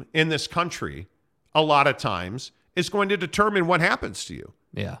mainstream in this country, a lot of times, is going to determine what happens to you.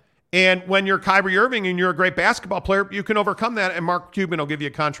 Yeah. And when you're Kyrie Irving and you're a great basketball player, you can overcome that, and Mark Cuban will give you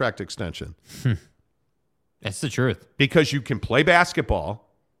a contract extension. That's the truth. Because you can play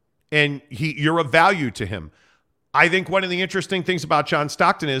basketball, and you're of value to him. I think one of the interesting things about John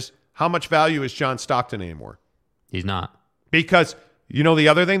Stockton is, how much value is John Stockton anymore? He's not. Because, the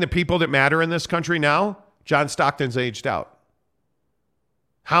other thing, the people that matter in this country now, John Stockton's aged out.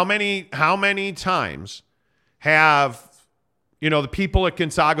 How many times have, the people at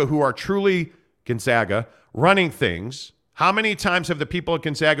Gonzaga who are truly Gonzaga running things, how many times have the people at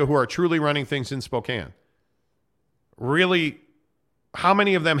Gonzaga who are truly running things in Spokane really, how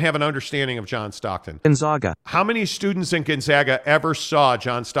many of them have an understanding of John Stockton? Gonzaga. How many students in Gonzaga ever saw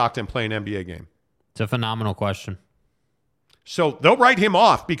John Stockton play an NBA game? It's a phenomenal question. So they'll write him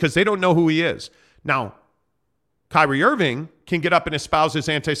off because they don't know who he is. Now, Kyrie Irving can get up and espouse his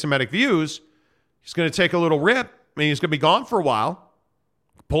anti-Semitic views. He's going to take a little rip. I mean, he's going to be gone for a while,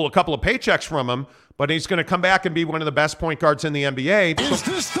 pull a couple of paychecks from him, but he's going to come back and be one of the best point guards in the NBA. Is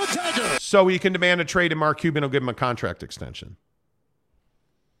this the dagger? So he can demand a trade, and Mark Cuban will give him a contract extension.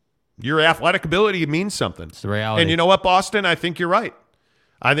 Your athletic ability means something. It's the reality. And you know what, Boston? I think you're right.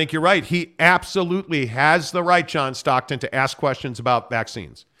 He absolutely has the right, John Stockton, to ask questions about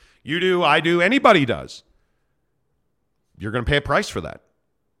vaccines. You do, I do, anybody does. You're going to pay a price for that.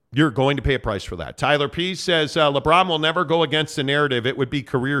 Tyler P. says, LeBron will never go against the narrative. It would be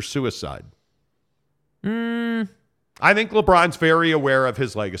career suicide. I think LeBron's very aware of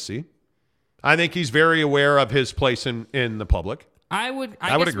his legacy. I think he's very aware of his place in the public. I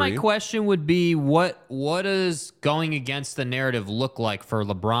guess agree. My question would be, what does going against the narrative look like for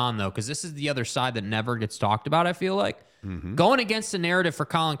LeBron, though? Because this is the other side that never gets talked about, I feel like. Going against the narrative for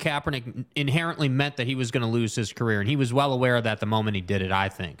Colin Kaepernick inherently meant that he was going to lose his career, and he was well aware of that the moment he did it, I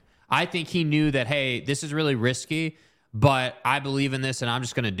think. I think he knew that, hey, this is really risky, but I believe in this, and I'm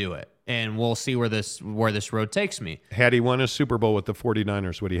just going to do it, and we'll see where this road takes me. Had he won a Super Bowl with the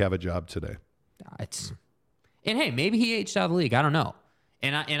 49ers, would he have a job today? And hey, maybe he aged out of the league. I don't know.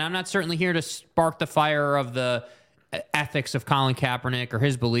 And I'm not certainly here to spark the fire of the ethics of Colin Kaepernick or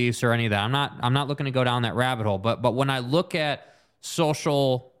his beliefs or any of that. I'm not looking to go down that rabbit hole. But when I look at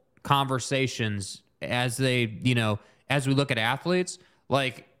social conversations as as we look at athletes,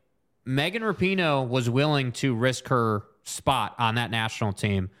 like Megan Rapinoe was willing to risk her spot on that national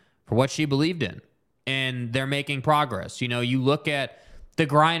team for what she believed in, and they're making progress. You look at the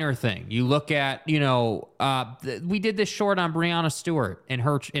Griner thing. You look at, we did this short on Breanna Stewart and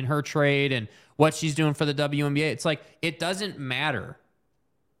her trade and what she's doing for the WNBA. It's like, it doesn't matter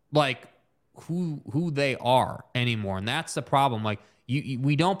like who they are anymore. And that's the problem. Like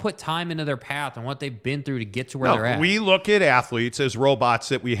we don't put time into their path and what they've been through to get to where they're at. We look at athletes as robots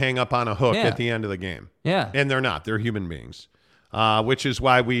that we hang up on a hook at the end of the game. Yeah. And they're not. They're human beings, which is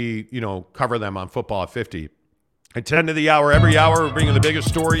why we, cover them on Football at 50. At 10 to the hour, every hour, we're bringing the biggest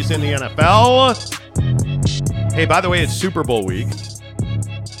stories in the NFL. Hey, by the way, it's Super Bowl week.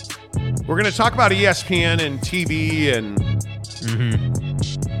 We're going to talk about ESPN and TV and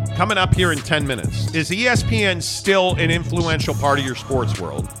coming up here in 10 minutes. Is ESPN still an influential part of your sports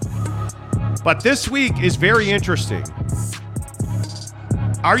world? But this week is very interesting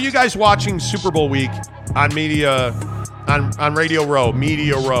Are you guys watching Super Bowl week on Radio Row,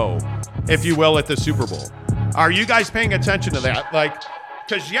 Media Row, if you will, at the Super Bowl? Are you guys paying attention to that? Like,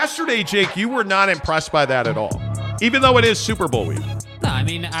 because yesterday, Jake, you were not impressed by that at all, even though it is Super Bowl week. No, I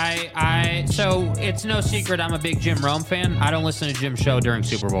mean, so it's no secret I'm a big Jim Rome fan. I don't listen to Jim's show during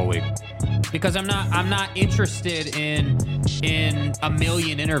Super Bowl week because I'm not interested in a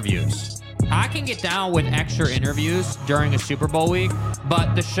million interviews. I can get down with extra interviews during a Super Bowl week,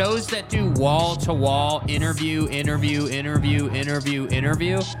 but the shows that do wall-to-wall interview,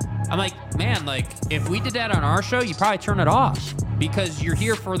 I'm like, man, like, if we did that on our show, you'd probably turn it off because you're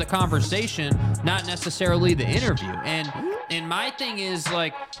here for the conversation, not necessarily the interview. And my thing is,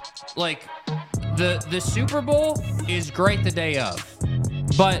 like the Super Bowl is great the day of,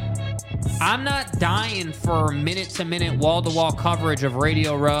 but I'm not dying for minute-to-minute, wall-to-wall coverage of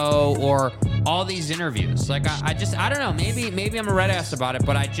Radio Row or all these interviews. Like, I don't know. Maybe I'm a red ass about it,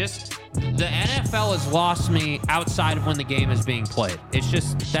 but the NFL has lost me outside of when the game is being played. That's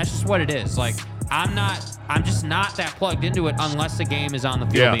just what it is. Like, I'm just not that plugged into it unless the game is on the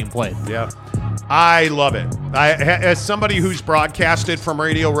field being played. Yeah. I love it. As somebody who's broadcasted from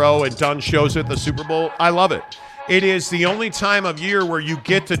Radio Row and done shows at the Super Bowl, I love it. It is the only time of year where you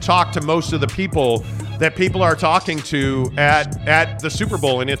get to talk to most of the people that people are talking to at the Super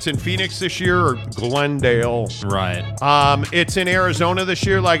Bowl, and it's in Phoenix this year or Glendale. Right. It's in Arizona this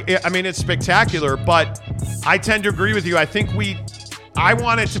year. It's spectacular, but I tend to agree with you. I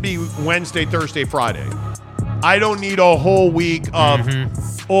want it to be Wednesday, Thursday, Friday. I don't need a whole week of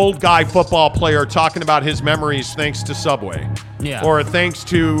old guy football player talking about his memories thanks to Subway. Yeah. Or thanks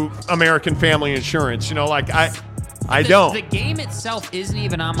to American Family Insurance. I don't. The game itself isn't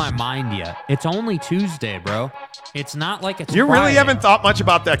even on my mind yet. It's only Tuesday, bro. It's not like it's You Friday. really haven't thought much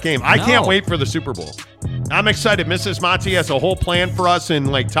about that game. I No. can't wait for the Super Bowl. I'm excited. Mrs. Monty has a whole plan for us in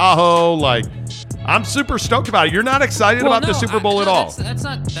Lake Tahoe. I'm super stoked about it. You're not excited about the Super Bowl at all. That's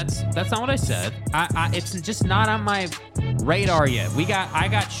not what I said. It's just not on my radar yet. I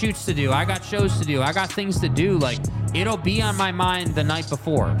got shoots to do. I got shows to do. I got things to do. Like, it'll be on my mind the night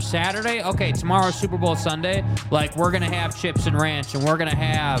before. Saturday, okay, tomorrow's Super Bowl Sunday. Like, we're gonna have chips and ranch, and we're gonna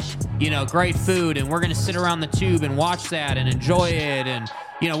have great food, and we're gonna sit around the tube and watch that and enjoy it, and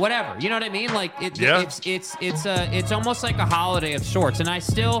whatever. You know what I mean? Like, it's almost like a holiday of sorts. And I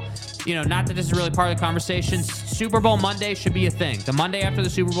still, not that this is really part of the conversation, Super Bowl Monday should be a thing. The Monday after the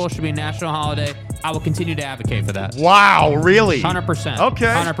Super Bowl should be a national holiday. I will continue to advocate for that. Wow, really? 100%. Okay.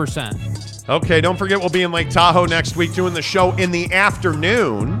 100%. Okay, don't forget we'll be in Lake Tahoe next week doing the show in the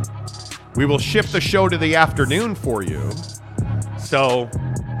afternoon. We will shift the show to the afternoon for you. So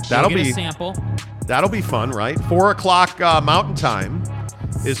that'll be a sample. That'll be fun, right? 4 o'clock Mountain Time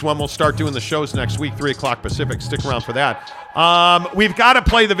is when we'll start doing the shows next week, 3 o'clock Pacific. Stick around for that. We've got to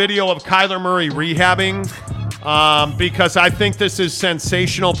play the video of Kyler Murray rehabbing because I think this is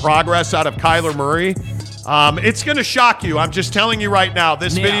sensational progress out of Kyler Murray. It's going to shock you. I'm just telling you right now,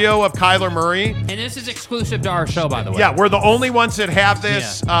 this video of Kyler Murray. And this is exclusive to our show, by the way. Yeah, we're the only ones that have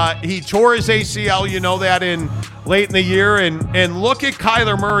this. Yeah. He tore his ACL, you know that, late in the year. And look at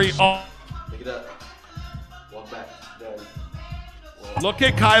Kyler Murray. Pick it up. Walk back. Look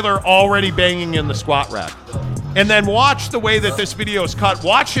at Kyler already banging in the squat rack. And then watch the way that this video is cut.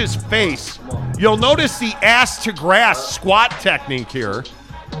 Watch his face. You'll notice the ass to grass squat technique here.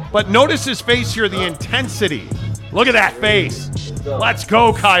 But notice his face here, the intensity. Look at that face. Let's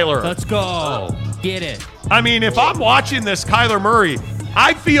go, Kyler. Let's go. Get it. I mean, if I'm watching this Kyler Murray,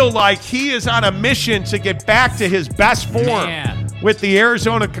 I feel like he is on a mission to get back to his best form with the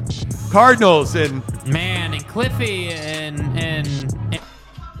Arizona Cardinals. And Cliffy and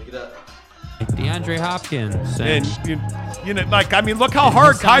DeAndre Hopkins. Look how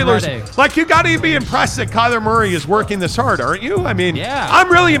hard Kyler's. You got to be impressed that Kyler Murray is working this hard, aren't you? I mean,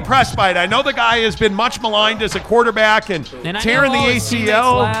 I'm really impressed by it. I know the guy has been much maligned as a quarterback and tearing the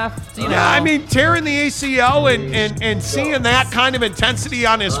ACL. Tearing the ACL and seeing that kind of intensity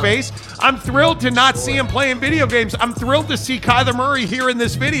on his face. I'm thrilled to not see him playing video games. I'm thrilled to see Kyler Murray here in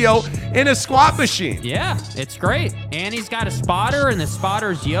this video in a squat machine. Yeah, it's great. And he's got a spotter, and the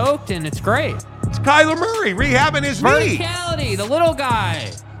spotter's yoked, and it's great. It's Kyler Murray rehabbing his knee. Verticality, the little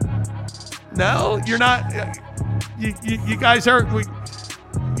guy. No, you're not. You guys are.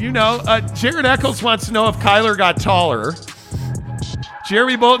 Jared Eccles wants to know if Kyler got taller.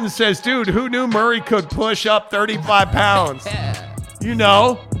 Jerry Bolton says, dude, who knew Murray could push up 35 pounds?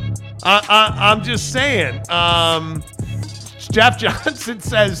 I'm just saying. Jeff Johnson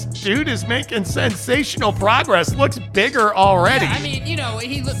says, dude is making sensational progress. Looks bigger already.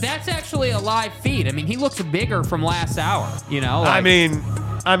 Yeah, that's actually a live feed. I mean, he looks bigger from last hour,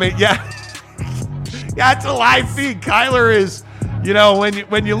 I mean, yeah. Yeah, it's a live feed. Kyler is,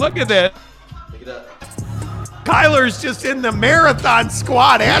 when you look at it, Kyler's just in the marathon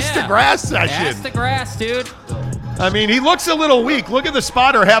squat, ass to grass session. Ass to grass, dude. I mean, he looks a little weak. Look at the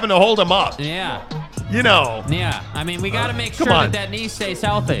spotter having to hold him up. Yeah. Yeah, I mean, we got to make sure that knee stays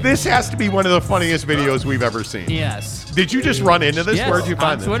healthy. This has to be one of the funniest videos we've ever seen. Yes. Did you just run into this? Yes, Where'd you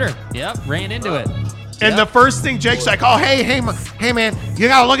find this? on Twitter. Yep, ran into it. And the first thing Jake's like, oh, hey, man, you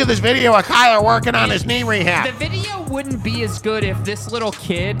got to look at this video of Kyler working on his knee rehab. The video wouldn't be as good if this little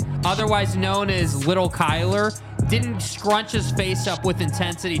kid, otherwise known as Little Kyler, didn't scrunch his face up with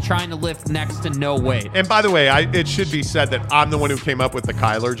intensity trying to lift next to no weight. And by the way, it should be said that I'm the one who came up with the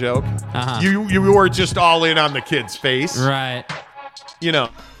Kyler joke. Uh-huh. You were just all in on the kid's face. Right.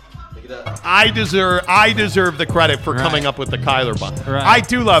 I deserve the credit for coming up with the Kyler bun. Right. I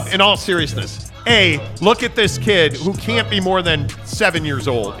do love, in all seriousness, look at this kid who can't be more than 7 years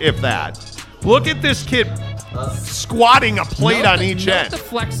old, if that. Look at this kid squatting a plate on each end. The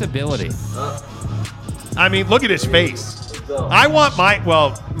flexibility. I mean, look at his face. I want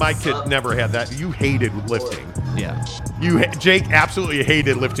my kid never had that. You hated lifting. Yeah. Jake absolutely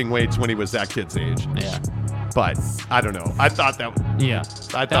hated lifting weights when he was that kid's age. Yeah. But I don't know. I thought that. Yeah.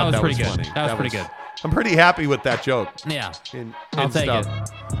 I thought that was pretty funny. good. That was pretty good. I'm pretty happy with that joke. Yeah. I'll take it.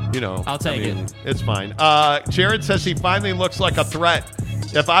 I'll take it. It's fine. Jared says he finally looks like a threat.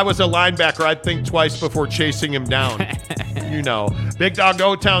 If I was a linebacker, I'd think twice before chasing him down. Big Dog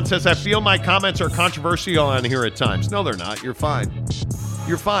O-Town says, I feel my comments are controversial on here at times. No, they're not. You're fine.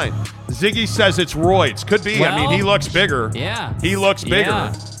 You're fine. Ziggy says it's roids. Could be. Well, I mean, he looks bigger. Yeah. He looks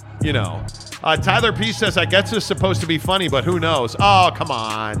bigger. Yeah. Tyler P says, I guess it's supposed to be funny, but who knows? Oh, come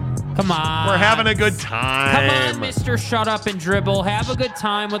on. Come on. We're having a good time. Come on, Mr. Shut Up and Dribble. Have a good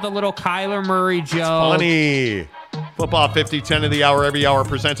time with a little Kyler Murray joke. Funny. Football 50, 10 of the hour, every hour,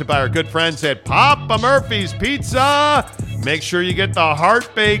 presented by our good friends at Papa Murphy's Pizza. Make sure you get the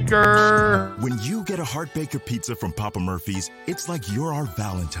Heart Baker. When you get a Heart Baker pizza from Papa Murphy's, it's like you're our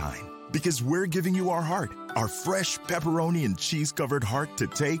Valentine. Because we're giving you our heart, our fresh pepperoni and cheese-covered heart to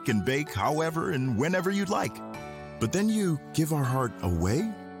take and bake however and whenever you'd like. But then you give our heart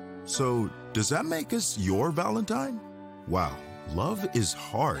away? So does that make us your Valentine? Wow, love is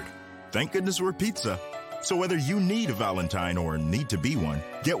hard. Thank goodness we're pizza. So whether you need a Valentine or need to be one,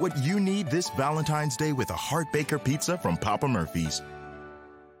 get what you need this Valentine's Day with a Heart Baker pizza from Papa Murphy's.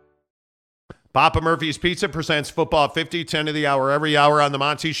 Papa Murphy's Pizza presents Football 50, 10 of the hour, every hour on the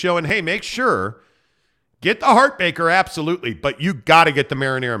Monty Show. And hey, make sure, get the Heart Baker, absolutely, but you got to get the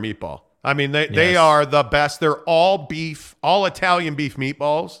marinara meatball. I mean, they are the best. They're all beef, all Italian beef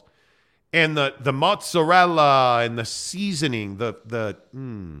meatballs. And the mozzarella and the seasoning, they're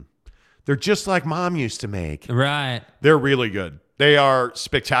just like Mom used to make. Right. They're really good. They are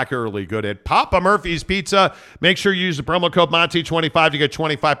spectacularly good at Papa Murphy's Pizza. Make sure you use the promo code Monty25 to get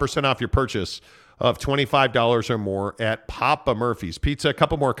 25% off your purchase of $25 or more at Papa Murphy's Pizza. A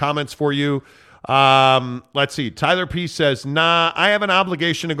couple more comments for you. Let's see. Tyler P says, nah, I have an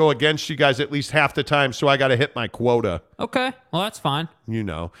obligation to go against you guys at least half the time, so I got to hit my quota. Okay. Well, that's fine.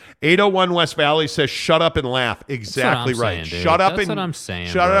 801 West Valley says, shut up and laugh. Exactly right. Saying, shut up that's and what I'm saying,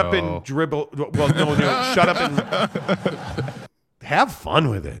 shut up bro. and dribble. Well, no, shut up and have fun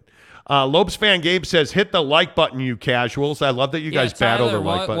with it. Lopes fan Gabe says, hit the like button, you casuals. I love that you guys battle the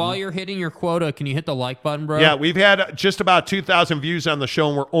like button. While you're hitting your quota, can you hit the like button, bro? Yeah, we've had just about 2,000 views on the show,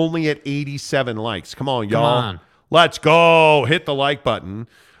 and we're only at 87 likes. Come on, y'all. Come on. Let's go. Hit the like button.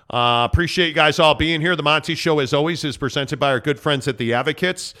 Appreciate you guys all being here. The Monty Show, as always, is presented by our good friends at The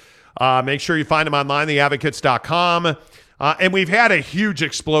Advocates. Make sure you find them online, theadvocates.com. And we've had a huge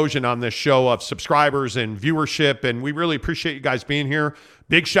explosion on this show of subscribers and viewership, and we really appreciate you guys being here.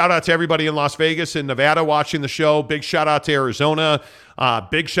 Big shout out to everybody in Las Vegas and Nevada watching the show. Big shout out to Arizona.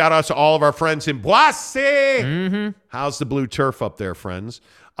 Big shout out to all of our friends in Boise. Mm-hmm. How's the blue turf up there, friends?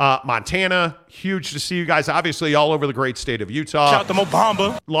 Montana, huge to see you guys, obviously all over the great state of Utah. Shout out to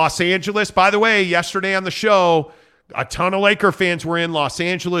Mobamba. Los Angeles, by the way, yesterday on the show, a ton of Laker fans were in Los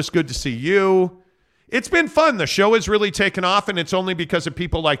Angeles. Good to see you. It's been fun. The show has really taken off, and it's only because of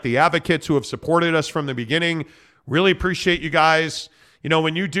people like the Advocates who have supported us from the beginning. Really appreciate you guys.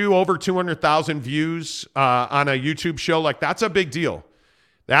 When you do over 200,000 views on a YouTube show, like that's a big deal.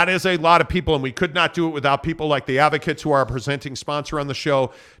 That is a lot of people, and we could not do it without people like the Advocates, who are our presenting sponsor on the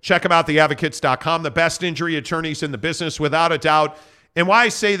show. Check them out, theadvocates.com, the best injury attorneys in the business, without a doubt. And why I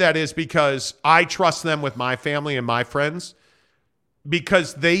say that is because I trust them with my family and my friends,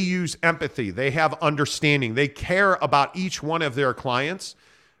 because they use empathy. They have understanding. They care about each one of their clients,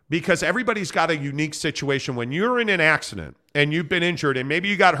 because everybody's got a unique situation. When you're in an accident, and you've been injured, and maybe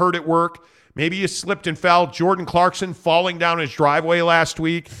you got hurt at work, maybe you slipped and fell, Jordan Clarkson falling down his driveway last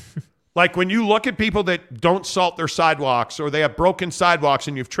week. Like when you look at people that don't salt their sidewalks or they have broken sidewalks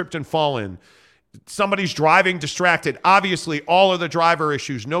and you've tripped and fallen, somebody's driving distracted, obviously all of the driver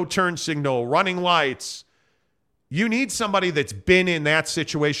issues, no turn signal, running lights. You need somebody that's been in that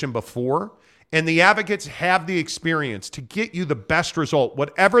situation before, and the Advocates have the experience to get you the best result,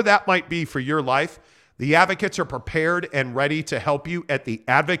 whatever that might be for your life. The Advocates are prepared and ready to help you at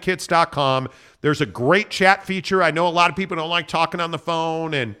theadvocates.com. There's a great chat feature. I know a lot of people don't like talking on the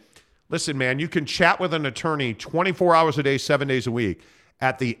phone, and listen, man, you can chat with an attorney 24 hours a day, 7 days a week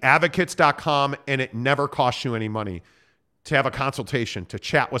at theadvocates.com, and it never costs you any money to have a consultation, to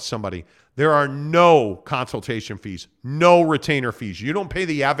chat with somebody. There are no consultation fees, no retainer fees. You don't pay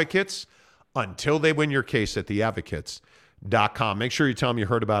the Advocates until they win your case at theadvocates.com. Make sure you tell them you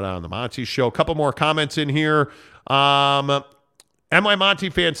heard about it on the Monty Show. A couple more comments in here. MY Monty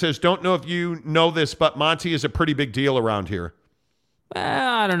fan says, don't know if you know this, but Monty is a pretty big deal around here.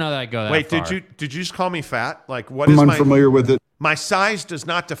 I don't know that I go that Wait, far. did you just call me fat? Like, what I'm is unfamiliar with it. My size does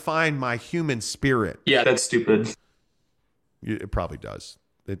not define my human spirit. Yeah, that's stupid. It probably does.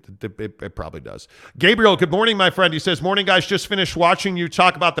 It probably does. Gabriel, good morning, my friend. He says, morning, guys. Just finished watching you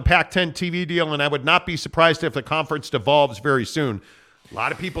talk about the Pac-10 TV deal, and I would not be surprised if the conference devolves very soon. A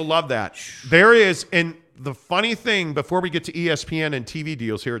lot of people love that. There is, and the funny thing, before we get to ESPN and TV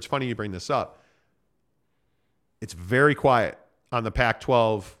deals here, it's funny you bring this up. It's very quiet on the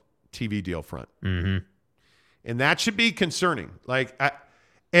Pac-12 TV deal front. Mm-hmm. And that should be concerning.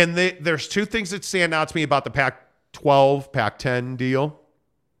 There's two things that stand out to me about the Pac-12, Pac-10 deal.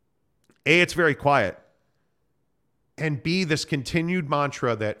 A, it's very quiet. And B, this continued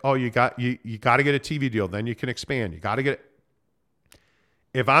mantra that, you got to get a TV deal, then you can expand. You got to get it.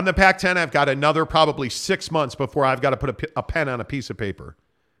 If I'm the Pac-10, I've got another probably 6 months before I've got to put a pen on a piece of paper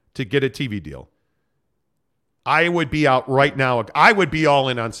to get a TV deal. I would be out right now. I would be all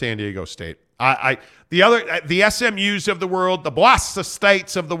in on San Diego State. The SMUs of the world, the Bossa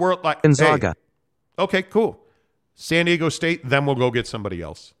States of the world, like Gonzaga. Hey, okay, cool. San Diego State, then we'll go get somebody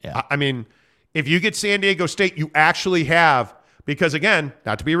else. Yeah. I mean, if you get San Diego State, you actually have, because again,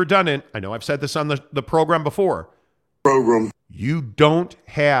 not to be redundant, I know I've said this on the program before. You don't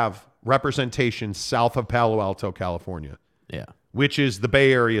have representation south of Palo Alto, California. Yeah. Which is the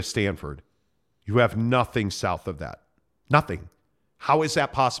Bay Area, Stanford. You have nothing south of that. Nothing. How is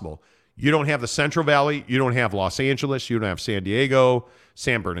that possible? You don't have the Central Valley. You don't have Los Angeles. You don't have San Diego,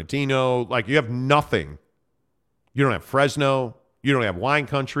 San Bernardino. Like, you have nothing. You don't have Fresno. You don't have wine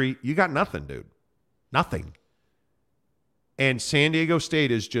country. You got nothing, dude. Nothing. And San Diego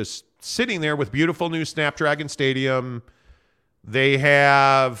State is just sitting there with beautiful new Snapdragon Stadium. They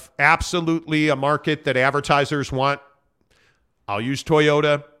have absolutely a market that advertisers want. I'll use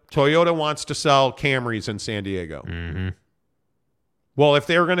Toyota. Toyota wants to sell Camrys in San Diego. Mm-hmm. Well, if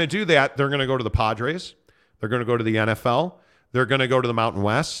they're going to do that, they're going to go to the Padres. They're going to go to the NFL. They're going to go to the Mountain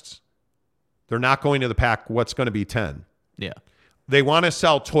West. They're not going to the Pac, what's going to be 10. Yeah. They want to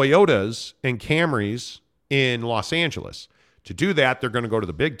sell Toyotas and Camrys in Los Angeles. To do that, they're going to go to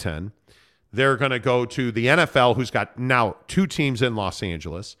the Big Ten. They're going to go to the NFL, who's got now 2 teams in Los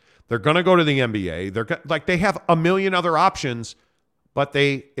Angeles. They're going to go to the NBA. They have a million other options, but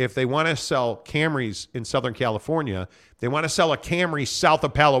if they want to sell Camrys in Southern California, they want to sell a Camry south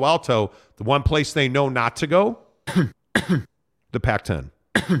of Palo Alto, the one place they know not to go, the Pac-10.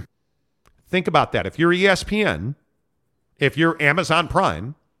 Think about that. If you're ESPN, if you're Amazon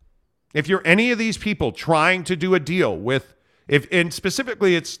Prime, if you're any of these people trying to do a deal with, and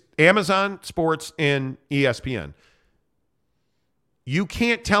specifically it's Amazon Sports and ESPN, you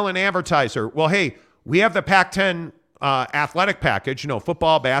can't tell an advertiser, well, hey, we have the Pac-10 athletic package,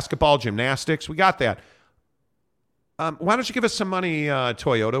 football, basketball, gymnastics. We got that. Why don't you give us some money,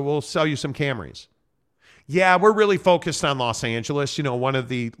 Toyota? We'll sell you some Camrys. Yeah, we're really focused on Los Angeles, one of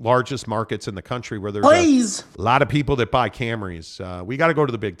the largest markets in the country where there's a lot of people that buy Camrys. We got to go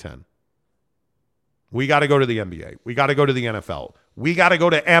to the Big Ten. We got to go to the NBA. We got to go to the NFL. We got to go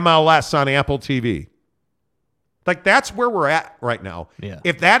to MLS on Apple TV. That's where we're at right now. Yeah.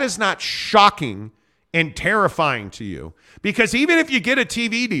 If that is not shocking and terrifying to you, because even if you get a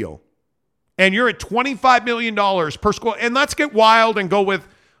TV deal and you're at $25 million per school, and let's get wild and go with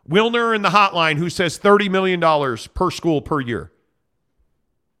Wilner in the hotline who says $30 million per school per year.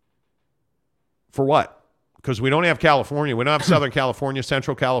 For what? Because we don't have California. We don't have Southern California,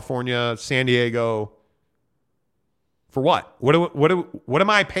 Central California, San Diego. For what? What am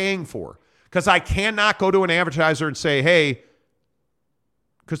I paying for? Because I cannot go to an advertiser and say, hey,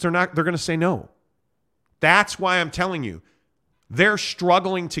 because they're going to say no. That's why I'm telling you, They're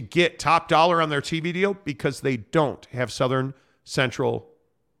struggling to get top dollar on their TV deal because they don't have Southern Central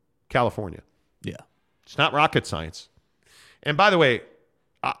California. Yeah. It's not rocket science. And by the way,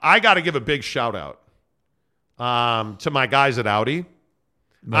 I got to give a big shout out to my guys at Audi.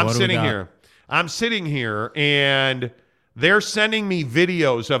 I'm sitting here and they're sending me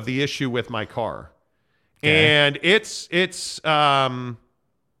videos of the issue with my car. Okay. And it's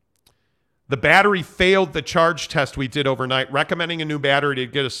the battery failed the charge test we did overnight, recommending a new battery to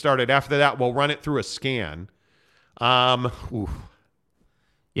get us started. After that, we'll run it through a scan. Yeah,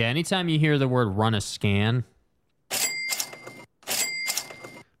 anytime you hear the word run a scan.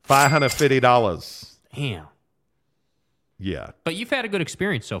 $550. Damn. Yeah. But you've had a good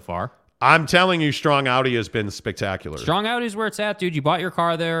experience so far. I'm telling you, Strong Audi has been spectacular. Strong Audi is where it's at, dude. You bought your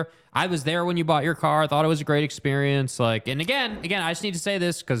car there. I was there when you bought your car. I thought it was a great experience. And again, I just need to say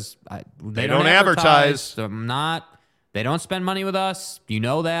this because they don't advertise. They don't spend money with us. You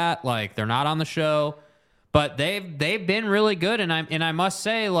know that. They're not on the show. But they've been really good. And I must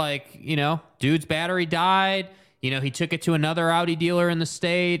say, dude's battery died. He took it to another Audi dealer in the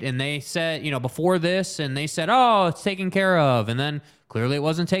state, and they said, before this, and they said, oh, it's taken care of. And then clearly it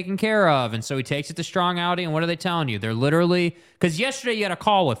wasn't taken care of. And so he takes it to Strong Audi, and what are they telling you? They're literally, because yesterday you had a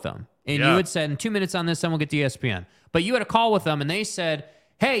call with them, and you had said, in 2 minutes on this, then we'll get to ESPN. But you had a call with them, and they said,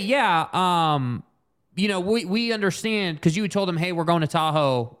 hey, we understand, because you had told them, hey, we're going to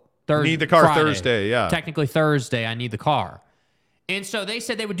Tahoe Thursday. Need the car Friday. Thursday, yeah. Technically Thursday, I need the car. And so they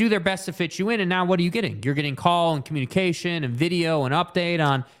said they would do their best to fit you in, and now what are you getting? You're getting call and communication and video and update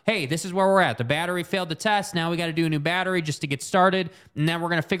on, hey, this is where we're at. The battery failed the test. Now we got to do a new battery just to get started, and then we're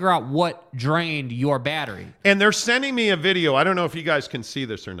going to figure out what drained your battery. And they're sending me a video. I don't know if you guys can see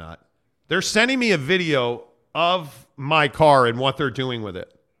this or not. They're sending me a video of my car and what they're doing with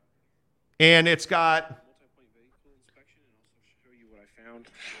it. And it's got...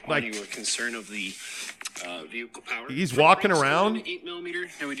 You were concerned of the vehicle power. He's walking around. 8mm.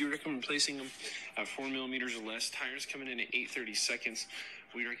 Now we do recommend replacing them at 4mm or less. Tires coming in at 830 seconds.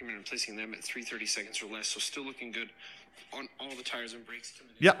 We recommend replacing them at 330 seconds or less. So still looking good on all the tires and brakes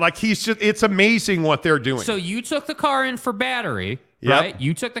coming in. Yeah, it's amazing what they're doing. So you took the car in for battery, right?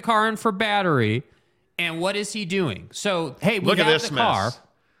 You took the car in for battery, and what is he doing? So, hey, we look have at this the mess. car.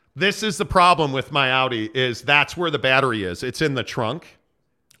 This is the problem with my Audi, is that's where the battery is. It's in the trunk.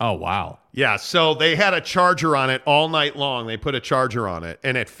 Oh, wow. Yeah, so they had a charger on it all night long. They put a charger on it,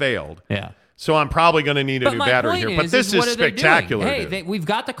 and it failed. Yeah. So I'm probably going to need a new battery here. But this is spectacular. Hey, we've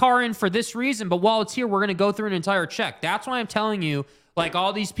got the car in for this reason, but while it's here, we're going to go through an entire check. That's why I'm telling you,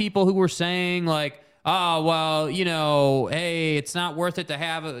 all these people who were saying, hey, it's not worth it to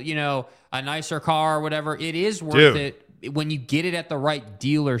have, a nicer car or whatever. It is worth it when you get it at the right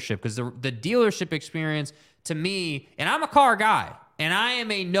dealership, because the dealership experience, to me, and I'm a car guy, and I am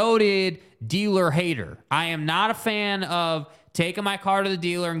a noted dealer hater. I am not a fan of taking my car to the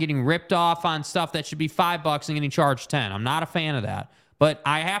dealer and getting ripped off on stuff that should be $5 and getting charged $10. I'm not a fan of that. But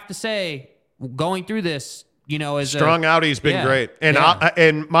I have to say, going through this, as Strong Audi's been great. And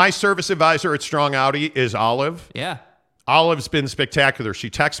and my service advisor at Strong Audi is Olive. Yeah. Olive's been spectacular. She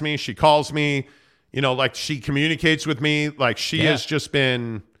texts me, she calls me, she communicates with me. She has just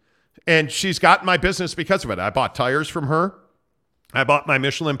been, and she's gotten my business because of it. I bought tires from her. I bought my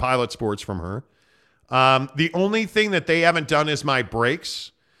Michelin Pilot Sports from her. The only thing that they haven't done is my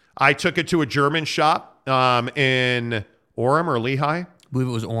brakes. I took it to a German shop in Orem or Lehigh. I believe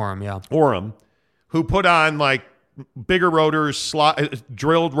it was Orem, yeah. Orem, who put on bigger rotors,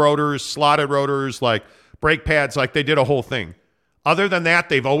 drilled rotors, slotted rotors, brake pads, they did a whole thing. Other than that,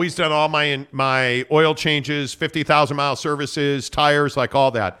 they've always done all my oil changes, 50,000-mile services, tires,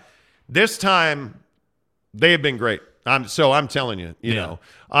 all that. This time, they have been great. I'm telling you, you know.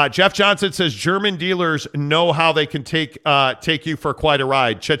 Jeff Johnson says German dealers know how they can take you for quite a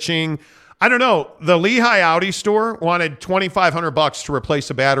ride. Cha-ching. I don't know. The Lehigh Audi store wanted $2,500 to replace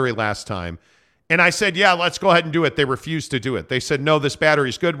a battery last time. And I said, yeah, let's go ahead and do it. They refused to do it. They said, no, this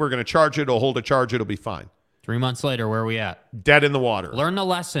battery's good. We're going to charge it. It'll hold a charge. It'll be fine. 3 months later, where are we at? Dead in the water. Learn the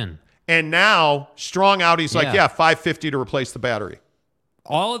lesson. And now Strong Audi's $550 to replace the battery.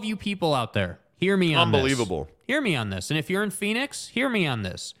 All of you people out there, hear me on Unbelievable. this. Hear me on this. And if you're in Phoenix, hear me on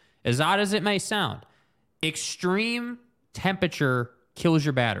this. As odd as it may sound, extreme temperature kills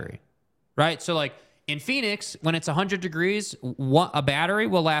your battery, right? So in Phoenix, when it's 100 degrees, a battery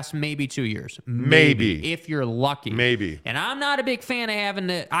will last maybe 2 years. Maybe. If you're lucky. Maybe. And I'm not a big fan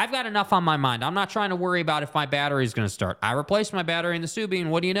of I've got enough on my mind. I'm not trying to worry about if my battery is going to start. I replaced my battery in the Subi,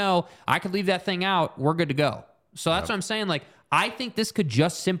 and what do you know? I could leave that thing out. We're good to go. So that's what I'm saying. I think this could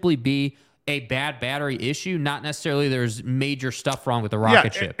just simply be a bad battery issue, not necessarily there's major stuff wrong with the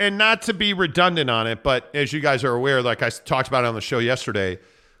rocket ship. And not to be redundant on it, but as you guys are aware, like I talked about on the show yesterday,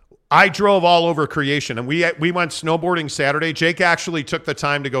 I drove all over creation, and we went snowboarding Saturday. Jake actually took the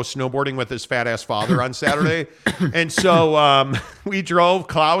time to go snowboarding with his fat-ass father on Saturday. And so we drove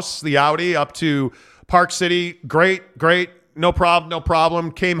Klaus, the Audi, up to Park City. Great. No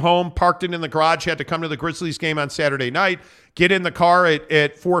problem. Came home, parked it in the garage, had to come to the Grizzlies game on Saturday night, get in the car at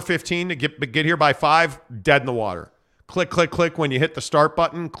 4:15 to get here by 5, dead in the water. Click when you hit the start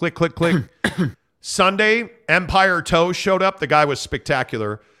button. Click. Sunday, Empire Tow showed up. The guy was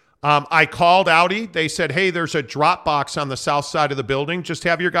spectacular. I called Audi. They said, hey, there's a drop box on the south side of the building. Just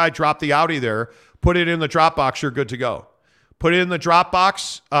have your guy drop the Audi there. Put it in the drop box. You're good to go. Put it in the drop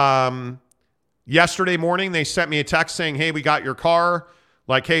box. Yesterday morning, they sent me a text saying, hey, we got your car.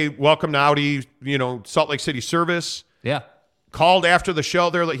 Like, hey, welcome to Audi, Salt Lake City service. Yeah. Called after the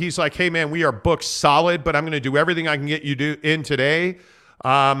show. He's like, hey, man, we are booked solid, but I'm going to do everything I can get you in today.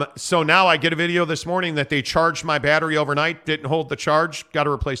 So now I get a video this morning that they charged my battery overnight, didn't hold the charge, got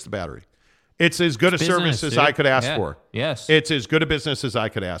to replace the battery. It's as good a service as I could ask for. Yes. It's as good a business as I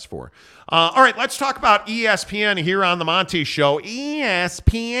could ask for. All right, let's talk about ESPN here on the Monty Show.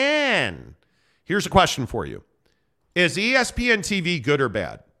 ESPN. Here's a question for you. Is ESPN TV good or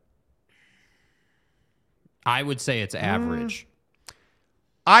bad? I would say it's average.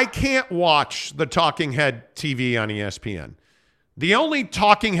 I can't watch the talking head TV on ESPN. The only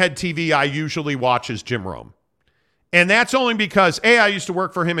talking head TV I usually watch is Jim Rome. And that's only because, A, I used to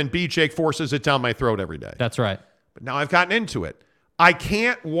work for him, and B, Jake forces it down my throat every day. That's right. But now I've gotten into it. I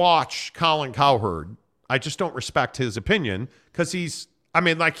can't watch Colin Cowherd. I just don't respect his opinion because he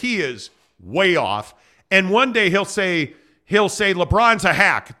is way off. And one day he'll say LeBron's a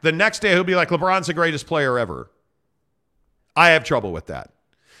hack. The next day he'll be like, LeBron's the greatest player ever. I have trouble with that.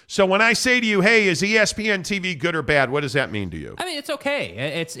 So when I say to you, hey, is ESPN TV good or bad, what does that mean to you? I mean, it's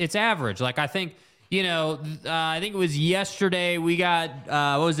okay. It's average. Like, I think, I think it was yesterday we got,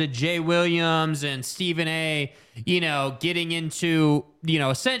 Jay Williams and Stephen A., getting into,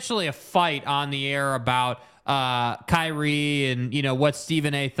 essentially a fight on the air about Kyrie and, what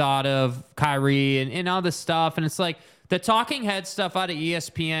Stephen A. thought of Kyrie and all this stuff. And it's like the talking head stuff out of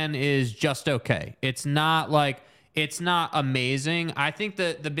ESPN is just okay. It's not amazing. I think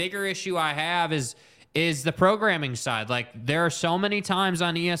the bigger issue I have is the programming side. Like, there are so many times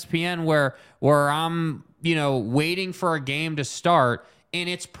on ESPN where I'm, waiting for a game to start and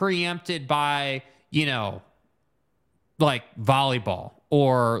it's preempted by, like volleyball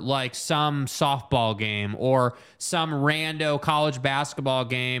or like some softball game or some rando college basketball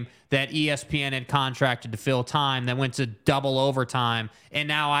game that ESPN had contracted to fill time that went to double overtime, and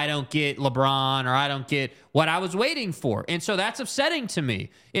now I don't get LeBron or I don't get what I was waiting for. And so that's upsetting to me.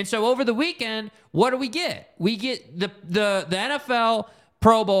 And so over the weekend, what do we get? We get the NFL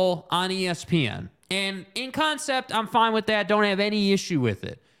Pro Bowl on ESPN. And in concept, I'm fine with that. Don't have any issue with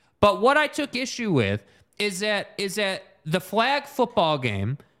it. But what I took issue with is that the flag football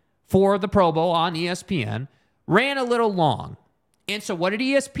game for the Pro Bowl on ESPN ran a little long. And so what did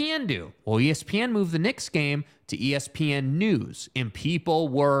ESPN do? Well, ESPN moved the Knicks game to ESPN News, and people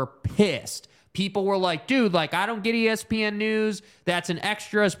were pissed. People were like, dude, like, I don't get ESPN News. That's an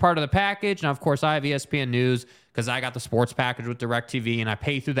extra as part of the package. Now, of course, I have ESPN News because I got the sports package with DirecTV, and I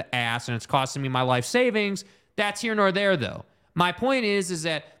pay through the ass, and it's costing me my life savings. That's here nor there, though. My point is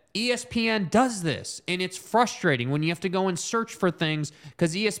that ESPN does this, and it's frustrating when you have to go and search for things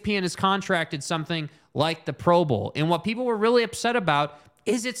because ESPN has contracted something like the Pro Bowl. And what people were really upset about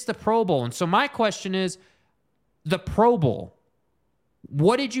is it's the Pro Bowl. And so my question is, the Pro Bowl,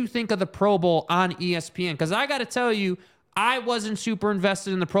 what did you think of the Pro Bowl on ESPN? Because I got to tell you, I wasn't super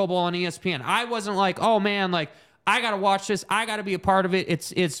invested in the Pro Bowl on ESPN. I wasn't like, oh man, like, I got to watch this. I got to be a part of it.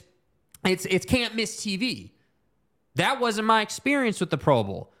 It's can't miss TV. That wasn't my experience with the Pro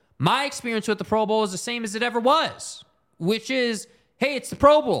Bowl. My experience with the Pro Bowl is the same as it ever was, which is, hey, it's the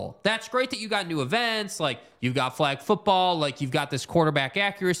Pro Bowl. That's great that you got new events. Like, you've got flag football. Like, you've got this quarterback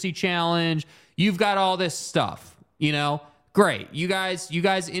accuracy challenge. You've got all this stuff, Great. You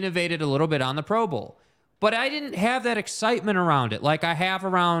guys innovated a little bit on the Pro Bowl. But I didn't have that excitement around it like I have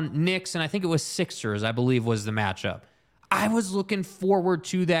around Knicks, and I think it was Sixers, I believe, was the matchup. I was looking forward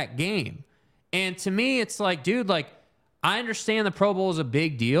to that game. And to me, it's like, dude, like, I understand the Pro Bowl is a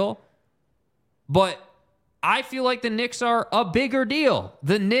big deal, but I feel like the Knicks are a bigger deal.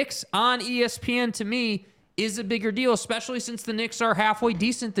 The Knicks on ESPN, to me, is a bigger deal, especially since the Knicks are halfway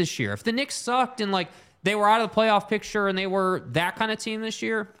decent this year. If the Knicks sucked and, like, they were out of the playoff picture and they were that kind of team this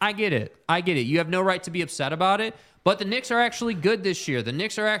year, I get it. You have no right to be upset about it. But the Knicks are actually good this year. The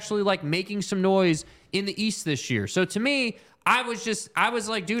Knicks are actually like making some noise in the East this year. So to me, I was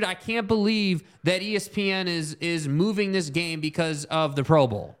like, dude, I can't believe that ESPN is moving this game because of the Pro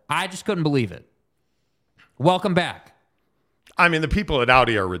Bowl. I just couldn't believe it. Welcome back. I mean, the people at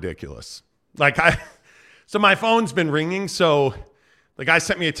Audi are ridiculous. So my phone's been ringing. So the guy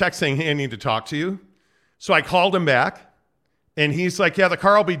sent me a text saying, hey, I need to talk to you. So I called him back, and he's like, yeah, the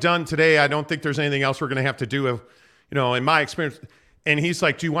car will be done today. I don't think there's anything else we're going to have to do, in my experience. And he's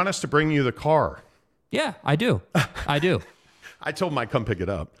like, do you want us to bring you the car? Yeah, I do. I do. I told him I'd come pick it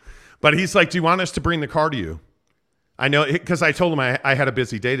up. But he's like, do you want us to bring the car to you? I know, because I told him I had a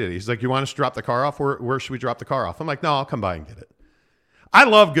busy day today. He's like, you want us to drop the car off? Where should we drop the car off? I'm like, no, I'll come by and get it. I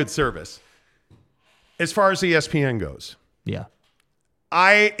love good service. As far as ESPN goes. Yeah.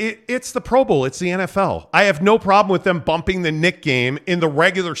 It's the Pro Bowl. It's the NFL. I have no problem with them bumping the Knick game in the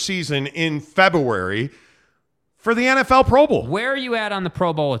regular season in February for the NFL Pro Bowl. Where are you at on the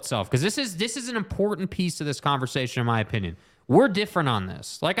Pro Bowl itself? Because this is an important piece of this conversation, in my opinion. We're different on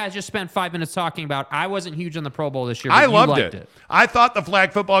this. Like I just spent 5 minutes talking about, I wasn't huge on the Pro Bowl this year, but I you loved liked it. I thought the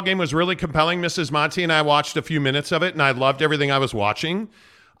flag football game was really compelling. Mrs. Monty and I watched a few minutes of it, and I loved everything I was watching.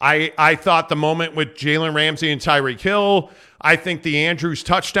 I thought the moment with Jalen Ramsey and Tyreek Hill, I think the Andrews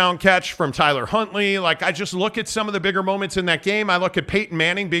touchdown catch from Tyler Huntley, like I just look at some of the bigger moments in that game. I look at Peyton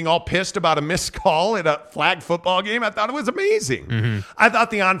Manning being all pissed about a missed call at a flag football game. I thought it was amazing. Mm-hmm. I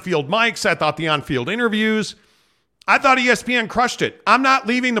thought the on-field mics, I thought the on-field interviews, I thought ESPN crushed it. I'm not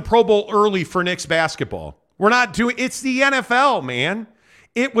leaving the Pro Bowl early for Knicks basketball. We're not doing, it's the NFL, man.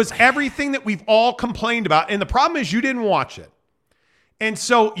 It was everything that we've all complained about. And the problem is you didn't watch it. And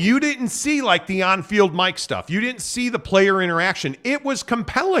so you didn't see like the on-field mic stuff. You didn't see the player interaction. It was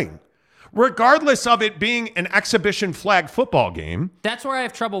compelling, regardless of it being an exhibition flag football game. That's where I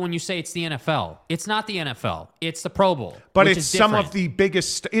have trouble when you say it's the NFL. It's not the NFL. It's the Pro Bowl. But it's some of the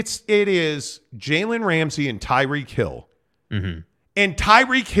biggest. It is Jalen Ramsey and Tyreek Hill. Mm-hmm. And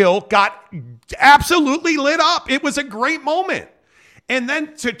Tyreek Hill got absolutely lit up. It was a great moment. And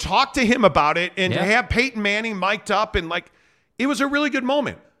then to talk to him about it and to have Peyton Manning mic'd up and like, it was a really good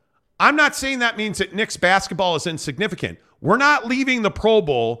moment. I'm not saying that means that Knicks basketball is insignificant. We're not leaving the Pro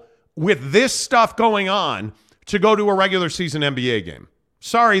Bowl with this stuff going on to go to a regular season NBA game.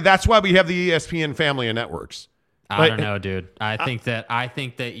 Sorry, that's why we have the ESPN family of networks. I don't know, dude. I think that,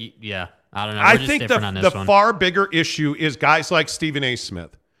 yeah, I don't know. I think the far bigger issue is guys like Stephen A.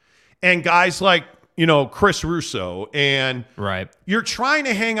 Smith and guys like, Chris Russo, and you're trying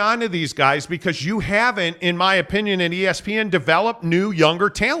to hang on to these guys because you haven't, in my opinion, in ESPN, developed new, younger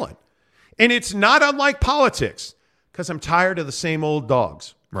talent. And it's not unlike politics because I'm tired of the same old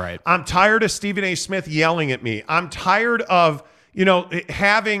dogs. Right. I'm tired of Stephen A. Smith yelling at me. I'm tired of,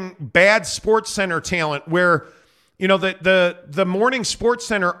 having bad Sports Center talent where, the morning Sports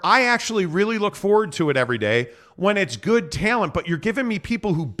Center, I actually really look forward to it every day when it's good talent, but you're giving me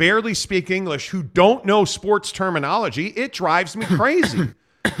people who barely speak English, who don't know sports terminology. It drives me crazy,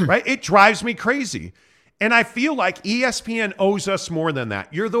 right? It drives me crazy. And I feel like ESPN owes us more than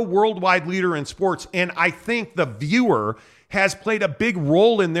that. You're the worldwide leader in sports, and I think the viewer has played a big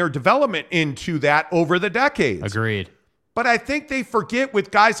role in their development into that over the decades. Agreed. But I think they forget with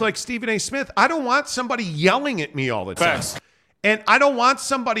guys like Stephen A. Smith, I don't want somebody yelling at me all the time. Facts. And I don't want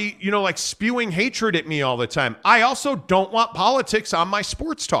somebody, like spewing hatred at me all the time. I also don't want politics on my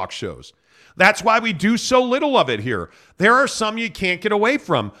sports talk shows. That's why we do so little of it here. There are some you can't get away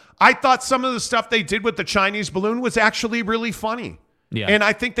from. I thought some of the stuff they did with the Chinese balloon was actually really funny. Yeah. And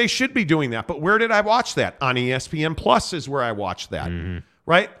I think they should be doing that. But where did I watch that? On ESPN Plus is where I watched that,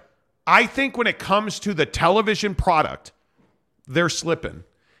 right? I think when it comes to the television product, they're slipping.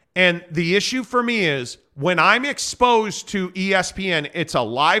 And the issue for me is when I'm exposed to ESPN, it's a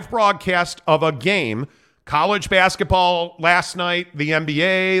live broadcast of a game, college basketball last night, the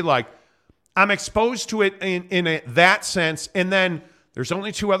NBA, like I'm exposed to it in that sense. And then there's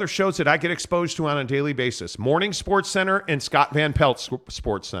only two other shows that I get exposed to on a daily basis, Morning Sports Center and Scott Van Pelt's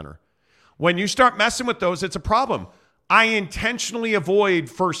Sports Center. When you start messing with those, it's a problem. I intentionally avoid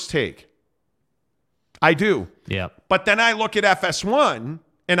First Take. I do. Yeah. But then I look at FS1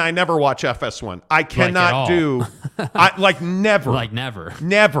 and I never watch FS1. I cannot do, never. Like never.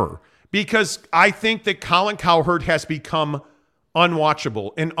 Never. Because I think that Colin Cowherd has become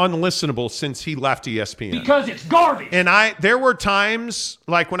unwatchable and unlistenable since he left ESPN. Because it's garbage. And there were times,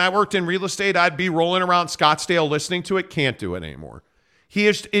 like when I worked in real estate, I'd be rolling around Scottsdale listening to it. Can't do it anymore.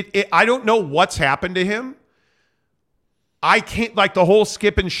 I don't know what's happened to him. I can't, like the whole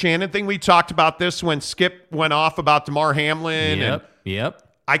Skip and Shannon thing. We talked about this when Skip went off about DeMar Hamlin. Yep.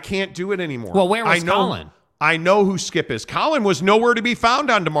 I can't do it anymore. Well, where was Colin? I know who Skip is. Colin was nowhere to be found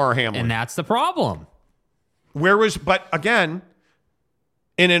on Damar Hamlin. And that's the problem. But again,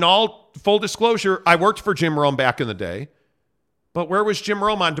 and in all full disclosure, I worked for Jim Rome back in the day. But where was Jim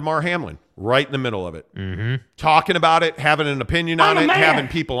Rome on Damar Hamlin? Right in the middle of it. Mm-hmm. Talking about it, having an opinion on it, having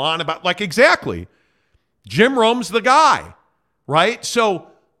people on about, like, exactly. Jim Rome's the guy, right? So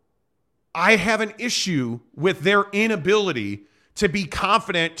I have an issue with their inability to be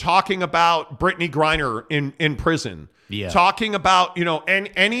confident talking about Brittany Griner in prison. Yeah. Talking about, and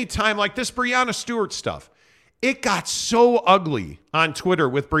any time like this Breonna Stewart stuff. It got so ugly on Twitter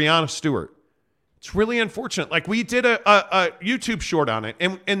with Breonna Stewart. It's really unfortunate. Like, we did a YouTube short on it,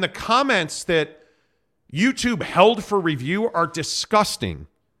 and the comments that YouTube held for review are disgusting.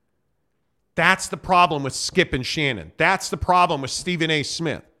 That's the problem with Skip and Shannon. That's the problem with Stephen A.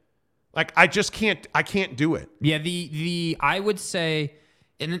 Smith. Like, I can't do it. Yeah, I would say,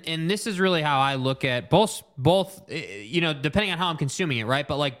 and this is really how I look at both, depending on how I'm consuming it, right?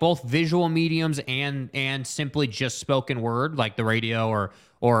 But like both visual mediums and simply just spoken word, like the radio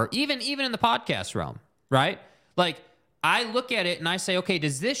or even in the podcast realm, right? Like, I look at it and I say, okay,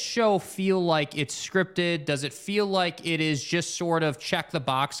 does this show feel like it's scripted? Does it feel like it is just sort of check the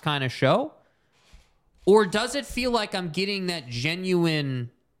box kind of show? Or does it feel like I'm getting that genuine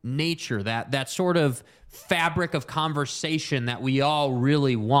nature, that sort of fabric of conversation that we all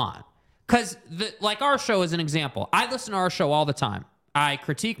really want? Because like our show is an example. I listen to our show all the time. I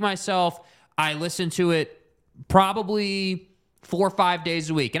critique myself. I listen to it probably 4 or 5 days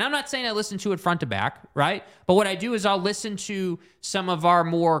a week. And I'm not saying I listen to it front to back, right? But what I do is I'll listen to some of our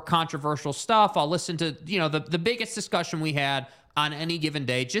more controversial stuff. I'll listen to, the biggest discussion we had on any given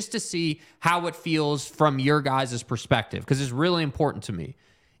day just to see how it feels from your guys' perspective, because it's really important to me.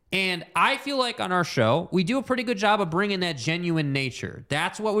 And I feel like on our show, we do a pretty good job of bringing that genuine nature.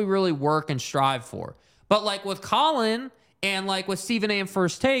 That's what we really work and strive for. But like with Colin and like with Stephen A. and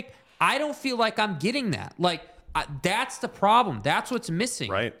First Take, I don't feel like I'm getting that. Like, that's the problem. That's what's missing.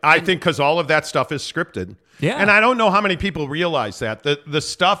 Right. I think because all of that stuff is scripted. Yeah. And I don't know how many people realize that. The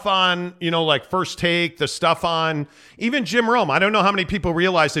stuff on, like First Take, the stuff on even Jim Rome. I don't know how many people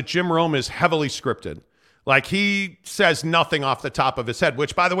realize that Jim Rome is heavily scripted. Like, he says nothing off the top of his head,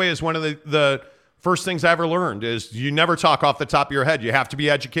 which, by the way, is one of the first things I ever learned is you never talk off the top of your head. You have to be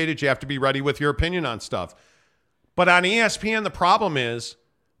educated. You have to be ready with your opinion on stuff. But on ESPN, the problem is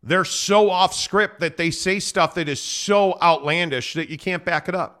they're so off script that they say stuff that is so outlandish that you can't back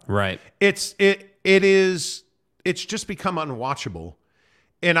it up. Right. It's just become unwatchable.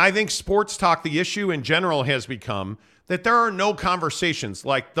 And I think sports talk, the issue in general has become that there are no conversations.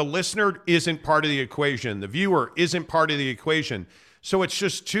 Like, the listener isn't part of the equation. The viewer isn't part of the equation. So it's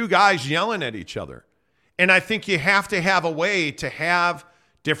just two guys yelling at each other. And I think you have to have a way to have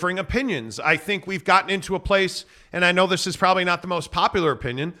differing opinions. I think we've gotten into a place, and I know this is probably not the most popular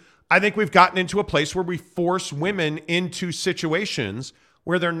opinion, I think we've gotten into a place where we force women into situations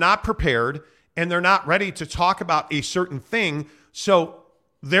where they're not prepared and they're not ready to talk about a certain thing. So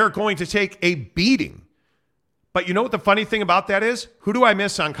they're going to take a beating. But you know what the funny thing about that is? Who do I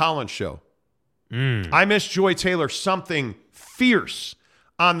miss on Colin's show? I miss Joy Taylor, something fierce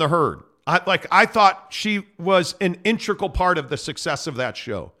on the Herd. I thought she was an integral part of the success of that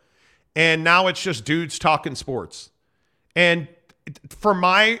show. And now it's just dudes talking sports. And for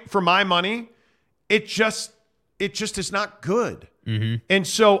my money, it just is not good. Mm-hmm. And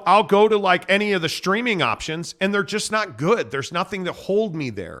so I'll go to like any of the streaming options and they're just not good. There's nothing to hold me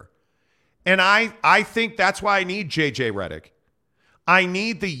there. And I think that's why I need JJ Redick. I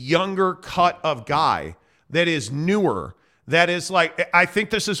need the younger cut of guy that is newer. That is like, I think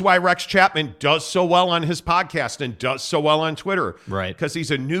this is why Rex Chapman does so well on his podcast and does so well on Twitter. Right. Because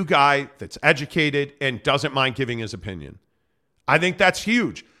he's a new guy that's educated and doesn't mind giving his opinion. I think that's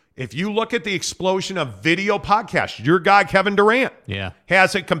huge. If you look at the explosion of video podcasts, your guy Kevin Durant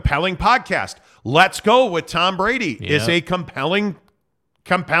has a compelling podcast. Let's Go with Tom Brady is a compelling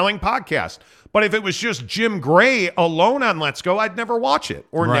podcast. But if it was just Jim Gray alone on Let's Go, I'd never watch it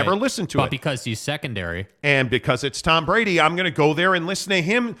or never listen to it. But because he's secondary. And because it's Tom Brady, I'm going to go there and listen to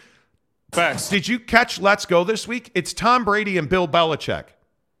him. Facts. Did you catch Let's Go this week? It's Tom Brady and Bill Belichick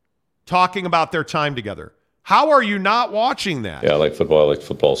talking about their time together. How are you not watching that? Yeah, I like football. I like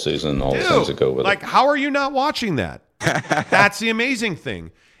football season, all the things that go with it. How are you not watching that? That's the amazing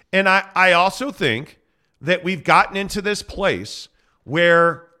thing. And I also think that we've gotten into this place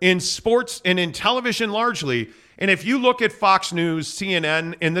where in sports and in television largely, and if you look at Fox News,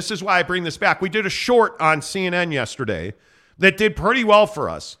 CNN, and this is why I bring this back, we did a short on CNN yesterday that did pretty well for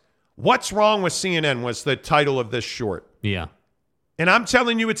us. What's Wrong with CNN was the title of this short. Yeah. And I'm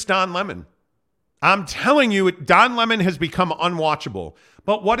telling you, it's Don Lemon. I'm telling you, Don Lemon has become unwatchable.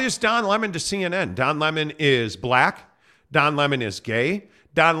 But what is Don Lemon to CNN? Don Lemon is black. Don Lemon is gay.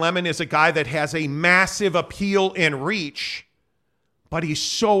 Don Lemon is a guy that has a massive appeal and reach, but he's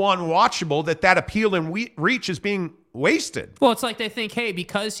so unwatchable that appeal and reach is being wasted. Well, it's like they think, hey,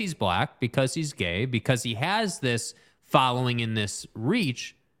 because he's black, because he's gay, because he has this following in this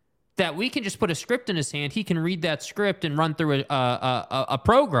reach, that we can just put a script in his hand. He can read that script and run through a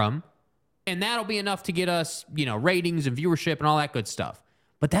program, and that'll be enough to get us, ratings and viewership and all that good stuff.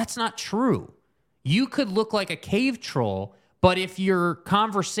 But that's not true. You could look like a cave troll, but if your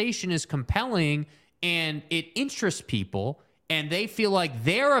conversation is compelling and it interests people and they feel like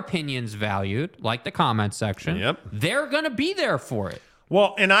their opinion's valued, like the comment section, they're going to be there for it.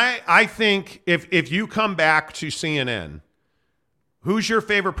 Well, and I think if you come back to CNN, who's your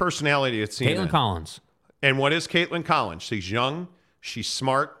favorite personality at CNN? Caitlin Collins. And what is Caitlin Collins? She's young, she's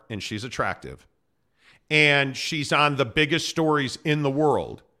smart, and she's attractive. And she's on the biggest stories in the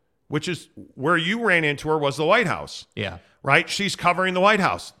world, which is where you ran into her was the White House. Yeah. Right? She's covering the White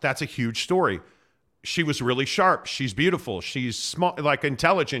House. That's a huge story. She was really sharp. She's beautiful. She's smart, like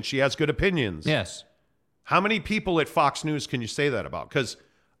intelligent. She has good opinions. Yes. How many people at Fox News can you say that about? Because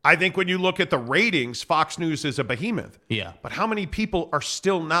I think when you look at the ratings, Fox News is a behemoth. Yeah. But how many people are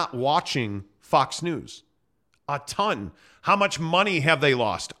still not watching Fox News? A ton. How much money have they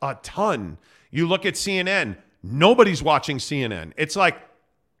lost? A ton. You look at CNN, nobody's watching CNN. It's like,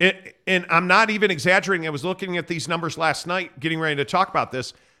 and I'm not even exaggerating. I was looking at these numbers last night, getting ready to talk about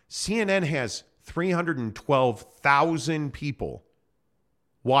this. CNN has 312,000 people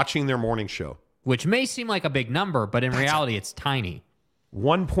watching their morning show. Which may seem like a big number, but in reality, it's tiny.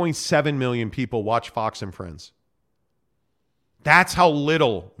 1.7 million people watch Fox and Friends. That's how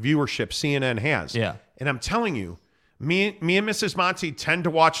little viewership CNN has. Yeah. And I'm telling you, me and Mrs. Monty tend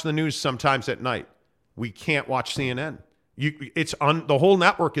to watch the news sometimes at night. We can't watch CNN. The whole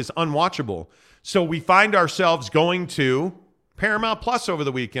network is unwatchable. So we find ourselves going to Paramount Plus over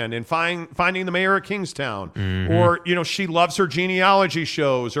the weekend and finding the Mayor of Kingstown. Mm-hmm. Or, she loves her genealogy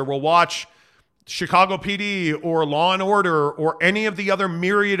shows, or we'll watch Chicago PD or Law and Order or any of the other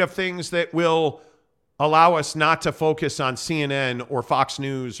myriad of things that will allow us not to focus on CNN or Fox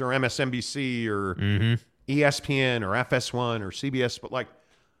News or MSNBC or ESPN or FS1 or CBS. But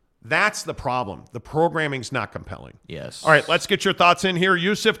that's the problem. The programming's not compelling. Yes. All right, let's get your thoughts in here.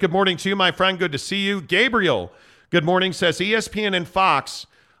 Yusuf, good morning to you, my friend. Good to see you. Gabriel, good morning, says ESPN and Fox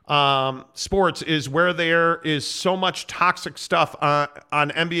Sports is where there is so much toxic stuff on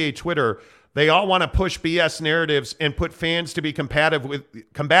NBA Twitter. They all want to push BS narratives and put fans to be combative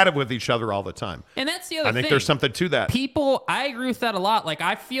with each other all the time. And that's the other thing. I think there's something to that. I agree with that a lot.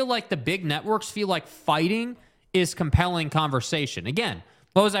 I feel like the big networks feel like fighting is compelling conversation. Again,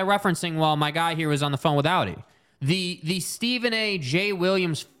 what was I referencing while my guy here was on the phone with Audi? The Stephen A. J.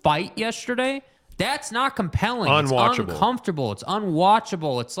 Williams fight yesterday, that's not compelling. Unwatchable. It's uncomfortable. It's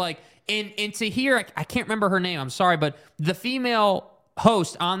unwatchable. It's like, and to hear, I can't remember her name, I'm sorry, but the female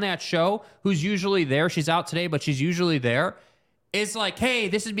host on that show, who's usually there, she's out today, but she's usually there, is like, hey,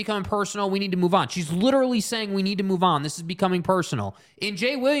 this is becoming personal. We need to move on. She's literally saying we need to move on. This is becoming personal. And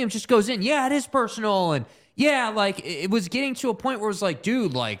Jay Williams just goes in, yeah, it is personal. And yeah, it was getting to a point where it was like,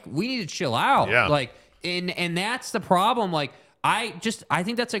 dude, we need to chill out. Yeah. And that's the problem. I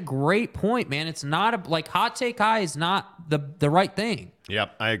think that's a great point, man. It's not hot take high is not the right thing.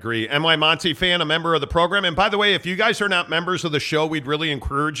 Yep, I agree. NY Monty fan, a member of the program. And by the way, if you guys are not members of the show, we'd really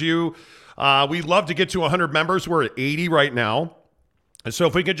encourage you. We'd love to get to 100 members. We're at 80 right now. And so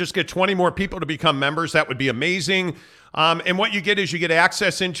if we could just get 20 more people to become members, that would be amazing. And what you get is you get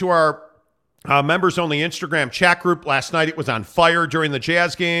access into our members-only Instagram chat group. Last night it was on fire during the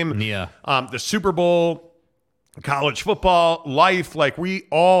Jazz game. Yeah. The Super Bowl, college football, life,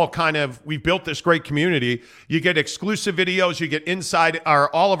 we built this great community. You get exclusive videos, you get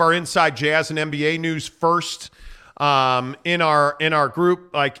all of our inside Jazz and NBA news first in our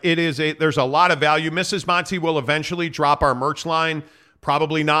group. There's a lot of value. Mrs. Monty will eventually drop our merch line.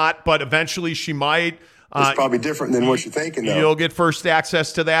 Probably not, but eventually she might. It's probably different than what you're thinking, though. You'll get first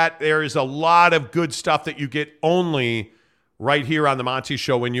access to that. There is a lot of good stuff that you get only right here on the Monty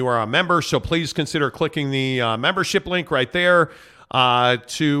Show when you are a member. So please consider clicking the membership link right there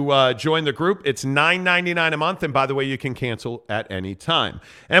to join the group. It's $9.99 a month. And by the way, you can cancel at any time.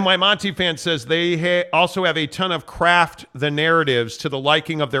 NY Monty fan says they also have a ton of craft the narratives to the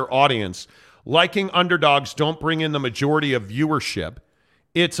liking of their audience. Liking underdogs don't bring in the majority of viewership.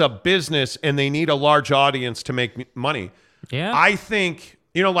 It's a business and they need a large audience to make money. Yeah. I think,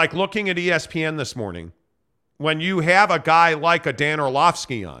 looking at ESPN this morning, when you have a guy like a Dan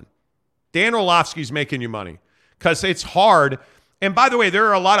Orlovsky on, Dan Orlovsky's making you money because it's hard. And by the way, there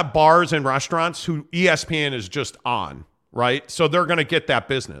are a lot of bars and restaurants who ESPN is just on, right? So they're going to get that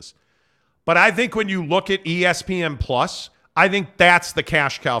business. But I think when you look at ESPN Plus, I think that's the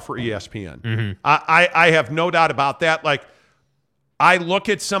cash cow for ESPN. Mm-hmm. I have no doubt about that. Like, I look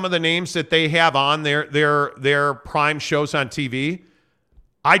at some of the names that they have on their prime shows on TV.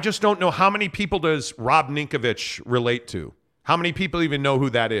 I just don't know how many people does Rob Ninkovich relate to? How many people even know who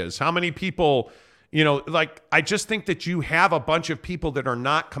that is? How many people, like, I just think that you have a bunch of people that are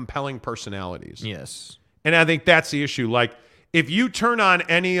not compelling personalities. Yes. And I think that's the issue. Like, if you turn on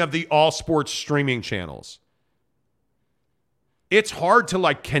any of the all sports streaming channels, it's hard to,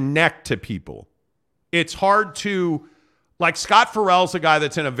 like, connect to people. It's hard to, like, Scott Farrell's a guy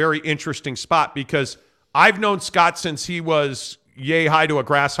that's in a very interesting spot because I've known Scott since he was yay high to a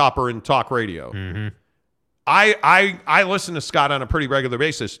grasshopper in talk radio. Mm-hmm. I listen to Scott on a pretty regular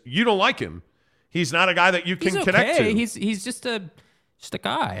basis. You don't like him. He's not a guy that you can connect to. He's just a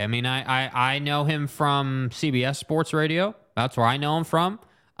guy. I mean, I know him from CBS Sports Radio. That's where I know him from.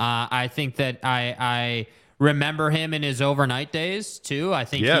 I think that I remember him in his overnight days too. I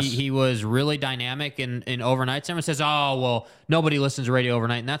think he was really dynamic in overnight. Someone says, "Oh, well, nobody listens to radio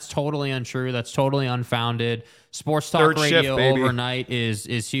overnight," and that's totally untrue. That's totally unfounded. Sports talk radio overnight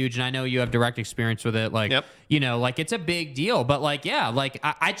is huge, and I know you have direct experience with it. Like, like it's a big deal. But like,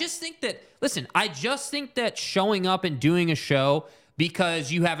 I just think that. Listen, I just think that showing up and doing a show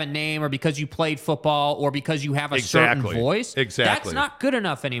because you have a name or because you played football or because you have a certain voice, that's not good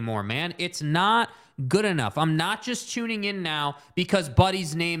enough anymore, man. It's not good enough. I'm not just tuning in now because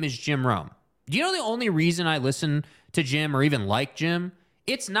Buddy's name is Jim Rome. Do you know the only reason I listen to Jim or even like Jim?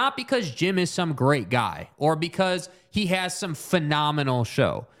 It's not because Jim is some great guy or because he has some phenomenal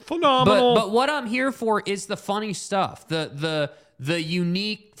show. But what I'm here for is the funny stuff, the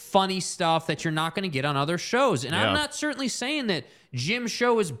unique, funny stuff that you're not going to get on other shows. And I'm not certainly saying that Jim's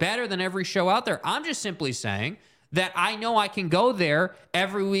show is better than every show out there. I'm just simply saying that I know I can go there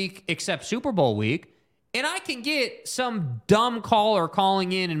every week except Super Bowl week, and I can get some dumb caller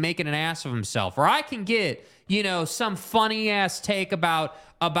calling in and making an ass of himself, or I can get, some funny-ass take about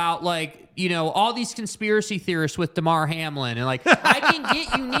like, all these conspiracy theorists with Damar Hamlin, and like, I can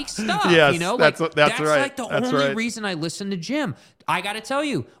get unique stuff, yes, That's right. like the only reason I listen to Jim. I got to tell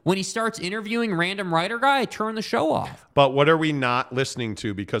you, when he starts interviewing random writer guy, I turn the show off. But what are we not listening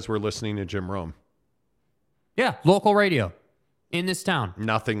to because we're listening to Jim Rome? Yeah, local radio in this town.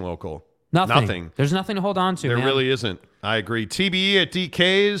 Nothing local. Nothing. There's nothing to hold on to, There man. really isn't. I agree. TBE at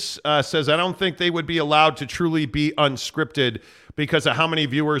DK's says, I don't think they would be allowed to truly be unscripted because of how many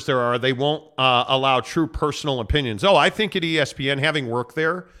viewers there are. They won't allow true personal opinions. Oh, I think at ESPN, having worked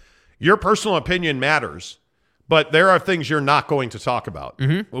there, your personal opinion matters, but there are things you're not going to talk about.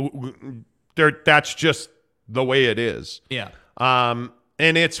 Mm-hmm. That's just the way it is. Yeah.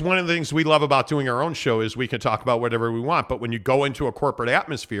 And it's one of the things we love about doing our own show is we can talk about whatever we want. But when you go into a corporate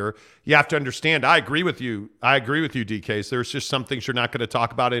atmosphere, you have to understand, I agree with you, DK. There's just some things you're not going to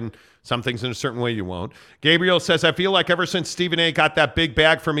talk about and some things in a certain way you won't. Gabriel says, I feel like ever since Stephen A. got that big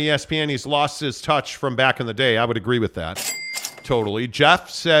bag from ESPN, he's lost his touch from back in the day. I would agree with that. Totally. Jeff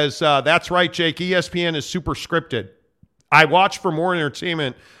says, that's right, Jake. ESPN is super scripted. I watch for more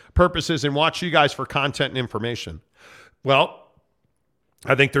entertainment purposes and watch you guys for content and information. Well,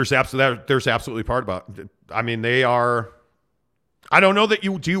 I think there's absolutely part about it. I mean, they are. I don't know that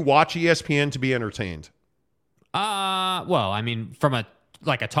do you watch ESPN to be entertained? Well, I mean, from a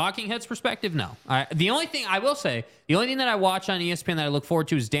talking heads perspective, no. The only thing I will say, the only thing that I watch on ESPN that I look forward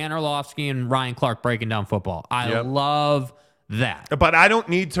to is Dan Orlovsky and Ryan Clark breaking down football. I love that. But I don't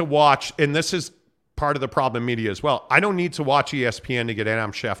need to watch, and this is part of the problem in media as well. I don't need to watch ESPN to get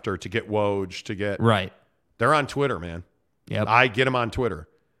Adam Schefter, to get Woj, to get right. They're on Twitter, man. Yep. I get them on Twitter.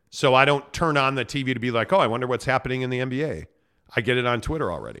 So I don't turn on the TV to be like, oh, I wonder what's happening in the NBA. I get it on Twitter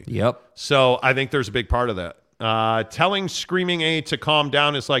already. Yep. So I think there's a big part of that. Telling Screaming A to calm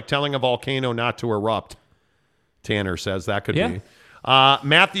down is like telling a volcano not to erupt. Tanner says that could be.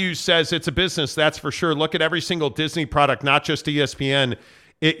 Matthew says it's a business, that's for sure. Look at every single Disney product, not just ESPN.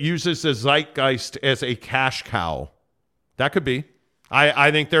 It uses the zeitgeist as a cash cow. That could be.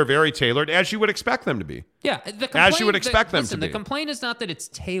 I think they're very tailored, as you would expect them to be. Yeah, as you would expect them to be. The complaint is not that it's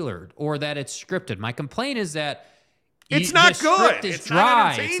tailored or that it's scripted. My complaint is that it's not good. It's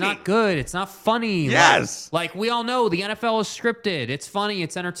dry. It's not good. It's not funny. Yes. Like we all know, the NFL is scripted. It's funny.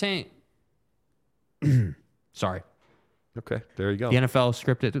 It's entertaining. Sorry. Okay, there you go. The NFL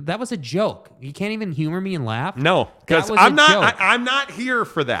scripted. That was a joke. You can't even humor me and laugh. No, because I'm not here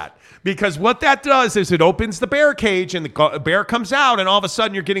for that. Because what that does is it opens the bear cage, and the bear comes out, and all of a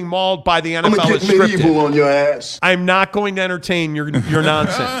sudden you're getting mauled by the NFL. I'm gonna get medieval on your ass. I'm not going to entertain your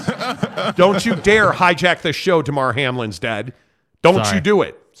nonsense. Don't you dare hijack the show. Damar Hamlin's dead. Don't you do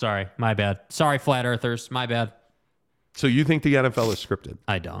it. Sorry, my bad. Sorry, flat earthers, my bad. So you think the NFL is scripted?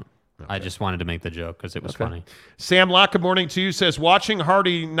 I don't. Okay. I just wanted to make the joke because it was funny. Sam Locke, good morning to you, says, watching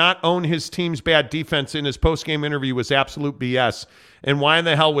Hardy not own his team's bad defense in his post-game interview was absolute BS. And why in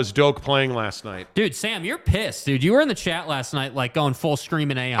the hell was Doak playing last night? Dude, Sam, you're pissed, dude. You were in the chat last night like going full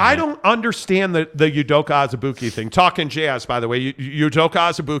screaming A on I don't understand the Udoka Azubuike thing. Talking Jazz, by the way. Udoka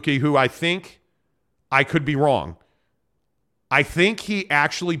Azubuike, who I think, I could be wrong, I think he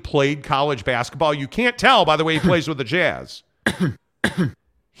actually played college basketball. You can't tell by the way he plays with the Jazz.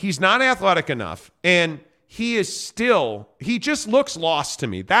 He's not athletic enough, and he just looks lost to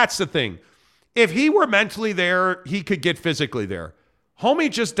me. That's the thing. If he were mentally there, he could get physically there. Homie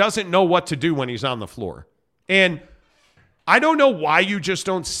just doesn't know what to do when he's on the floor. And I don't know why you just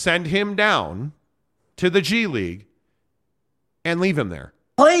don't send him down to the G League and leave him there.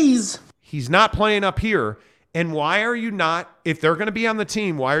 Please. He's not playing up here. And why are you not, if they're going to be on the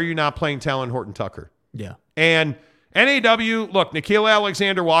team, why are you not playing Talon Horton-Tucker? Yeah. And NAW, look, Nickeil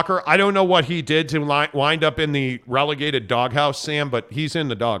Alexander-Walker, I don't know what he did to wind up in the relegated doghouse, Sam, but he's in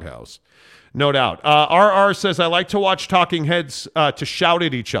the doghouse. No doubt. RR says, I like to watch talking heads to shout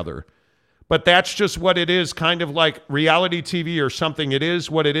at each other. But that's just what it is, kind of like reality TV or something. It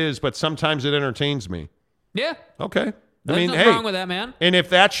is what it is, but sometimes it entertains me. Yeah. Okay. There's nothing wrong with that, man. And if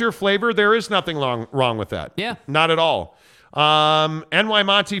that's your flavor, there is nothing wrong with that. Yeah. Not at all. NY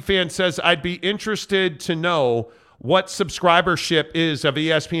Monty fan says, I'd be interested to know what subscribership is of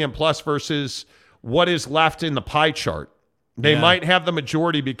ESPN Plus versus what is left in the pie chart. They might have the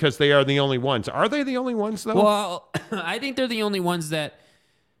majority because they are the only ones. Are they the only ones, though? Well, I think they're the only ones that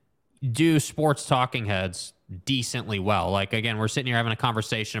do sports talking heads decently well. Like, again, we're sitting here having a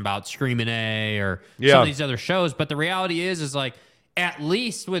conversation about Screamin' A or some of these other shows, but the reality is like, at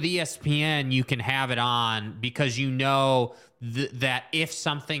least with ESPN, you can have it on because you know that if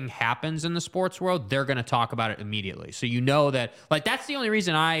something happens in the sports world, they're going to talk about it immediately. So you know that, like, that's the only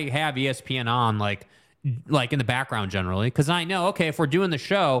reason I have ESPN on, like in the background generally, because I know, okay, if we're doing the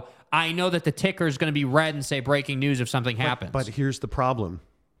show, I know that the ticker is going to be red and say breaking news if something happens. But here's the problem.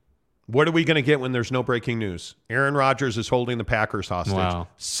 What are we going to get when there's no breaking news? Aaron Rodgers is holding the Packers hostage. Wow.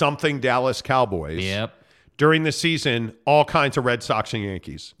 Something Dallas Cowboys. Yep. During the season, all kinds of Red Sox and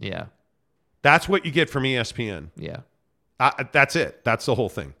Yankees. Yeah. That's what you get from ESPN. Yeah. That's it. That's the whole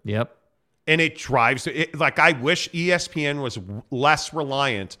thing. Yep. And it drives it. Like, I wish ESPN was less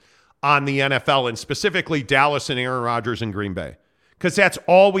reliant on the NFL and specifically Dallas and Aaron Rodgers and Green Bay, because that's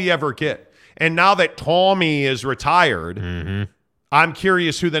all we ever get. And now that Tommy is retired, I'm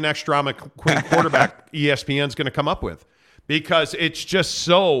curious who the next drama queen quarterback ESPN's going to come up with, because it's just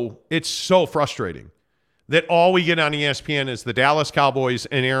so frustrating that all we get on ESPN is the Dallas Cowboys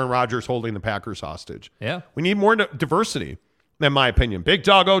and Aaron Rodgers holding the Packers hostage. Yeah. We need more diversity, in my opinion. Big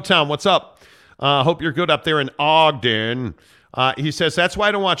Dog O-Town, what's up? Hope you're good up there in Ogden. He says, that's why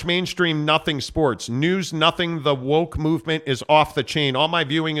I don't watch mainstream nothing sports. News nothing, the woke movement is off the chain. All my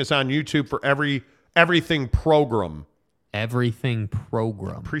viewing is on YouTube for everything program. Everything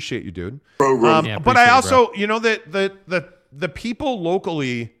program. Appreciate you, dude. Program. But I also, you know, the people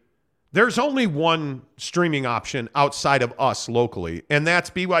locally, there's only one streaming option outside of us locally, and that's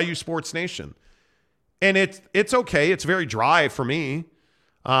BYU Sports Nation. And it's okay. It's very dry for me.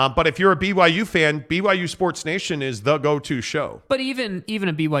 But if you're a BYU fan, BYU Sports Nation is the go-to show. But even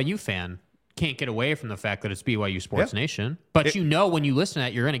a BYU fan can't get away from the fact that it's BYU Sports Nation. But you know, when you listen to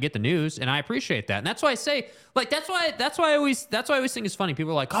that, you're going to get the news, and I appreciate that. And that's why I say, like, that's why I always think it's funny.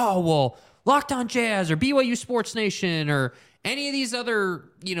 People are like, oh, well, Locked On Jazz or BYU Sports Nation or any of these other,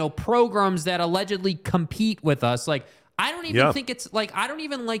 you know, programs that allegedly compete with us. Like, I don't even think it's like, I don't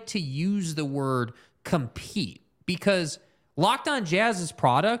even like to use the word compete, because Locked On Jazz's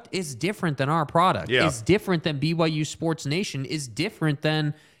product is different than our product. Is different than BYU Sports Nation, is different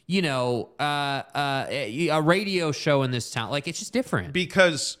than, you know, a radio show in this town. Like, it's just different.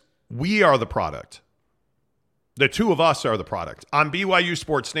 Because we are the product. The two of us are the product. On BYU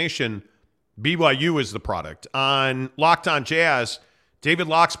Sports Nation, BYU is the product. On Locked On Jazz, David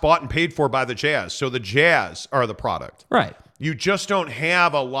Locke's bought and paid for by the Jazz. So the Jazz are the product. Right. You just don't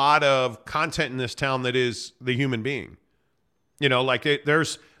have a lot of content in this town that is the human being. You know, like there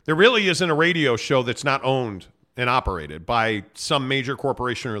really isn't a radio show that's not owned and operated by some major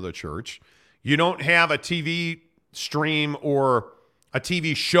corporation or the church. You don't have a TV stream or a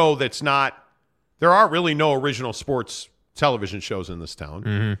TV show that's not, there are really no original sports television shows in this town.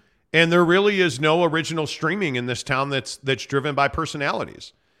 Mm-hmm. And there really is no original streaming in this town that's driven by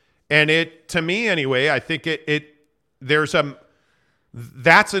personalities. And it, to me anyway, I think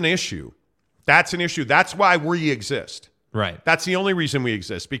that's an issue. That's an issue. That's why we exist. Right. That's the only reason we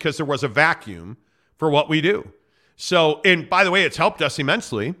exist, because there was a vacuum for what we do. So, and by the way, it's helped us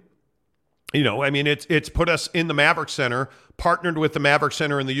immensely. You know, I mean, it's put us in the Maverick Center, partnered with the Maverick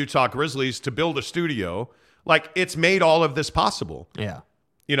Center and the Utah Grizzlies to build a studio. Like, it's made all of this possible. Yeah.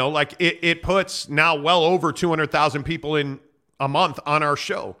 You know, like it puts now well over 200,000 people in a month on our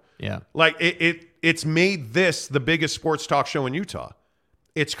show. Yeah. Like it's made this the biggest sports talk show in Utah.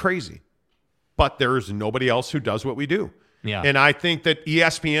 It's crazy. But there's nobody else who does what we do. Yeah. And I think that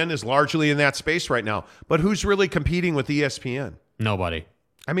ESPN is largely in that space right now. But who's really competing with ESPN? Nobody.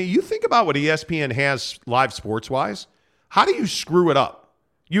 I mean, you think about what ESPN has live sports-wise. How do you screw it up?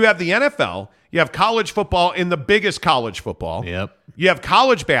 You have the NFL, you have college football in the biggest college football. Yep. You have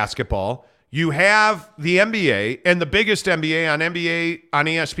college basketball. You have the NBA and the biggest NBA on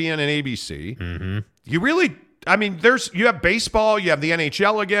ESPN and ABC. Mm-hmm. You really, I mean, you have baseball, you have the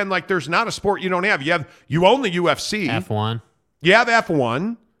NHL again. Like, there's not a sport you don't have. You own the UFC. F1. You have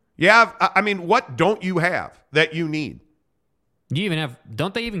F1. You have, I mean, what don't you have that you need? You even have,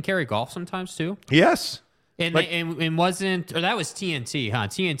 don't they even carry golf sometimes too? Yes. And Like- and wasn't, or that was TNT, huh?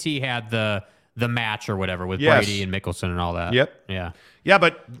 TNT had the match or whatever with Yes. Brady and Mickelson and all that. Yep. Yeah. Yeah,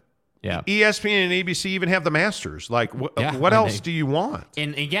 but Yeah. ESPN and ABC even have the Masters. Like, Yeah, what I else mean- do you want?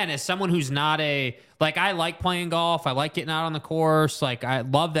 And again, as someone who's not I like playing golf. I like getting out on the course. Like, I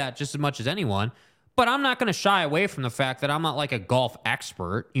love that just as much as anyone. But I'm not going to shy away from the fact that I'm not like a golf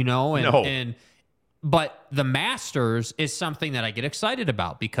expert, you know? No. But the Masters is something that I get excited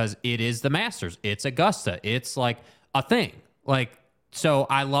about because it is the Masters. It's Augusta. It's like a thing. Like, so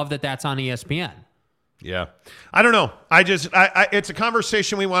I love that that's on ESPN. Yeah. I don't know. It's a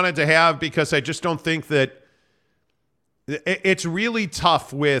conversation we wanted to have because I just don't think that it's really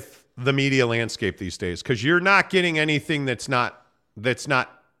tough with the media landscape these days because you're not getting anything that's not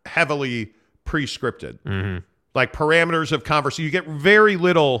heavily pre-scripted. Mm-hmm. Like parameters of conversation. You get very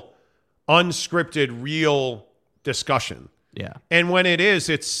little unscripted, real discussion. Yeah. And when it is,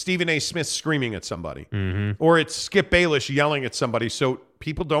 it's Stephen A. Smith screaming at somebody. Mm-hmm. Or it's Skip Bayless yelling at somebody so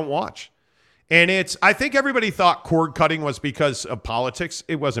people don't watch. And I think everybody thought cord cutting was because of politics.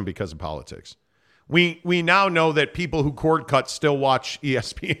 It wasn't because of politics. We now know that people who cord cut still watch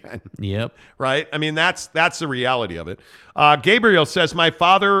ESPN. Yep. Right? I mean, that's the reality of it. Gabriel says, my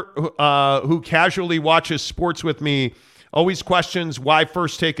father, who casually watches sports with me, always questions why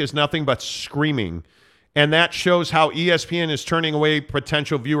First Take is nothing but screaming. And that shows how ESPN is turning away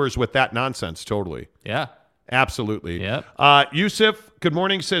potential viewers with that nonsense. Totally. Yeah. Absolutely. Yep. Yusuf, good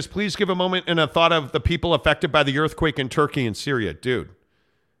morning, says, please give a moment and a thought of the people affected by the earthquake in Turkey and Syria. Dude,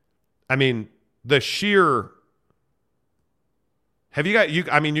 I mean, the sheer...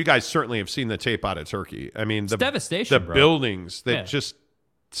 you guys certainly have seen the tape out of Turkey. I mean, It's devastation, the bro. buildings that Yeah. just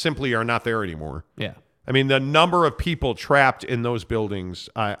simply are not there anymore. Yeah. I mean, the number of people trapped in those buildings,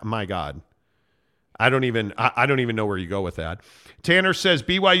 my God. I don't even know where you go with that. Tanner says,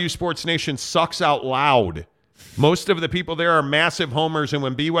 BYU Sports Nation sucks out loud. Most of the people there are massive homers, and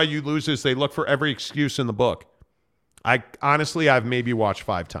when BYU loses, they look for every excuse in the book. I've maybe watched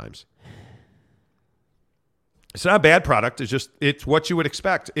 5 times. It's not a bad product. It's what you would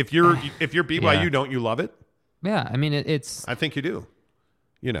expect. If you're BYU, Yeah. don't you love it? Yeah. I mean, it's... I think you do.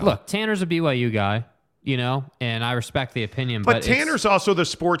 You know. Look, Tanner's a BYU guy, you know, and I respect the opinion. But But Tanner's also the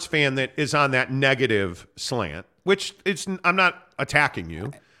sports fan that is on that negative slant, which I'm not attacking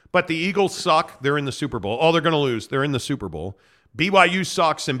you, but the Eagles suck. They're in the Super Bowl. Oh, they're going to lose. They're in the Super Bowl. BYU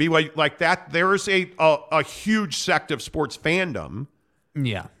sucks, and BYU like that. There is a huge sect of sports fandom,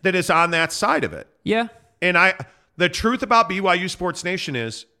 Yeah. that is on that side of it. Yeah. And the truth about BYU Sports Nation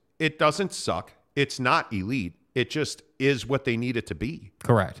is it doesn't suck. It's not elite. It just is what they need it to be.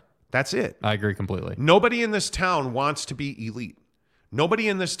 Correct. That's it. I agree completely. Nobody in this town wants to be elite. Nobody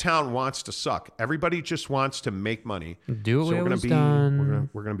in this town wants to suck. Everybody just wants to make money. Do what we always done.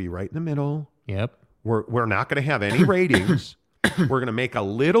 We're gonna be right in the middle. Yep. We're not gonna have any ratings. We're gonna make a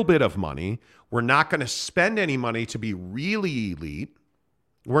little bit of money. We're not gonna spend any money to be really elite.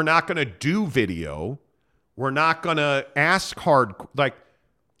 We're not gonna do video. We're not gonna ask hard. Like,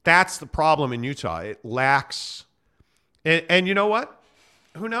 that's the problem in Utah. It lacks. And you know what?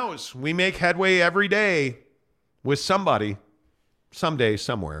 Who knows? We make headway every day with somebody. Someday,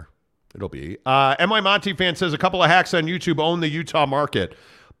 somewhere, it'll be. NY Monty fan says, a couple of hacks on YouTube own the Utah market.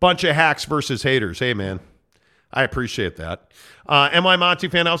 Bunch of hacks versus haters. Hey, man. I appreciate that. MY Monty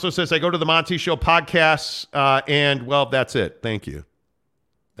fan also says, I go to the Monty Show podcasts, and, well, that's it. Thank you.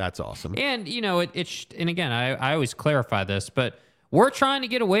 That's awesome. And, you know, and again, I always clarify this, but we're trying to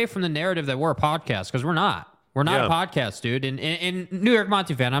get away from the narrative that we're a podcast, because we're not. We're not a podcast, dude. And New York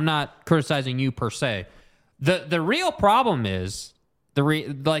Monty fan, I'm not criticizing you per se. The real problem is,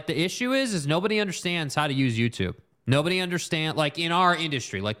 the issue is nobody understands how to use YouTube. Nobody understands, like in our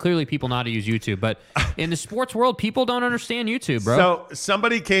industry, like clearly people know how to use YouTube, but in the sports world, people don't understand YouTube, bro. So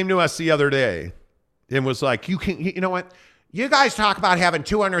somebody came to us the other day and was like, you know what? You guys talk about having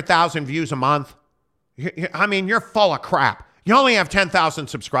 200,000 views a month. I mean, you're full of crap. You only have 10,000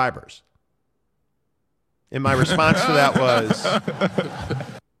 subscribers. And my response to that was,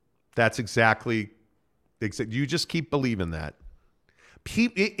 that's exactly, you just keep believing that.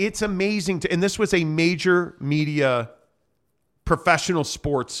 It's amazing and this was a major media professional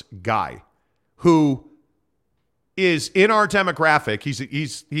sports guy who is in our demographic.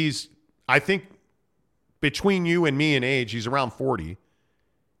 He's I think between you and me in age, he's around 40,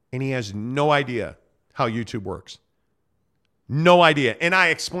 and he has no idea how YouTube works. No idea. And I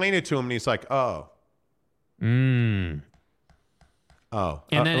explained it to him, and he's like, oh. Oh.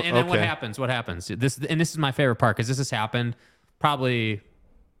 And then okay. what happens? What happens? This is my favorite part, because this has happened probably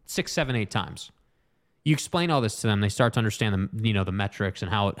 6, 7, 8 times. You explain all this to them, they start to understand the metrics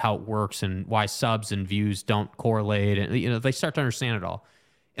and how it works and why subs and views don't correlate, and they start to understand it all.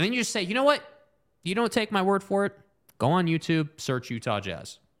 And then you just say, you know what? You don't take my word for it. Go on YouTube, search Utah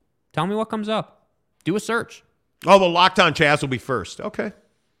Jazz. Tell me what comes up. Do a search. Oh, the Locked On Jazz will be first. Okay.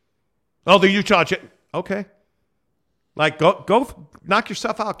 Oh, the Utah Jazz. Okay. Like, go knock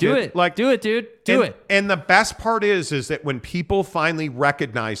yourself out, kid. Do it. Like, do it, dude. Do it. And the best part is that when people finally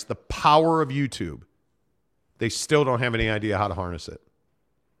recognize the power of YouTube, they still don't have any idea how to harness it.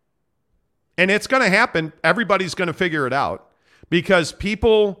 And it's going to happen. Everybody's going to figure it out because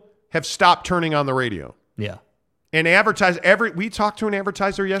people have stopped turning on the radio. Yeah. And we talked to an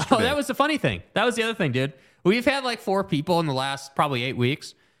advertiser yesterday. Oh, that was the funny thing. That was the other thing, dude. We've had like 4 people in the last probably 8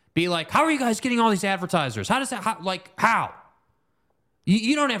 weeks be like, how are you guys getting all these advertisers? How does that, how?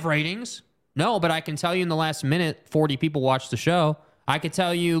 You don't have ratings. No, but I can tell you in the last minute, 40 people watched the show. I could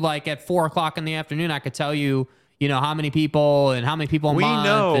tell you like at 4 o'clock in the afternoon, I could tell you, how many people and how many people a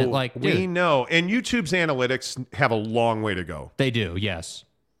month. We know. And YouTube's analytics have a long way to go. They do, yes.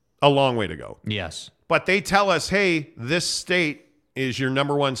 A long way to go. Yes. But they tell us, hey, this state is your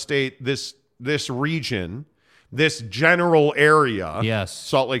number one state, this region, this general area, yes,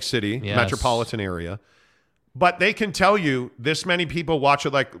 Salt Lake City, yes, metropolitan area. But they can tell you this many people watch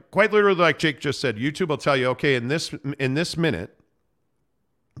it, like quite literally, like Jake just said. YouTube will tell you, okay, in this minute,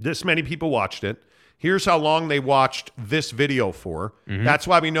 this many people watched it. Here's how long they watched this video for. Mm-hmm. That's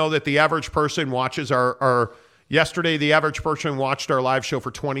why we know that the average person watches our yesterday, the average person watched our live show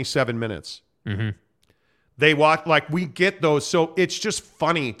for 27 minutes. Mm-hmm. They watch, like, we get those. So it's just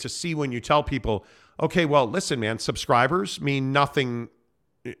funny to see when you tell people, okay, well, listen, man, subscribers mean nothing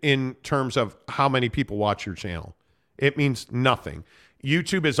in terms of how many people watch your channel. It means nothing.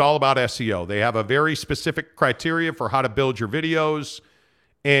 YouTube is all about SEO. They have a very specific criteria for how to build your videos.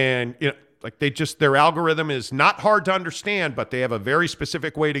 And, like their algorithm is not hard to understand, but they have a very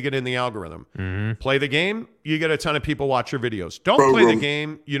specific way to get in the algorithm. Mm-hmm. Play the game, you get a ton of people watch your videos. Don't play the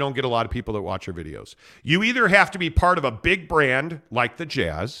game, you don't get a lot of people that watch your videos. You either have to be part of a big brand like the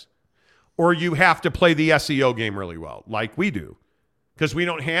Jazz, or you have to play the SEO game really well, like we do. Because we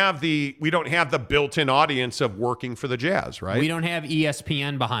don't have the built-in audience of working for the Jazz, right? We don't have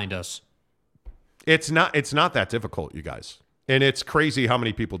ESPN behind us. It's not that difficult, you guys. And it's crazy how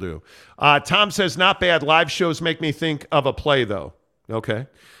many people do. Tom says, not bad. Live shows make me think of a play, though. Okay.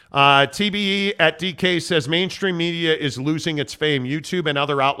 TBE at DK says, mainstream media is losing its fame. YouTube and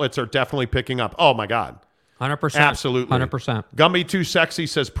other outlets are definitely picking up. Oh, my God. 100%. Absolutely. 100%. Gumby Too Sexy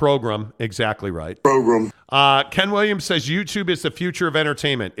says program. Exactly right. Program. Ken Williams says YouTube is the future of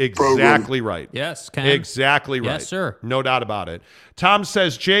entertainment. Exactly right. Yes, Ken. Exactly right. Yes, sir. No doubt about it. Tom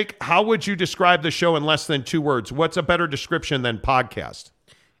says, Jake, how would you describe the show in less than 2 words? What's a better description than podcast?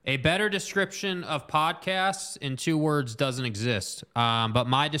 A better description of podcasts in 2 words doesn't exist. But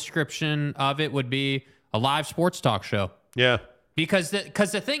my description of it would be a live sports talk show. Yeah. Because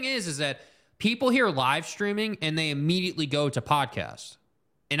the thing is that people hear live streaming and they immediately go to podcast.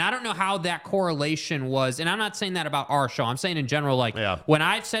 And I don't know how that correlation was. And I'm not saying that about our show. I'm saying in general, when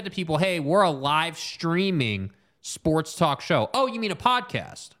I've said to people, hey, we're a live streaming sports talk show. Oh, you mean a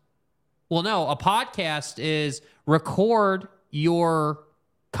podcast? Well, no, a podcast is record your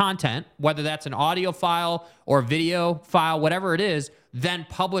content, whether that's an audio file or video file, whatever it is, then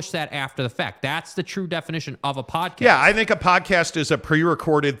publish that after the fact. That's the true definition of a podcast. Yeah, I think a podcast is a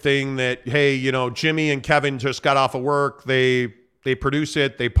pre-recorded thing that, hey, Jimmy and Kevin just got off of work. They produce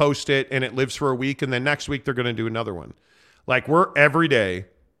it, they post it, and it lives for a week, and then next week they're going to do another one. Like, we're every day,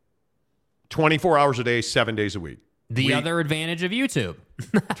 24 hours a day, 7 days a week. The other advantage of YouTube.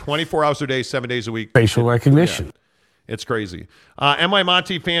 24 hours a day, 7 days a week. Facial recognition. Yeah. It's crazy. MY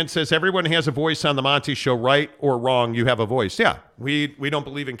Monty fan says, everyone has a voice on the Monty Show, right or wrong, you have a voice. Yeah, we don't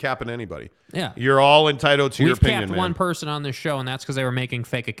believe in capping anybody. Yeah. You're all entitled to your opinion, We've capped one person on this show, and that's because they were making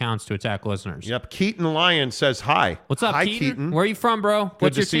fake accounts to attack listeners. Yep. Keaton Lyon says, hi. What's up, hi, Keaton? Where are you from, bro?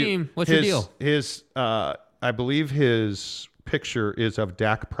 What's your team? What's your deal? I believe his picture is of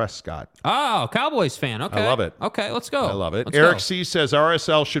Dak Prescott. Oh, Cowboys fan. Okay. I love it. Okay, let's go. I love it. Let's Eric go. C. says,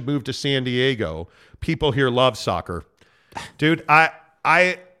 RSL should move to San Diego. People here love soccer. Dude, I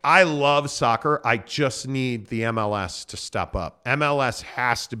love soccer. I just need the MLS to step up. MLS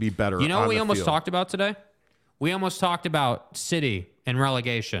has to be better. You know what we almost field. talked about today? We almost talked about City and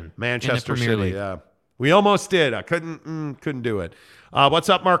relegation. Manchester in the Premier City, League. yeah. We almost did. I couldn't do it. What's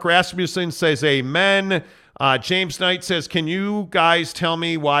up, Mark Rasmussen says, amen. James Knight says, can you guys tell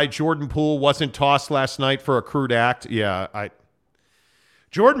me why Jordan Poole wasn't tossed last night for a crude act? Yeah,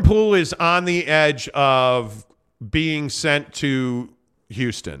 Jordan Poole is on the edge of being sent to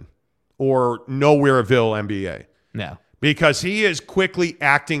Houston or Nowhereville, NBA. No. Because he is quickly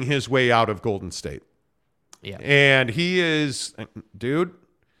acting his way out of Golden State. Yeah. And he is, dude,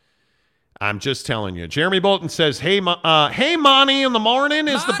 I'm just telling you. Jeremy Bolton says, hey, Monty in the morning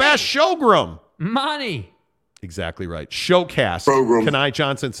is the best showgram. Monty. Exactly right. Showcast. Kenai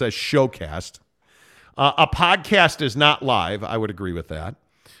Johnson says showcast. A podcast is not live. I would agree with that.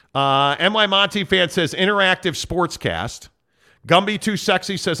 MY Monty fan says interactive sportscast. Gumby Too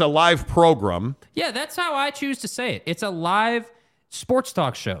Sexy says a live program. Yeah, that's how I choose to say it. It's a live sports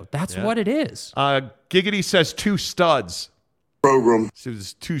talk show. That's what it is. Giggity says two studs. Program. So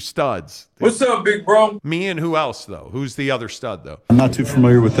it's two studs. What's up, big bro? Me and who else, though? Who's the other stud, though? I'm not too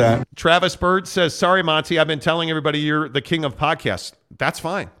familiar with that. Travis Bird says, sorry, Monty, I've been telling everybody you're the king of podcasts. That's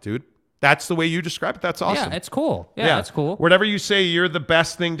fine, dude. That's the way you describe it. That's awesome. Yeah, it's cool. Yeah, that's cool. Whatever you say, you're the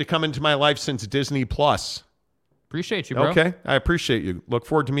best thing to come into my life since Disney Plus. Appreciate you, bro. Okay, I appreciate you. Look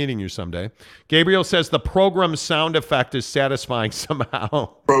forward to meeting you someday. Gabriel says the program sound effect is satisfying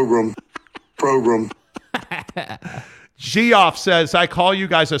somehow. Program. Geoff says, I call you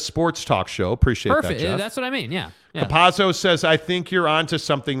guys a sports talk show. Appreciate Perfect. that, Jeff. That's what I mean. Yeah. Capazzo says, I think you're onto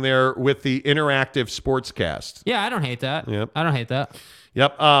something there with the interactive sportscast. Yeah, I don't hate that. Yep. I don't hate that.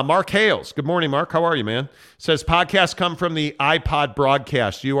 Yep. Mark Hales. Good morning, Mark. How are you, man? Says, podcasts come from the iPod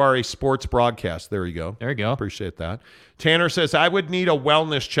broadcast. You are a sports broadcast. There you go. There you go. Appreciate that. Tanner says, I would need a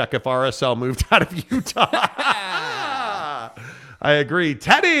wellness check if RSL moved out of Utah. I agree.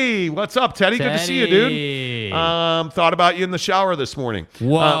 Teddy, what's up, Teddy? Good to see you, dude. Thought about you in the shower this morning.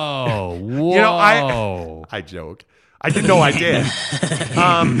 Whoa. Whoa. You know, I joke. I didn't know I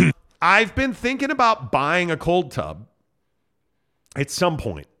did. I've been thinking about buying a cold tub at some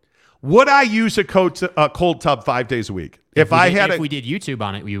point. Would I use a cold tub 5 days a week? If we did YouTube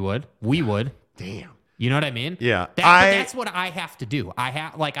on it, we would. Damn. You know what I mean? Yeah. But that's what I have to do. I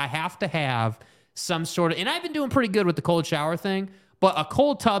have to have some sort of, and I've been doing pretty good with the cold shower thing, but a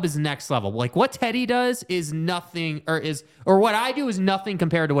cold tub is next level. Like what Teddy does is nothing, or what I do is nothing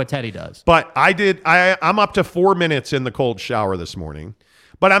compared to what Teddy does. But I'm up to 4 minutes in the cold shower this morning,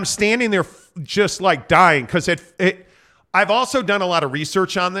 but I'm standing there just like dying because I've also done a lot of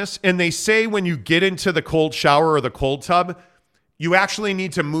research on this, and they say when you get into the cold shower or the cold tub, you actually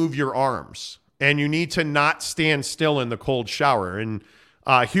need to move your arms and you need to not stand still in the cold shower. And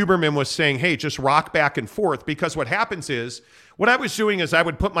Huberman was saying, hey, just rock back and forth, because what happens is, what I was doing is I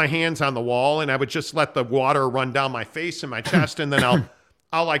would put my hands on the wall and I would just let the water run down my face and my chest, and then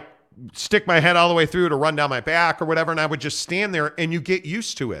I'll like stick my head all the way through to run down my back or whatever, and I would just stand there, and you get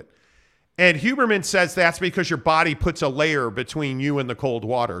used to it. And Huberman says that's because your body puts a layer between you and the cold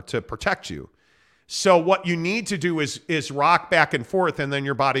water to protect you. So what you need to do is rock back and forth, and then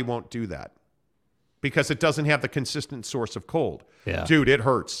your body won't do that because it doesn't have the consistent source of cold. Yeah. Dude, it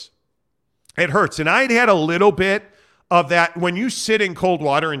hurts. It hurts. And I'd had a little bit of that. When you sit in cold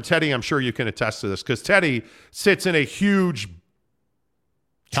water, and Teddy, I'm sure you can attest to this, because Teddy sits in a huge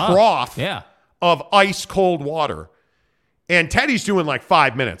trough of ice cold water. And Teddy's doing like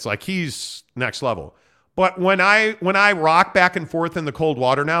 5 minutes. Like, he's next level. But when I rock back and forth in the cold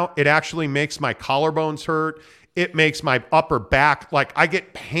water now, it actually makes my collarbones hurt. It makes my upper back, like I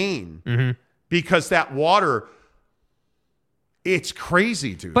get pain because that water, It's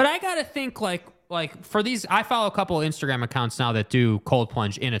crazy, dude. But I got to think like for these, I follow a couple Instagram accounts now that do cold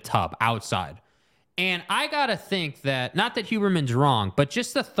plunge in a tub outside. And I got to think that, not that Huberman's wrong, but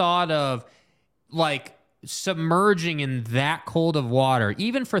just the thought of like submerging in that cold of water,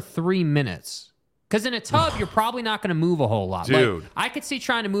 even for 3 minutes. Because in a tub, you're probably not going to move a whole lot. Dude. Like, I could see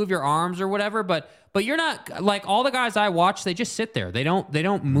trying to move your arms or whatever, but you're not, like all the guys I watch, they just sit there. They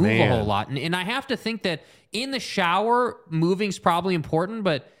don't move a whole lot. And I have to think that in the shower, moving's probably important,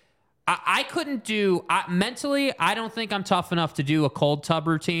 but I couldn't do, mentally, I don't think I'm tough enough to do a cold tub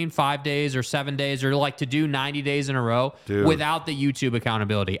routine 5 days or 7 days or like to do 90 days in a row without the YouTube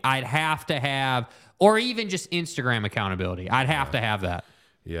accountability. I'd have to have, or even just Instagram accountability. I'd have to have that.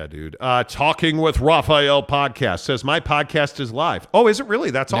 Yeah, dude. Talking with Raphael podcast says my podcast is live. Oh, is it really?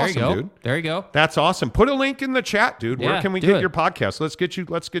 That's awesome, dude. There you go. That's awesome. Put a link in the chat, dude. Where can we get your podcast? Let's get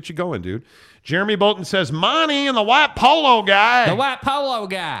you going, dude. Jeremy Bolton says Monty and the white polo guy. The white polo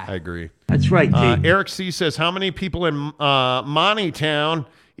guy. I agree. That's right, T. Eric C says how many people in Monty Town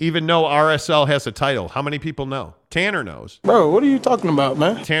even know RSL has a title? How many people know? Tanner knows. Bro, what are you talking about,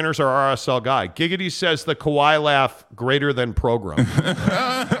 man? Tanner's our RSL guy. Giggity says the Kawhi laugh greater than program. You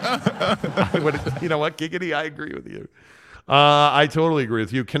know what, Giggity? I agree with you. I totally agree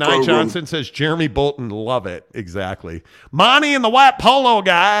with you. Kenai Johnson says Jeremy Bolton, love it. Exactly. Monty and the white polo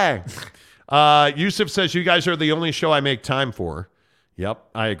guy. Yusuf says you guys are the only show I make time for. Yep,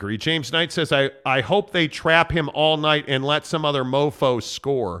 I agree. James Knight says I hope they trap him all night and let some other mofo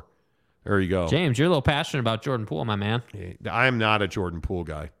score. There you go. James, you're a little passionate about Jordan Poole, my man. I'm not a Jordan Poole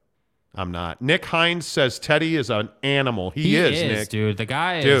guy. I'm not. Nick Hines says Teddy is an animal. He is, Nick. Dude. The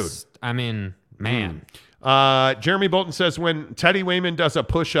guy is, I mean, man. Jeremy Bolton says when Teddy Wayman does a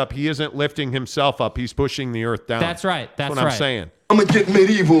push-up, he isn't lifting himself up. He's pushing the earth down. That's right. That's what I'm saying. I'm going to get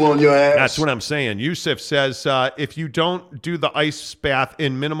medieval on your ass. That's what I'm saying. Yusuf says if you don't do the ice bath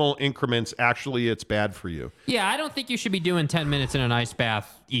in minimal increments, actually it's bad for you. Yeah, I don't think you should be doing 10 minutes in an ice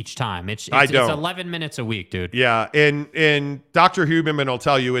bath each time. It's 11 minutes a week, dude. Yeah, and Dr. Huberman will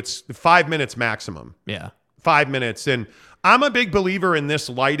tell you it's 5 minutes maximum. Yeah. 5 minutes. And I'm a big believer in this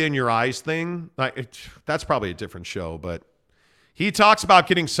light in your eyes thing. That's probably a different show, but he talks about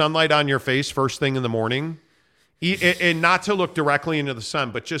getting sunlight on your face first thing in the morning. And not to look directly into the sun,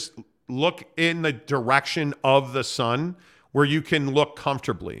 but just look in the direction of the sun where you can look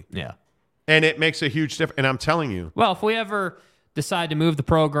comfortably. Yeah. And it makes a huge difference. And I'm telling you. Well, if we ever decide to move the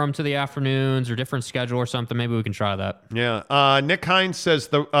program to the afternoons or different schedule or something, maybe we can try that. Yeah. Nick Hines says,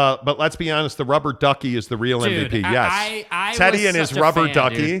 but let's be honest, the rubber ducky is the real MVP. Yes. I Teddy and his rubber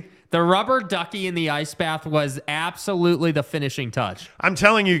ducky. Dude. The rubber ducky in the ice bath was absolutely the finishing touch. I'm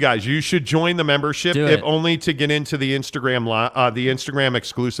telling you guys, you should join the membership, if only to get into the Instagram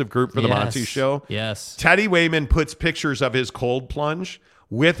exclusive group for the Monty Show. Yes. Teddy Wayman puts pictures of his cold plunge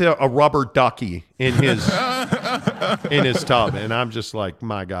with a rubber ducky in his in his tub, and I'm just like,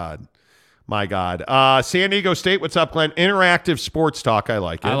 my God. San Diego State, what's up, Glenn? Interactive sports talk, I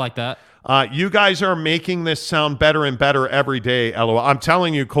like it. I like that. You guys are making this sound better and better every day, LOL. I'm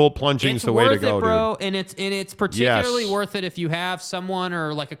telling you, cold plunging is the way to go, bro. Dude. And it's particularly worth it if you have someone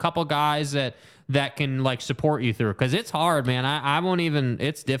or like a couple guys that can like support you through, because it's hard, man. I won't even.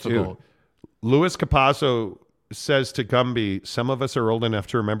 It's difficult. Dude, Luis Capazzo says to Gumby, some of us are old enough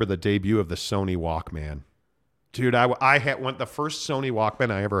to remember the debut of the Sony Walkman. Dude, I had the first Sony Walkman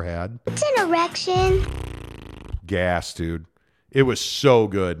I ever had. It's an erection. Gas, dude. It was so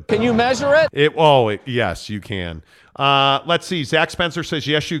good. Can you measure it? Yes, you can. Let's see. Zach Spencer says,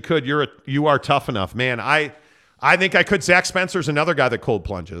 yes, you could. You are tough enough. Man, I think I could. Zach Spencer's another guy that cold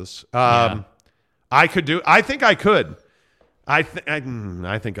plunges. I think I could. I think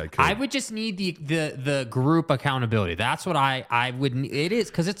I could. I would just need the group accountability. That's what I would need. It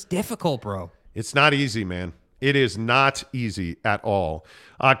is, because it's difficult, bro. It's not easy, man. It is not easy at all.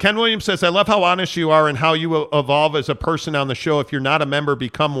 Ken Williams says, I love how honest you are and how you will evolve as a person on the show. If you're not a member,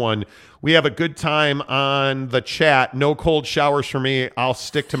 become one. We have a good time on the chat. No cold showers for me. I'll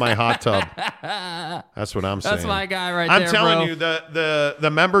stick to my hot tub. That's what I'm saying. That's my guy right there, I'm telling you, the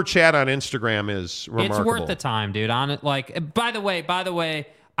member chat on Instagram is remarkable. It's worth the time, dude. On it, like, by the way,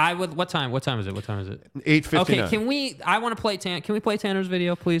 I would. What time is it? 8:59. Okay, I want to play Can we play Tanner's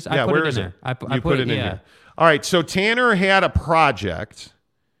video, please? Yeah, where is it? I put it in here. All right, so Tanner had a project.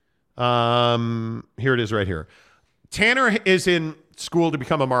 Here it is right here. Tanner is in school to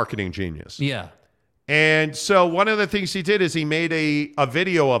become a marketing genius. Yeah. And so one of the things he did is he made a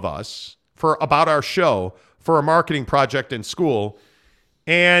video of us about our show for a marketing project in school.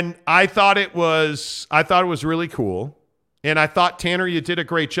 And I thought it was really cool. And I thought, Tanner, you did a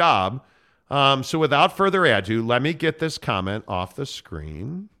great job. So without further ado, let me get this comment off the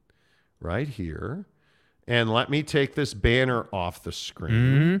screen right here. And let me take this banner off the screen.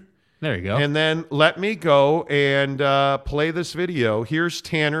 Mm-hmm. There you go. And then let me go and play this video. Here's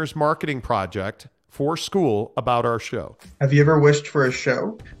Tanner's marketing project for school about our show. Have you ever wished for a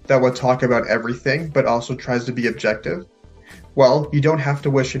show that would talk about everything but also tries to be objective? Well, you don't have to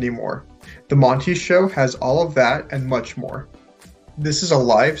wish anymore. The Monty Show has all of that and much more. This is a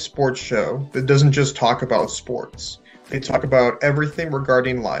live sports show that doesn't just talk about sports. They talk about everything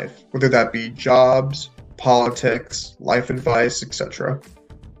regarding life, whether that be jobs, politics, life advice, etc.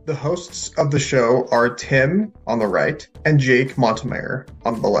 The hosts of the show are Tim on the right and Jake Montemayor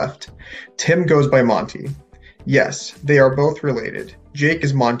on the left. Tim goes by Monty. Yes, they are both related. Jake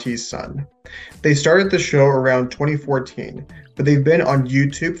is Monty's son. They started the show around 2014, but they've been on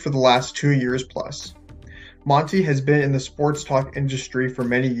YouTube for the last 2 years plus. Monty has been in the sports talk industry for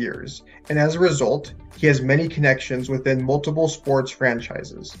many years, and as a result, he has many connections within multiple sports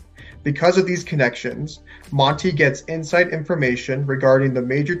franchises. Because of these connections, Monty gets inside information regarding the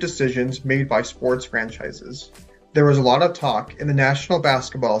major decisions made by sports franchises. There was a lot of talk in the National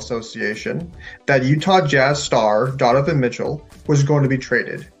Basketball Association that Utah Jazz star Donovan Mitchell was going to be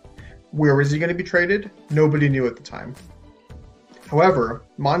traded. Where was he going to be traded? Nobody knew at the time. However,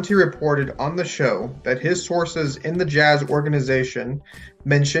 Monty reported on the show that his sources in the Jazz organization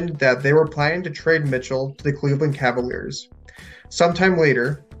mentioned that they were planning to trade Mitchell to the Cleveland Cavaliers. Sometime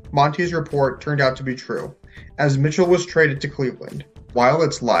later, Monty's report turned out to be true, as Mitchell was traded to Cleveland. While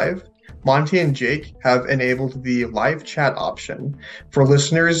it's live, Monty and Jake have enabled the live chat option for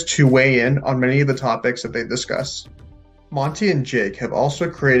listeners to weigh in on many of the topics that they discuss. Monty and Jake have also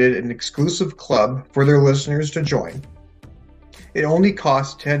created an exclusive club for their listeners to join. It only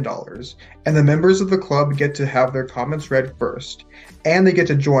costs $10, and the members of the club get to have their comments read first, and they get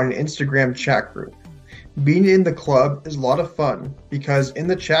to join an Instagram chat group. Being in the club is a lot of fun, because in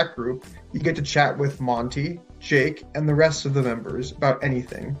the chat group, you get to chat with Monty, Jake, and the rest of the members about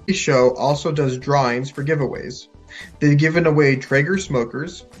anything. The show also does drawings for giveaways. They've given away Traeger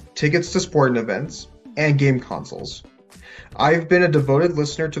smokers, tickets to sporting events, and game consoles. I've been a devoted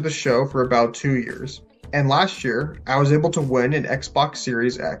listener to the show for about 2 years. And last year, I was able to win an Xbox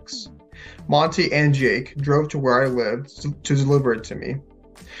Series X. Monty and Jake drove to where I lived to deliver it to me.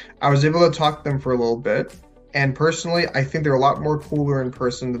 I was able to talk to them for a little bit, and personally, I think they're a lot more cooler in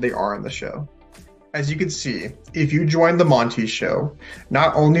person than they are in the show. As you can see, if you join the Monty Show,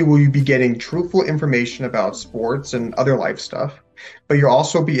 not only will you be getting truthful information about sports and other life stuff, but you'll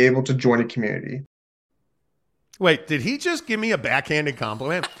also be able to join a community. Wait, did he just give me a backhanded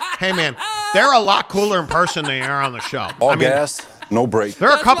compliment? Hey, man, they're a lot cooler in person than they are on the show. All gas, no break. There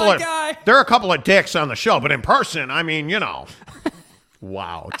are a couple of dicks on the show, but in person, I mean, you know.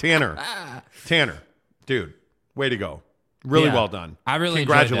 Wow, Tanner, dude, way to go. Really well done. I really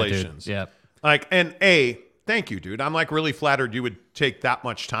congratulations. Enjoyed that, dude. Yep. Like, and thank you, dude. I'm like really flattered you would take that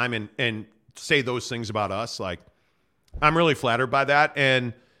much time and say those things about us. Like, I'm really flattered by that,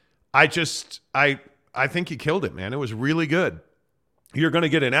 and I think you killed it, man. It was really good. You're going to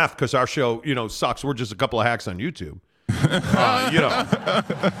get an F because our show, sucks. We're just a couple of hacks on YouTube. Now,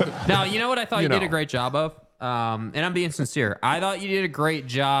 you know what I thought you did a great job of? And I'm being sincere. I thought you did a great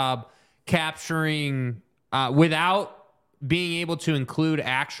job capturing, without being able to include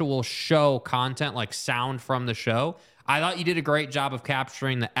actual show content, like sound from the show. I thought you did a great job of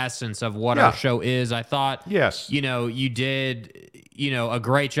capturing the essence of what our show is. I thought, you did, a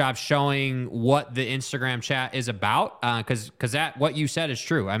great job showing what the Instagram chat is about. Because that what you said is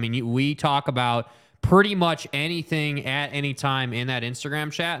true. I mean, we talk about pretty much anything at any time in that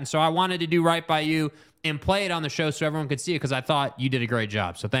Instagram chat. And so I wanted to do right by you and play it on the show so everyone could see it because I thought you did a great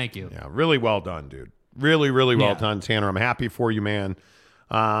job. So thank you. Yeah, really well done, dude. Really, really well done, Tanner. I'm happy for you, man.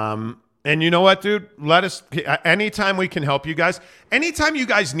 And you know what, dude? Anytime we can help you guys, anytime you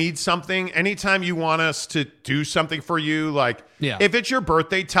guys need something, anytime you want us to do something for you, if it's your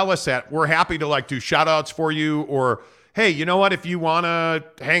birthday, tell us that. We're happy to do shout outs for you, or, hey, you know what? If you want to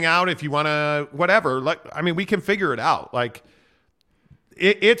hang out, if you want to whatever, we can figure it out.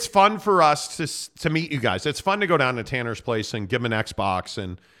 It's fun for us to meet you guys. It's fun to go down to Tanner's place and give him an Xbox,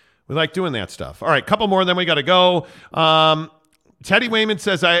 and we like doing that stuff. All right, couple more, then we got to go. Teddy Wayman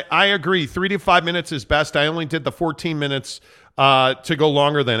says, I agree. 3 to 5 minutes is best. I only did the 14 minutes to go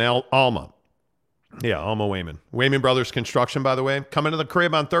longer than Alma. Yeah, Alma Wayman. Wayman Brothers Construction, by the way. Coming to the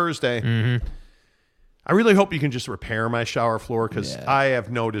crib on Thursday. Mm-hmm. I really hope you can just repair my shower floor because I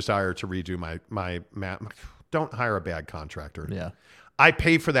have no desire to redo my mat. Don't hire a bad contractor. Yeah. I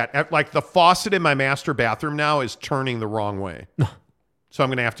pay for that. Like the faucet in my master bathroom now is turning the wrong way. So I'm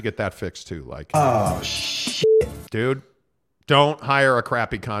going to have to get that fixed too. Like, Oh, shit. Dude, don't hire a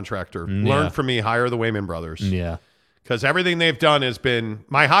crappy contractor. Learn from me. Hire the Wayman brothers. Yeah. Because everything they've done has been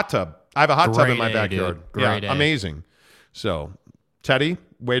my hot tub. I have a hot tub in my backyard. Dude. Great A. Amazing. So, Teddy,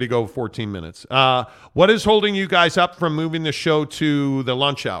 way to go, 14 minutes. What is holding you guys up from moving the show to the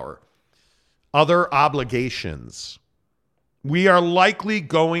lunch hour? Other obligations. We are likely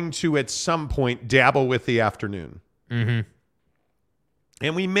going to, at some point, dabble with the afternoon. Mm-hmm.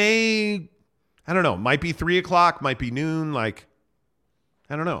 And we may, I don't know, might be 3 o'clock, might be noon, like,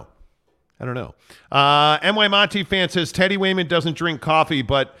 I don't know. NY Monty fan says, Teddy Wayman doesn't drink coffee,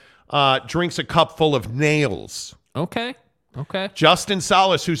 but drinks a cup full of nails. Okay. Justin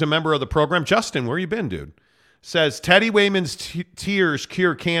Salas, who's a member of the program. Justin, where you been, dude? Says, Teddy Wayman's tears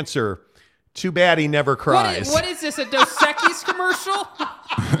cure cancer. Too bad he never cries. What is this, a Dos Equis commercial?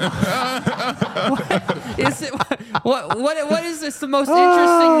 What is this, the most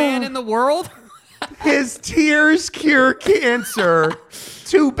interesting man in the world? His tears cure cancer.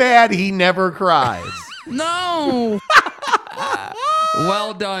 Too bad he never cries. No.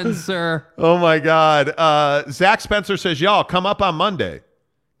 Well done, sir. Oh, my God. Zach Spencer says, y'all, come up on Monday.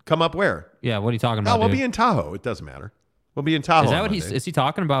 Come up where? Yeah, what are you talking about, we'll dude? be in Tahoe. It doesn't matter. We'll be in Tahoe. Is that what is he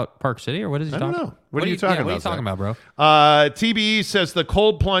talking about? Park City, or what is he talking about? I don't know. What are you talking about? What are you talking about, bro? TBE says the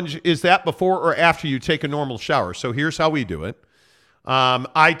cold plunge, is that before or after you take a normal shower? So here's how we do it. I'm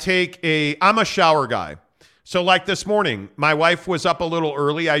a shower guy. So like this morning, my wife was up a little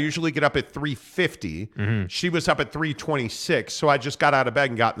early. I usually get up at 3:50. Mm-hmm. She was up at 3:26. So I just got out of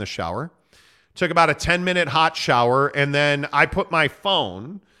bed and got in the shower. Took about a 10-minute hot shower. And then I put my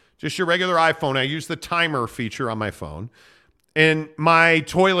phone, just your regular iPhone. I use the timer feature on my phone. And my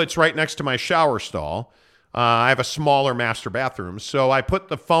toilet's right next to my shower stall. I have a smaller master bathroom. So I put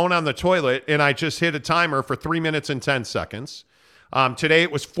the phone on the toilet and I just hit a timer for 3 minutes and 10 seconds. Today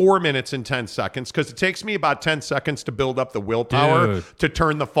it was 4 minutes and 10 seconds because it takes me about 10 seconds to build up the willpower to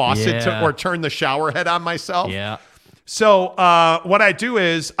turn the faucet or turn the shower head on myself. Yeah. So what I do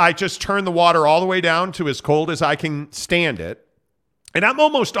is I just turn the water all the way down to as cold as I can stand it. And I'm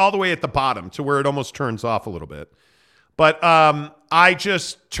almost all the way at the bottom to where it almost turns off a little bit. But I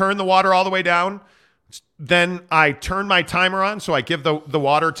just turn the water all the way down. Then I turn my timer on, so I give the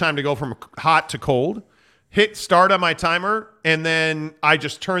water time to go from hot to cold. Hit start on my timer, and then I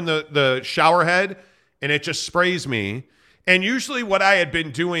just turn the shower head, and it just sprays me. And usually what I had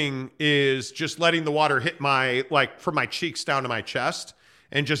been doing is just letting the water hit from my cheeks down to my chest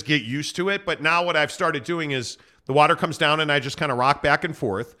and just get used to it. But now what I've started doing is the water comes down, and I just kind of rock back and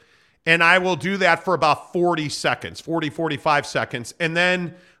forth. And I will do that for about 45 seconds. And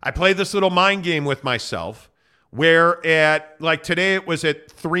then I play this little mind game with myself where today it was at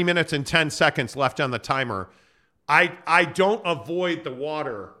 3 minutes and 10 seconds left on the timer. I don't avoid the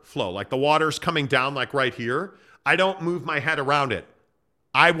water flow. Like the water's coming down like right here. I don't move my head around it.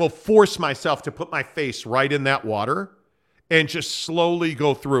 I will force myself to put my face right in that water and just slowly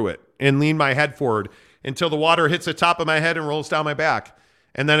go through it and lean my head forward until the water hits the top of my head and rolls down my back.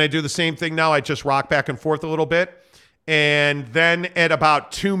 And then I do the same thing now. I just rock back and forth a little bit. And then at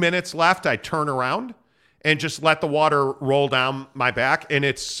about 2 minutes left, I turn around and just let the water roll down my back. And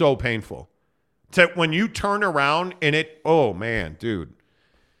it's so painful. When you turn around and oh man, dude,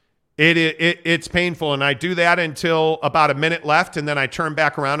 it's painful. And I do that until about a minute left. And then I turn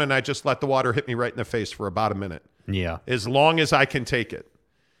back around and I just let the water hit me right in the face for about a minute. Yeah. As long as I can take it.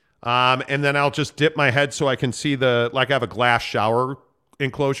 And then I'll just dip my head so I can see I have a glass shower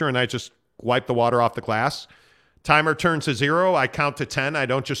enclosure, and I just wipe the water off the glass. Timer turns to 0. I count to 10. I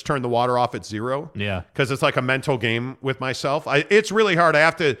don't just turn the water off at 0. Yeah. Because it's like a mental game with myself. It's really hard.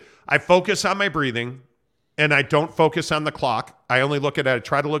 I focus on my breathing, and I don't focus on the clock. I only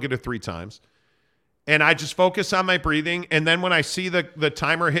try to look at it 3 times. And I just focus on my breathing. And then when I see the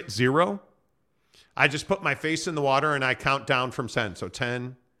timer hit 0, I just put my face in the water and I count down from 10. So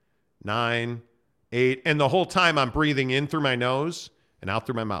 10, 9, 8. And the whole time I'm breathing in through my nose and out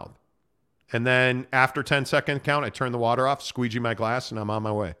through my mouth. And then after 10-second count, I turn the water off, squeegee my glass, and I'm on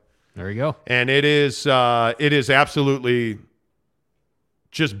my way. There you go. And it is absolutely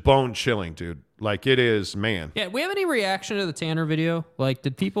just bone chilling, dude. Like it is, man. Yeah, we have any reaction to the Tanner video? Like,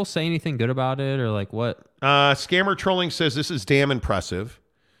 did people say anything good about it, or like what? Scammer Trolling says this is damn impressive.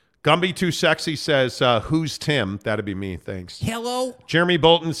 Gumby Too Sexy says, who's Tim? That'd be me, thanks. Hello. Jeremy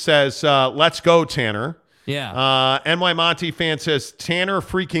Bolton says, let's go, Tanner. Yeah. NY Monty fan says, Tanner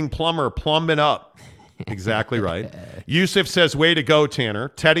freaking plumber, plumbing up. Exactly right. Yusuf says, way to go, Tanner.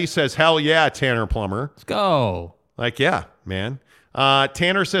 Teddy says, hell yeah, Tanner plumber. Let's go. Like, yeah, man.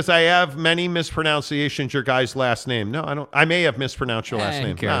 Tanner says, I have many mispronunciations your guy's last name. No, I don't. I may have mispronounced your last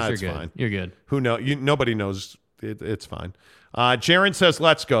name. Nah, it's You're good. fine. You're good. Who knows? Nobody knows. It's fine. Jaron says,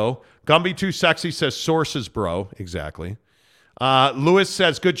 let's go. Gumby Too Sexy says, sources, bro. Exactly. Lewis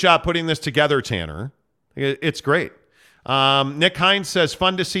says, good job putting this together, Tanner. It's great. Nick Hines says,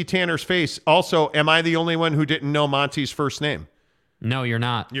 fun to see Tanner's face. Also, am I the only one who didn't know Monty's first name? No, you're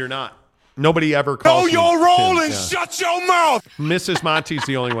not. You're not. Nobody ever calls him your role Tim. and shut your mouth. Mrs. Monty's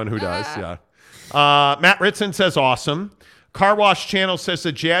the only one who does, yeah. Matt Ritson says, awesome. Car Wash Channel says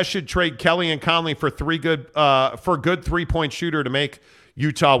the Jazz should trade Kelly and Conley for good three-point shooter to make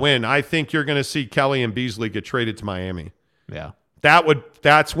Utah win. I think you're going to see Kelly and Beasley get traded to Miami. Yeah.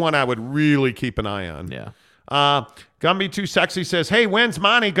 That's one I would really keep an eye on. Yeah. Gumby Too Sexy says, hey, when's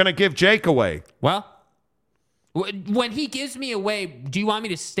Monty going to give Jake away? Well, when he gives me away, do you want me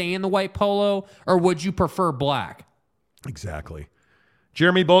to stay in the white polo or would you prefer black? Exactly.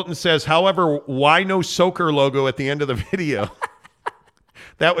 Jeremy Bolton says, however, why no Soaker logo at the end of the video?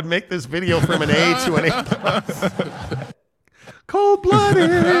 That would make this video from an A to an A+.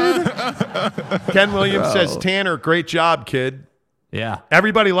 Cold-blooded. Ken Williams says, Tanner, great job, kid. Yeah.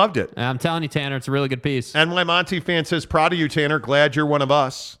 Everybody loved it. I'm telling you, Tanner, it's a really good piece. NY Monty fan says, proud of you, Tanner. Glad you're one of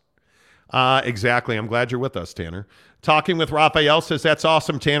us. Exactly. I'm glad you're with us, Tanner. Talking with Raphael says, that's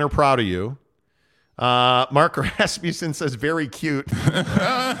awesome, Tanner. Proud of you. Mark Rasmussen says, very cute.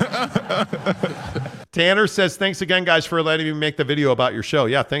 Tanner says, thanks again, guys, for letting me make the video about your show.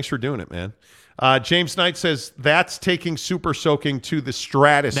 Yeah, thanks for doing it, man. James Knight says, that's taking super soaking to the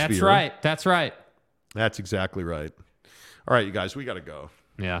stratosphere. That's right. That's right. That's exactly right. All right, you guys, we got to go.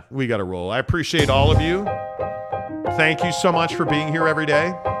 Yeah. We got to roll. I appreciate all of you. Thank you so much for being here every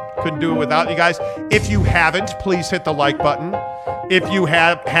day. Couldn't do it without you guys. If you haven't, please hit the like button. If you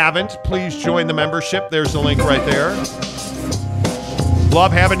haven't, please join the membership. There's the link right there.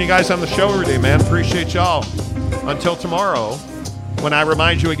 Love having you guys on the show every day, man. Appreciate y'all. Until tomorrow, when I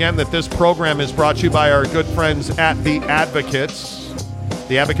remind you again that this program is brought to you by our good friends at The Advocates,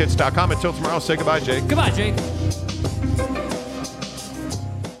 theadvocates.com. Until tomorrow, say goodbye, Jake. Goodbye, Jake.